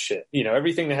female shit.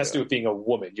 Everything that has to do with being a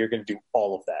woman. You're going to do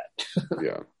all of that.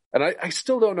 Yeah. And I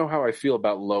still don't know how I feel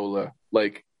about Lola.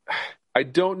 Like, I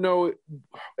don't know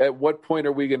at what point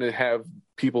are we going to have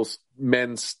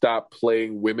men stop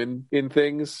playing women in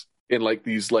things in like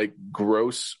these like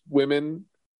gross women.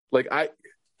 Like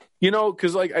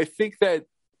because like I think that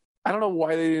I don't know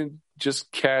why they didn't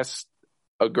just cast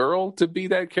a girl to be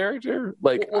that character.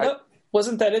 Like,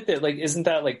 wasn't that it? That like isn't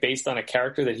that like based on a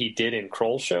character that he did in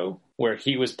Kroll's show where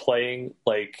he was playing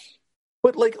like?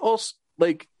 But like also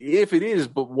like if it is,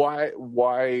 but why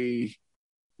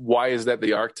is that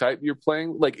the archetype you're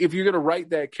playing? Like if you're gonna write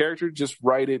that character, just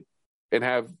write it and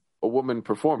have a woman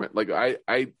perform it. Like I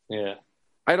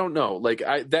don't know. Like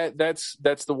that's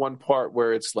the one part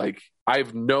where it's like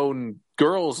I've known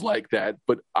girls like that,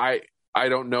 but I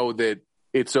don't know that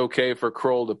it's okay for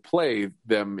Kroll to play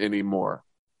them anymore.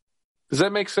 Does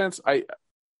that make sense? I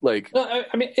mean,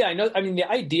 yeah, I know. I mean, the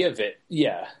idea of it,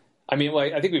 yeah. I mean,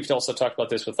 like, I think we've also talked about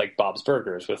this with like Bob's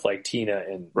Burgers with like Tina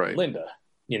and Linda,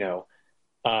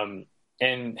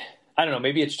 and I I don't know,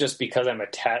 maybe it's just because I'm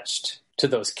attached to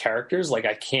those characters. Like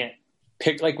I can't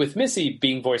pick, like with Missy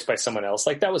being voiced by someone else,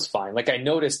 like that was fine. Like I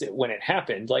noticed it when it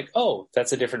happened, like, oh,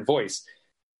 that's a different voice.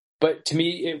 But to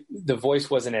me, the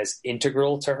voice wasn't as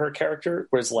integral to her character.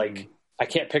 Whereas like, I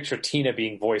can't picture Tina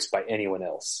being voiced by anyone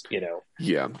else, you know?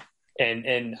 Yeah.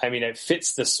 And I mean, it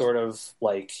fits the sort of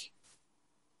like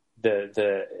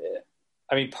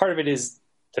I mean, part of it is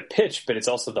the pitch, but it's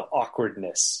also the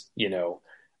awkwardness, you know?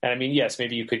 And I mean, yes,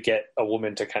 maybe you could get a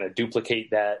woman to kind of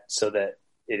duplicate that so that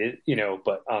it is, you know,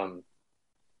 but, and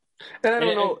I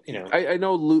don't know, you know, I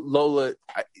know Lola,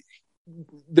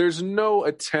 there's no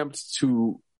attempt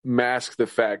to mask the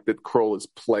fact that Kroll is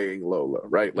playing Lola,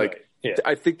 right? Like, right. Yeah.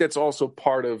 I think that's also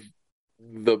part of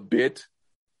the bit.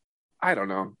 I don't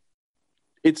know.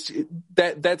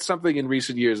 That's something in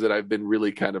recent years that I've been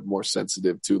really kind of more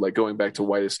sensitive to, like going back to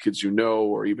Whitest Kids You Know,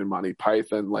 or even Monty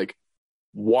Python. Like,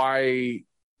 why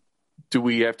do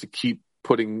we have to keep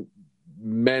putting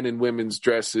men in women's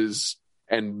dresses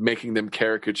and making them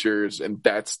caricatures, and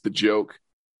that's the joke?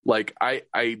 Like, I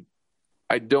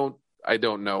don't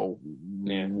know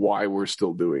why we're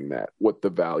still doing that, what the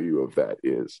value of that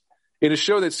is in a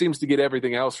show that seems to get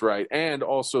everything else right, and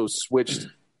also switched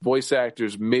voice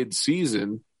actors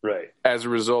mid-season, right, as a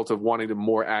result of wanting to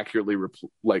more accurately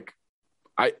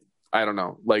I don't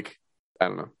know. Like, I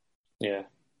don't know. Yeah.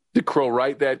 Did Kroll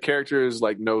write that character as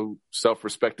like no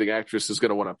self-respecting actress is going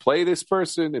to want to play this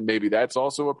person, and maybe that's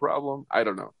also a problem? I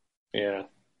don't know. Yeah.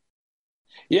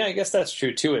 Yeah, I guess that's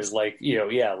true too, is like, you know,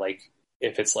 yeah, like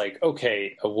if it's like,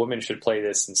 okay, a woman should play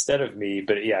this instead of me,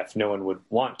 but yeah, if no one would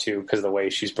want to because of the way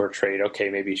she's portrayed, okay,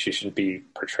 maybe she shouldn't be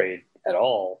portrayed at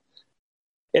all.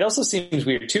 It also seems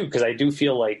weird too, because I do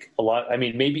feel like a lot, I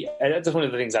mean, maybe that's one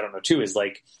of the things I don't know too, is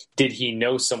like, did he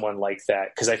know someone like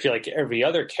that? Because I feel like every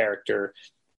other character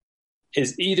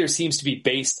is either seems to be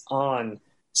based on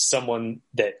someone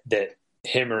that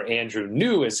him or Andrew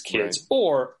knew as kids, right,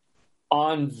 or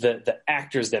on the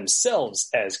actors themselves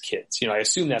as kids. You know, I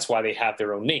assume that's why they have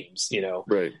their own names, you know?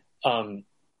 Right.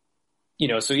 You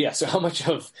know, so yeah, so how much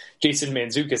of Jason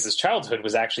Mantzoukas' childhood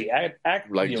was actually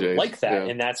like that? Yeah.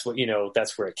 And that's what, you know,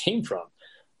 that's where it came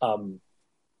from.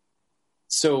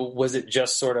 So was it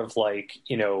just sort of like,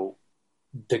 you know,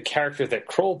 the character that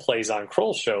Kroll plays on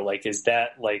Kroll's show, like, is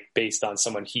that like based on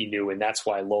someone he knew and that's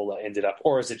why Lola ended up,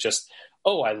 or is it just,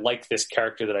 oh, I like this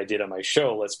character that I did on my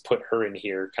show, let's put her in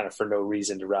here kind of for no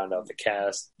reason to round out the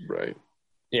cast? Right.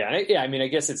 Yeah. I mean, I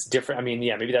guess it's different. I mean,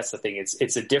 yeah, maybe that's the thing.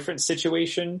 It's a different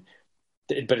situation,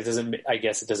 but it doesn't, I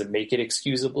guess it doesn't make it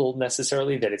excusable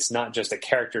necessarily, that it's not just a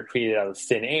character created out of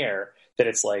thin air, that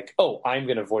it's like, oh, I'm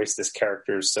going to voice this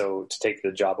character, so to take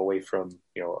the job away from,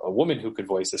 you know, a woman who could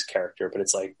voice this character. But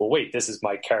it's like, well, wait, this is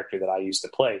my character that I used to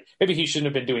play. Maybe he shouldn't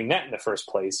have been doing that in the first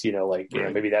place. You know, like, you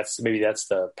know, maybe that's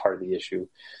the part of the issue.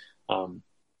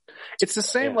 It's the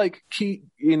same, like Key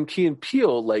and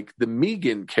Peele, like the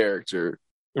Megan character,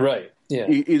 right? Yeah,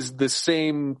 is the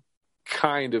same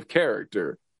kind of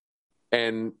character,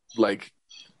 and like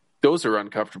those are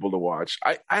uncomfortable to watch.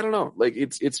 I don't know, like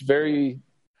it's very,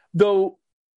 though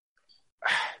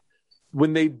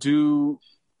when they do,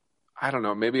 I don't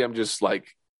know, maybe I'm just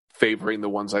like favoring the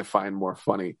ones I find more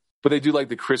funny, but they do like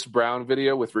the Chris Brown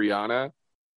video with Rihanna,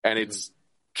 and it's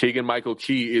Keegan-Michael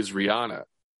Key is Rihanna,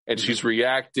 and she's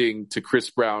reacting to Chris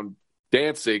Brown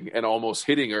dancing and almost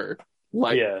hitting her,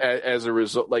 like as a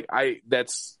result. Like I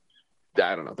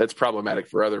don't know, that's problematic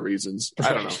for other reasons.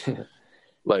 I don't know.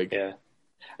 Like, yeah.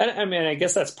 I mean, I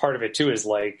guess that's part of it too, is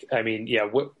like, I mean, yeah,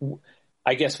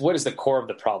 I guess what is the core of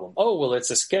the problem? Oh, well, it's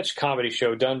a sketch comedy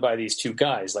show done by these two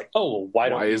guys. Like, oh, well, why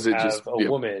don't you have a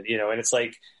woman? You know, and it's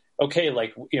like, okay,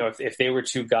 like, you know, if they were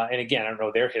two guys, and again, I don't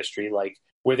know their history, like,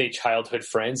 were they childhood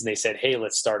friends and they said, hey,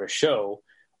 let's start a show?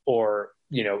 Or,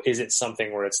 you know, is it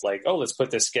something where it's like, oh, let's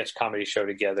put this sketch comedy show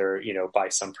together, you know, by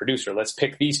some producer. Let's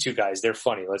pick these two guys. They're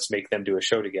funny. Let's make them do a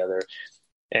show together.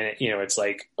 And, you know, it's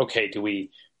like, okay, do we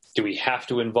have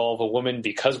to involve a woman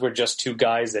because we're just two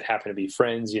guys that happen to be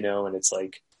friends, you know? And it's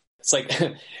like,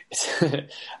 I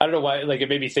don't know why, like, it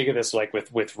made me think of this, like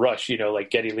with Rush, you know,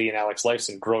 like Geddy Lee and Alex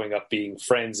Lifeson growing up being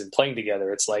friends and playing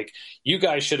together. It's like, you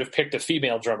guys should have picked a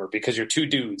female drummer because you're two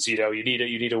dudes, you know, you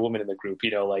need a woman in the group,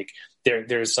 you know, like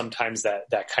there's sometimes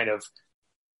that kind of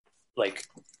like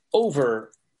I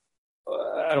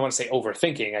don't want to say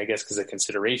overthinking, I guess, because the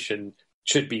consideration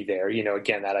should be there, you know,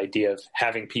 again, that idea of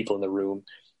having people in the room.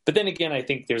 But then again, I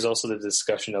think there's also the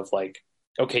discussion of like,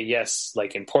 okay, yes,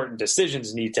 like important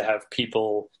decisions need to have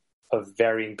people of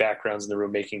varying backgrounds in the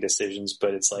room making decisions,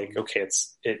 but it's like, okay,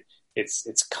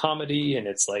 it's comedy, and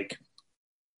it's like,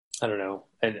 I don't know.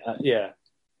 And yeah,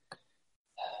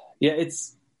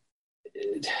 it's,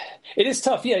 it is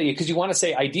tough, yeah, because you want to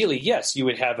say ideally, yes, you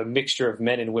would have a mixture of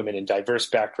men and women and diverse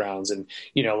backgrounds, and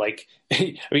like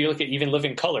I mean, you look at even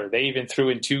Living Color, they even threw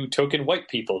in 2 token white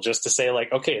people just to say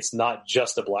like, okay, it's not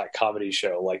just a black comedy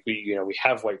show. Like we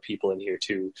have white people in here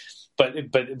too, but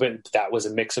that was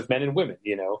a mix of men and women.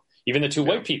 Even the 2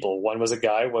 white people, one was a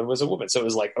guy, one was a woman, so it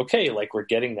was like, okay, like we're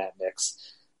getting that mix.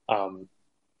 I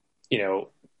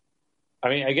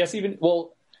mean, I guess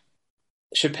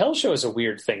Chappelle's Show is a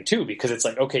weird thing too, because it's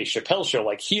like, okay, Chappelle's Show,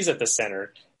 like he's at the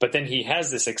center, but then he has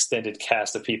this extended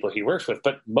cast of people he works with,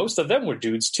 but most of them were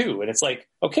dudes too. And it's like,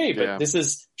 okay, but this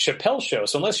is Chappelle's Show.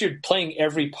 So unless you're playing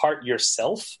every part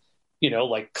yourself,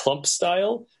 like Klump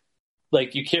style,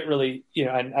 like you can't really,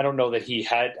 and I don't know that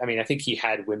I think he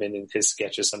had women in his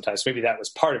sketches sometimes. Maybe that was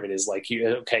part of it, is like,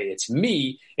 okay, it's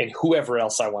me and whoever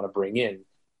else I want to bring in.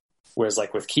 Whereas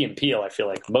like with Key and Peele, I feel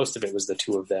like most of it was the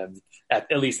 2 of them, at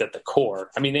least at the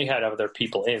core. I mean, they had other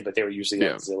people in, but they were usually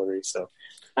auxiliary. So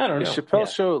I don't know.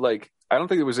 Chappelle's Show, like, I don't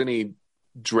think there was any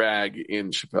drag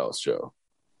in Chappelle's Show.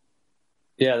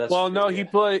 Yeah, that's well, no, he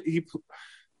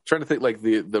trying to think like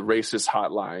the racist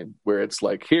hotline where it's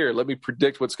like, here, let me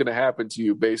predict what's going to happen to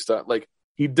you based on, like,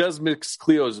 he does Miss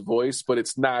Cleo's voice, but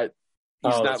it's not,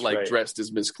 he's not like dressed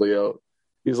as Miss Cleo.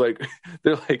 He's like,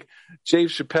 they're like, Dave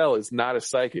Chappelle is not a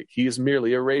psychic. He is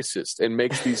merely a racist and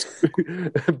makes these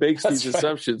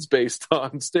assumptions based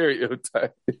on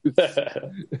stereotypes.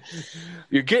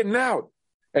 You're getting out,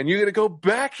 and you're gonna go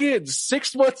back in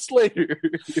 6 months later.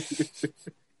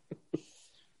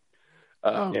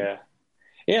 So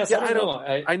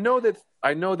I know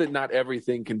that not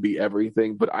everything can be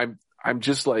everything, but I'm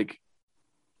just like,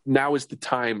 now is the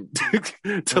time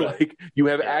to like, you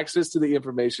have access to the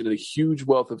information and a huge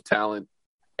wealth of talent,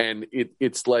 and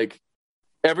it's like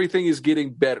everything is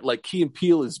getting better. Like Key and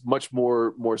Peele is much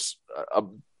more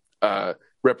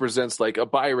represents like a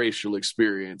biracial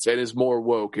experience and is more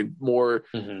woke and more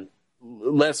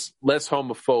less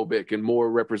homophobic and more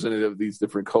representative of these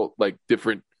different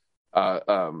different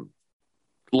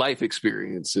life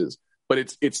experiences.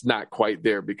 But it's not quite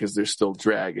there because there's still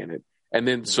drag in it. And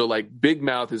then, so like Big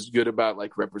Mouth is good about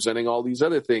like representing all these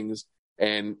other things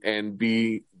and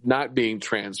not being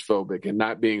transphobic and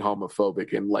not being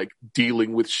homophobic and like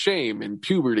dealing with shame and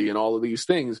puberty and all of these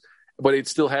things. But it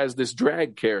still has this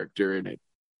drag character in it,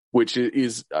 which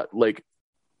is like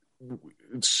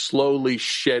slowly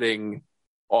shedding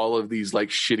all of these like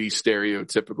shitty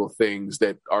stereotypical things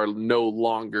that are no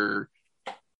longer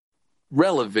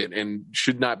relevant and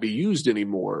should not be used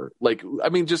anymore. Like, I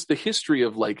mean, just the history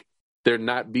of like, there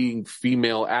not being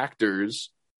female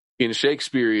actors in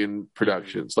Shakespearean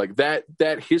productions, like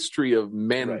that history of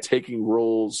men taking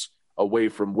roles away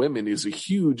from women is a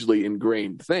hugely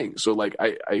ingrained thing. So like,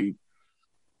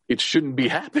 it shouldn't be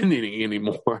happening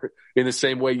anymore in the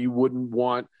same way you wouldn't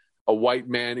want a white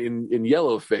man in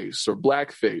yellow face or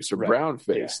black face or brown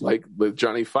face, like the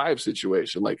Johnny Five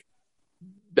situation. Like,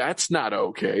 that's not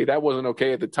okay. That wasn't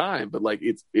okay at the time, but like,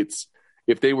 it's,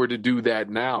 if they were to do that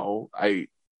now, I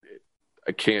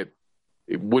can't,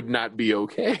 it would not be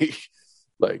okay.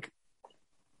 Like,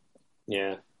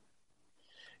 yeah.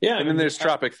 And then there's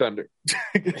Tropic Thunder.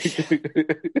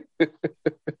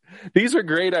 These are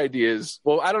great ideas.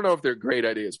 Well, I don't know if they're great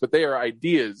ideas, but they are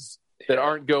ideas that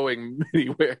aren't going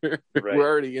anywhere. We're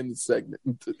already in the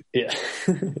segment. Yeah.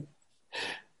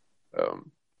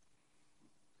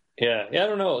 I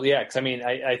don't know. Yeah. Cause I mean,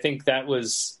 I think that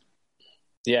was,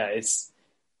 cause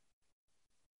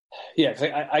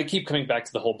I keep coming back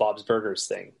to the whole Bob's Burgers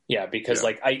thing. Yeah. Because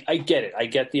like, I get it. I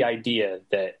get the idea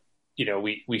that,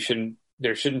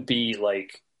 there shouldn't be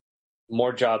like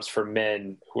more jobs for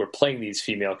men who are playing these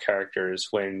female characters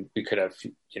when we could have,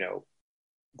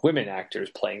 women actors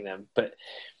playing them. But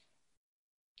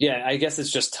yeah, I guess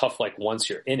it's just tough. Like once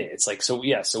you're in it, it's like, so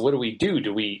what do we do?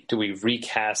 Do we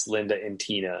recast Linda and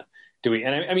Tina? Do we?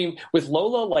 And I mean, with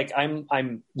Lola, like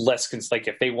I'm less like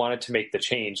if they wanted to make the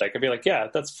change, like I'd be like, yeah,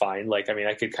 that's fine. Like, I mean,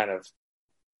 I could kind of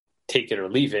take it or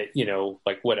leave it,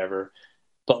 like whatever.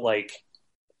 But like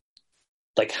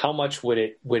how much would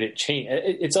it change?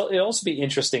 It'd also be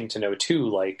interesting to know too,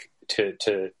 like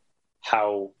to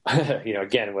how,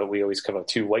 again, what we always come up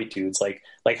to, white dudes, like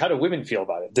how do women feel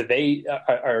about it? Do they,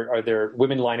 are there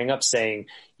women lining up saying,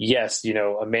 yes,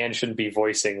 a man shouldn't be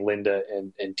voicing Linda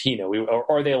and Tina?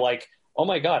 Or are they like, oh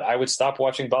my God, I would stop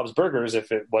watching Bob's Burgers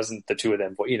if it wasn't the two of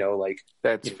them, like,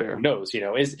 that's fair. Who knows,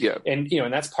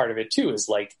 and that's part of it too, is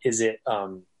like, is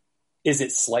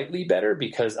it slightly better?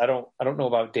 Because I don't know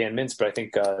about Dan Mintz, but I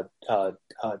think,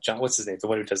 John, what's his name? The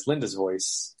one who does Linda's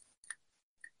voice.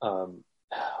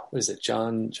 What is it?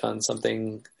 John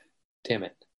something. Damn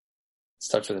it. It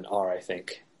starts with an R, I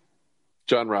think.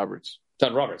 John Roberts.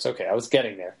 John Roberts. Okay, I was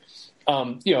getting there.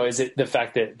 Is it the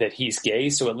fact that he's gay?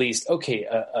 So at least, okay,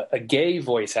 a gay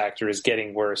voice actor is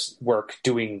getting worse work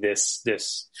doing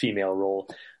this female role.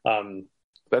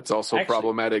 That's also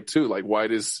problematic too. Like, why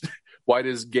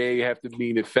does gay have to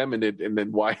mean effeminate? And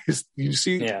then why is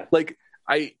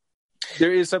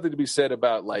there is something to be said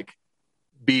about like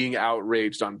being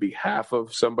outraged on behalf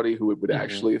of somebody who it would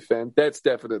actually offend. That's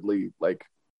definitely like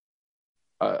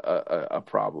a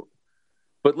problem.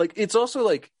 But like, it's also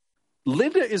like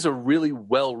Linda is a really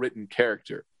well-written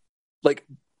character. Like,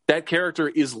 that character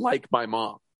is like my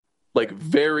mom, like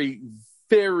very,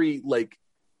 very like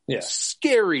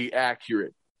scary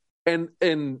accurate. And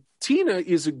Tina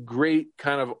is a great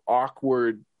kind of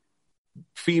awkward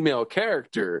female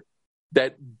character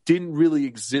that didn't really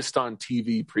exist on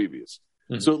TV previous.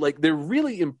 So like, they're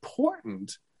really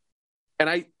important.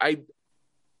 And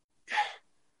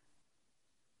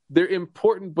they're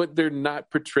important, but they're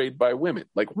not portrayed by women.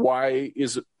 Like, why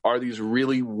are these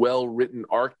really well-written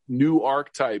new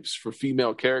archetypes for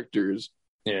female characters?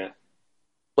 Yeah.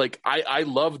 Like, I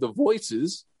love the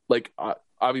voices. Like,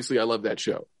 obviously I love that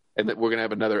show, and that we're going to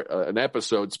have an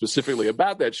episode specifically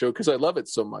about that show because I love it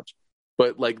so much.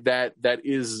 But like, that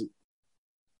is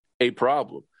a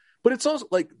problem. But it's also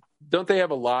like, don't they have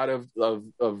a lot of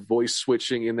voice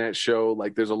switching in that show?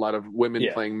 Like, there's a lot of women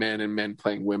playing men and men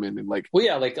playing women, and like, well,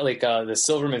 yeah, like the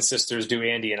Silverman sisters do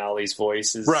Andy and Ollie's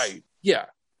voices, right? Yeah.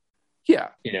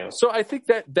 So I think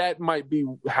that might be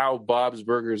how Bob's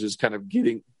Burgers is kind of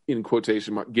getting, in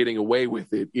quotation mark, getting away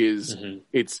with it. Is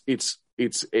it's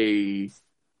a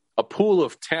pool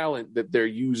of talent that they're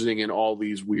using in all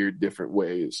these weird different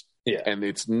ways, and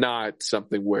it's not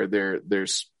something where they're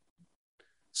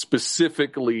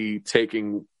specifically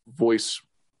taking voice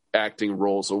acting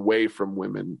roles away from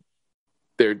women.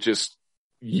 They're just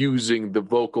using the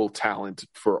vocal talent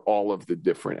for all of the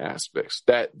different aspects.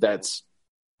 That's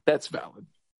valid.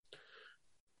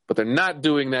 But they're not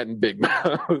doing that in Big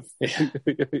Mouth.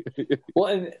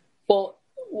 Well,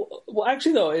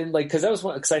 actually though, and like, because that was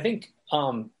one, because I think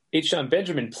H. John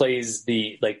Benjamin plays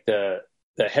the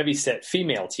heavyset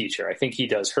female teacher. I think he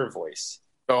does her voice.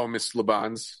 Oh, Miss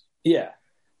LeBons. Yeah.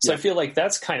 So I feel like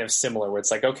that's kind of similar, where it's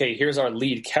like, okay, here's our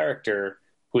lead character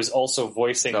who is also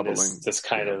voicing this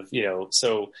kind of,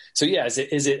 so yeah, is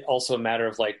it also a matter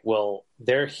of like, well,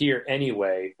 they're here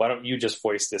anyway, why don't you just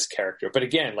voice this character? But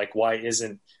again, like, why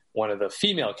isn't one of the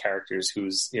female characters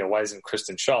why isn't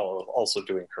Kristen Shaw also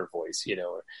doing her voice?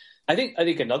 I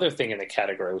think another thing in the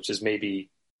category, which is maybe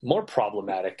more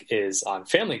problematic, is on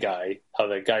Family Guy, how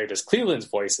the guy who does Cleveland's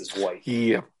voice is white.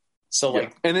 Yeah. So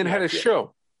like, and then had a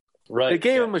show. Right. They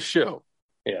gave him a show.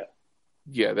 Yeah.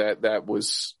 Yeah. That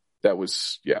was.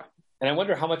 Yeah. And I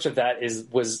wonder how much of that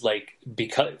was like,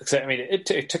 because I mean,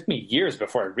 it took me years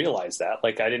before I realized that.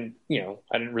 Like, I didn't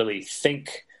really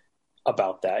think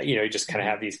about that. You just kind of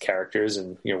have these characters,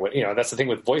 and that's the thing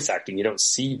with voice acting. You don't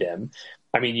see them.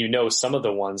 I mean, some of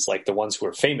the ones, like the ones who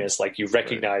are famous, like you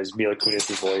recognize Mila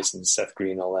Kunis's voice and Seth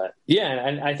Green, all that. Yeah.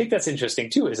 And I think that's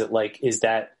interesting too. Is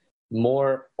that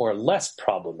more or less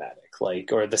problematic,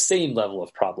 like, or the same level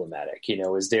of problematic?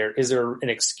 Is there an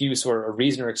excuse or a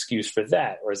reason or excuse for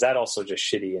that, or is that also just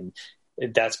shitty and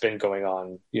that's been going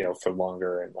on, for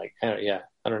longer? And like, I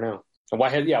don't know. And why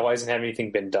hasn't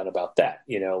anything been done about that?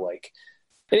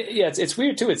 It's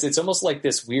weird too. It's almost like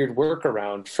this weird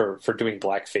workaround for doing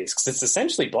blackface, because it's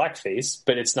essentially blackface,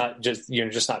 but it's not just,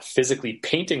 just not physically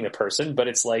painting the person, but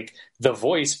it's like the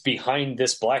voice behind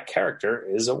this black character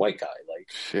is a white guy. Like,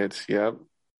 shit. Yeah.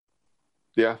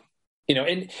 Yeah.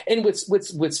 And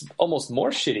what's almost more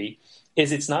shitty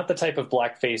is it's not the type of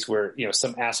blackface where,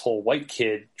 some asshole white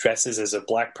kid dresses as a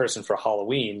black person for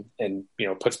Halloween and,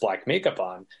 puts black makeup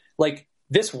on. Like,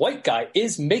 this white guy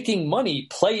is making money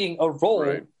playing a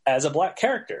role as a black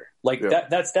character. Like,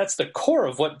 that's the core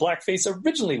of what blackface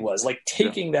originally was, like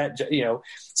taking that,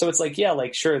 so it's like,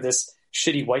 sure, this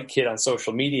shitty white kid on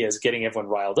social media is getting everyone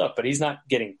riled up, but he's not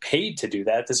getting paid to do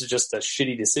that. This is just a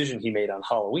shitty decision he made on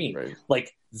Halloween. Right.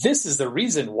 Like, this is the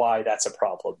reason why that's a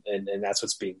problem. And that's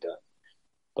what's being done.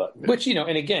 But, which,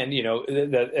 and again,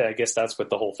 I guess that's what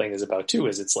the whole thing is about too,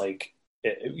 is it's like,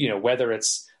 whether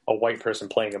it's a white person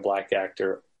playing a black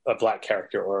character,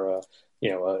 or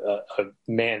a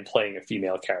man playing a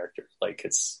female character, like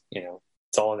it's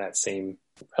all in that same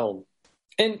realm.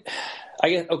 And I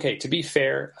guess, okay, to be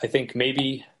fair, I think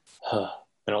maybe I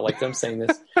don't like them saying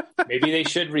this. Maybe they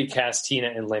should recast Tina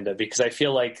and Linda, because I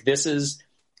feel like this is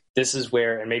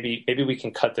where, and maybe we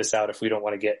can cut this out if we don't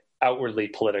want to get outwardly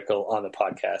political on the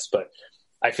podcast, but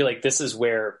I feel like this is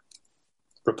where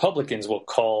Republicans will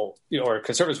call, or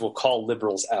conservatives will call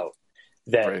liberals out.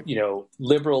 that, Right. you know,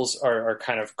 liberals are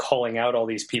kind of calling out all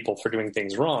these people for doing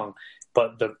things wrong.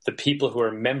 But the people who are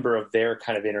a member of their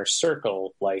kind of inner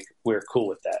circle, like, we're cool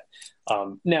with that.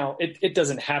 Now, it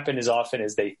doesn't happen as often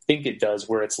as they think it does,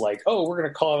 where it's like, oh, we're going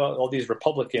to call out all these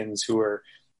Republicans who are,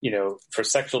 you know, for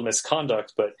sexual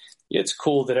misconduct, but it's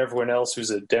cool that everyone else who's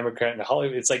a Democrat in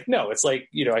Hollywood. It's like, no, it's like,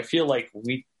 you know, I feel like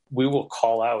we will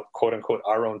call out, quote unquote,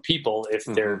 our own people if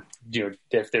they're, you know,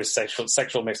 if there's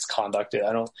sexual misconduct.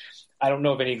 I don't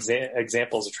know of any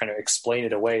examples of trying to explain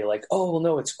it away. Like, oh, well,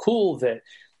 no, it's cool that,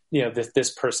 you know,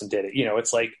 this person did it. You know,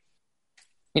 it's like,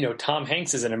 you know, Tom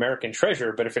Hanks is an American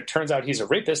treasure, but if it turns out he's a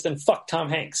rapist, then fuck Tom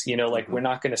Hanks. You know, like, we're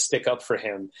not going to stick up for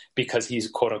him because he's,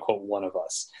 quote unquote, one of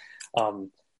us.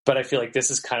 But I feel like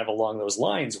this is kind of along those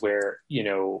lines where, you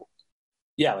know,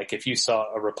 yeah, like if you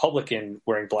saw a Republican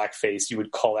wearing blackface, you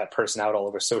would call that person out all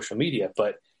over social media.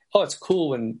 But, oh, it's cool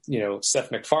when, you know,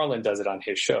 Seth MacFarlane does it on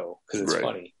his show because it's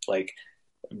funny. Like,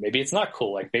 maybe it's not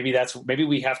cool. Like, maybe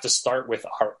we have to start with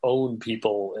our own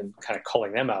people and kind of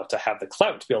calling them out to have the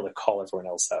clout to be able to call everyone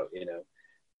else out, you know?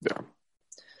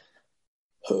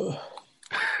 Yeah.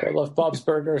 I love Bob's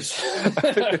Burgers.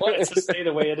 I want it to stay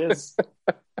the way it is.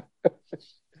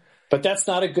 But that's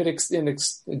not a good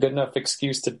enough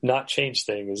excuse to not change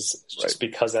things, just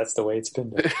because that's the way it's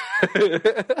been done.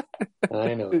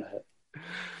 I know that.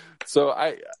 So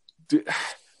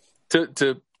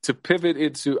to pivot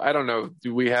into, I don't know,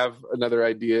 do we have another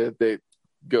idea that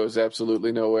goes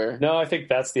absolutely nowhere? No, I think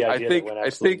that's the idea that went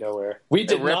absolutely nowhere. We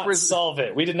did not solve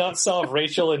it. We did not solve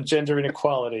racial and gender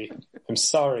inequality. I'm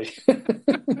sorry. I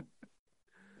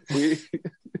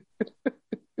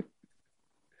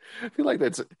feel like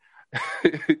that's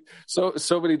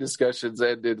so many discussions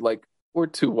ended like, we're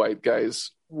two white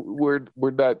guys. We're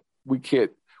not. We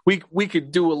can't. We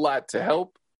could do a lot to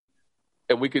help,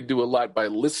 and we could do a lot by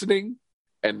listening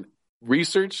and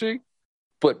researching,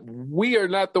 but we are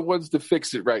not the ones to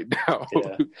fix it right now.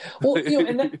 Yeah. Well,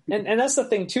 you know, and that's the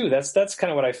thing too. That's kind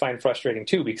of what I find frustrating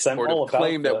too, because I'm all about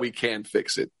claim that we can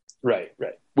fix it. Right.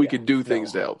 We could do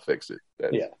things to help fix it.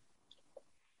 Yeah.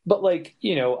 But like,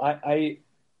 you know,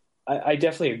 I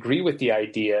definitely agree with the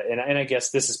idea, and I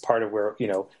guess this is part of where, you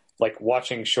know, like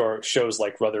watching shows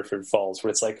like Rutherford Falls,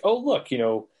 where it's like, oh, look, you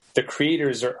know, the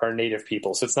creators are Native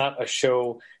people, so it's not a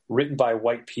show written by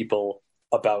white people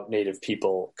about Native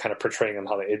people, kind of portraying them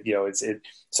how they, you know,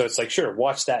 so it's like, sure,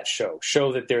 watch that show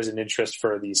that there's an interest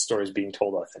for these stories being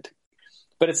told authentically.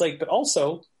 But it's like, but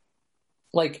also,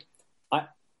 like,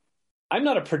 I'm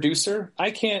not a producer.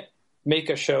 I can't make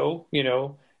a show, you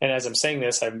know. And as I'm saying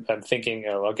this, I'm thinking,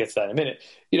 I'll get to that in a minute.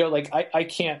 You know, like I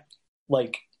can't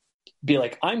like be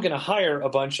like, I'm going to hire a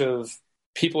bunch of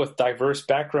people with diverse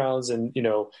backgrounds and, you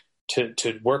know, to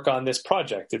work on this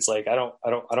project. It's like, I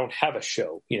don't have a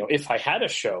show. You know, if I had a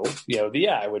show, you know,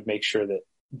 I would make sure that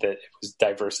it was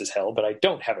diverse as hell, but I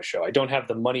don't have a show. I don't have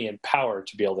the money and power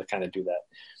to be able to kind of do that.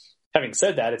 Having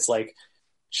said that, it's like,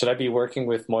 should I be working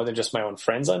with more than just my own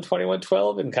friends on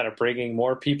 2112 and kind of bringing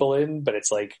more people in? But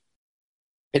it's like,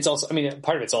 it's also, I mean,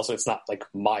 part of it's also, it's not like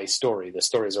my story. The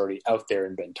story is already out there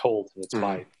and been told, and it's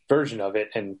my version of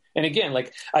it. And again,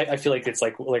 like, I feel like it's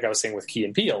like I was saying with Key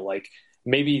and Peele, like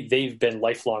maybe they've been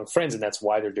lifelong friends and that's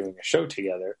why they're doing a show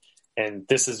together. And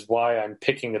this is why I'm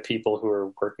picking the people who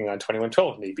are working on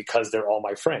 2112 with me, because they're all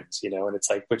my friends, you know? And it's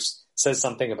like, which says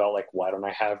something about like, why don't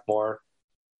I have more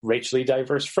racially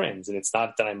diverse friends? And it's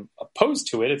not that I'm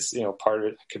opposed to it. It's, you know, part of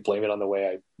it, I could blame it on the way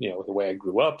I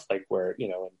grew up, like where, you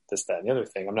know, and this, that, and the other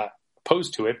thing. I'm not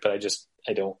opposed to it, but I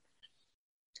don't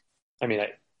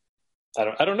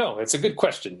know. It's a good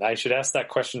question. I should ask that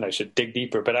question. I should dig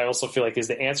deeper, but I also feel like, is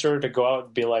the answer to go out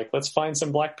and be like, let's find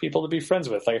some black people to be friends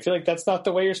with? Like, I feel like that's not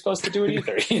the way you're supposed to do it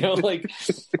either, you know, like,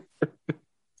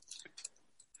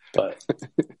 but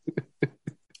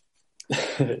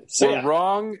so, we're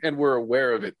wrong and we're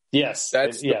aware of it. Yes,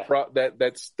 that's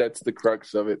the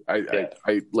crux of it. I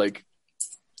like.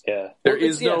 Yeah,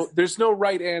 there's no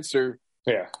right answer.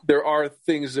 Yeah, there are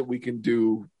things that we can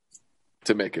do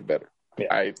to make it better.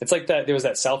 Yeah, it's like that. There was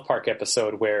that South Park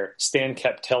episode where Stan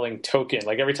kept telling Token,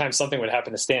 like every time something would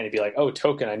happen to Stan, he'd be like, "Oh,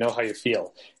 Token, I know how you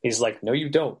feel." He's like, "No, you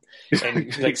don't."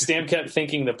 And like Stan kept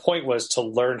thinking the point was to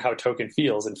learn how Token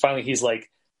feels, and finally he's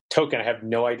like, "Token, I have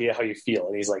no idea how you feel."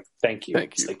 And he's like, "Thank you."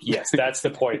 It's like, yes, that's the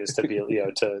point, is to be,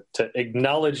 you know, to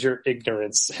acknowledge your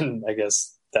ignorance, and I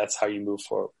guess that's how you move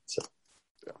forward. So.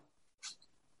 Yeah.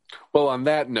 Well, on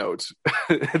that note,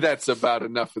 that's about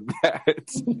enough of that.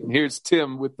 Here's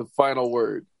Tim with the final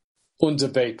word.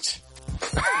 Underbaked.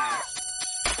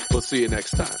 We'll see you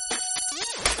next time.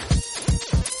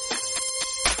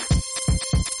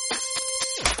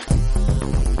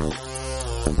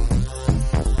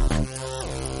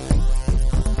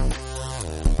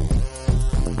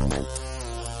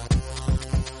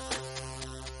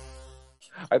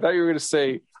 thought you were going to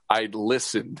say I'd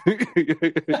listen.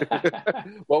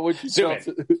 What would you Zoom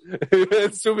tell?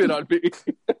 Zoom in on me.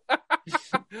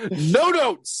 No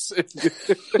notes.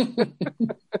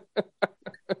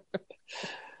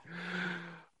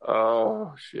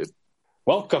 Oh shit!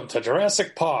 Welcome to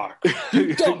Jurassic Park.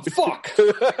 You dumb fuck.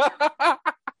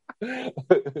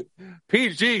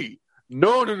 PG.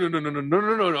 No.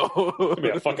 It'll be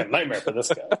a fucking nightmare for this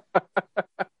guy.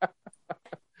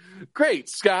 Great,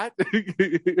 Scott.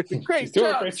 Great He's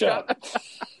doing job, a great job. Scott.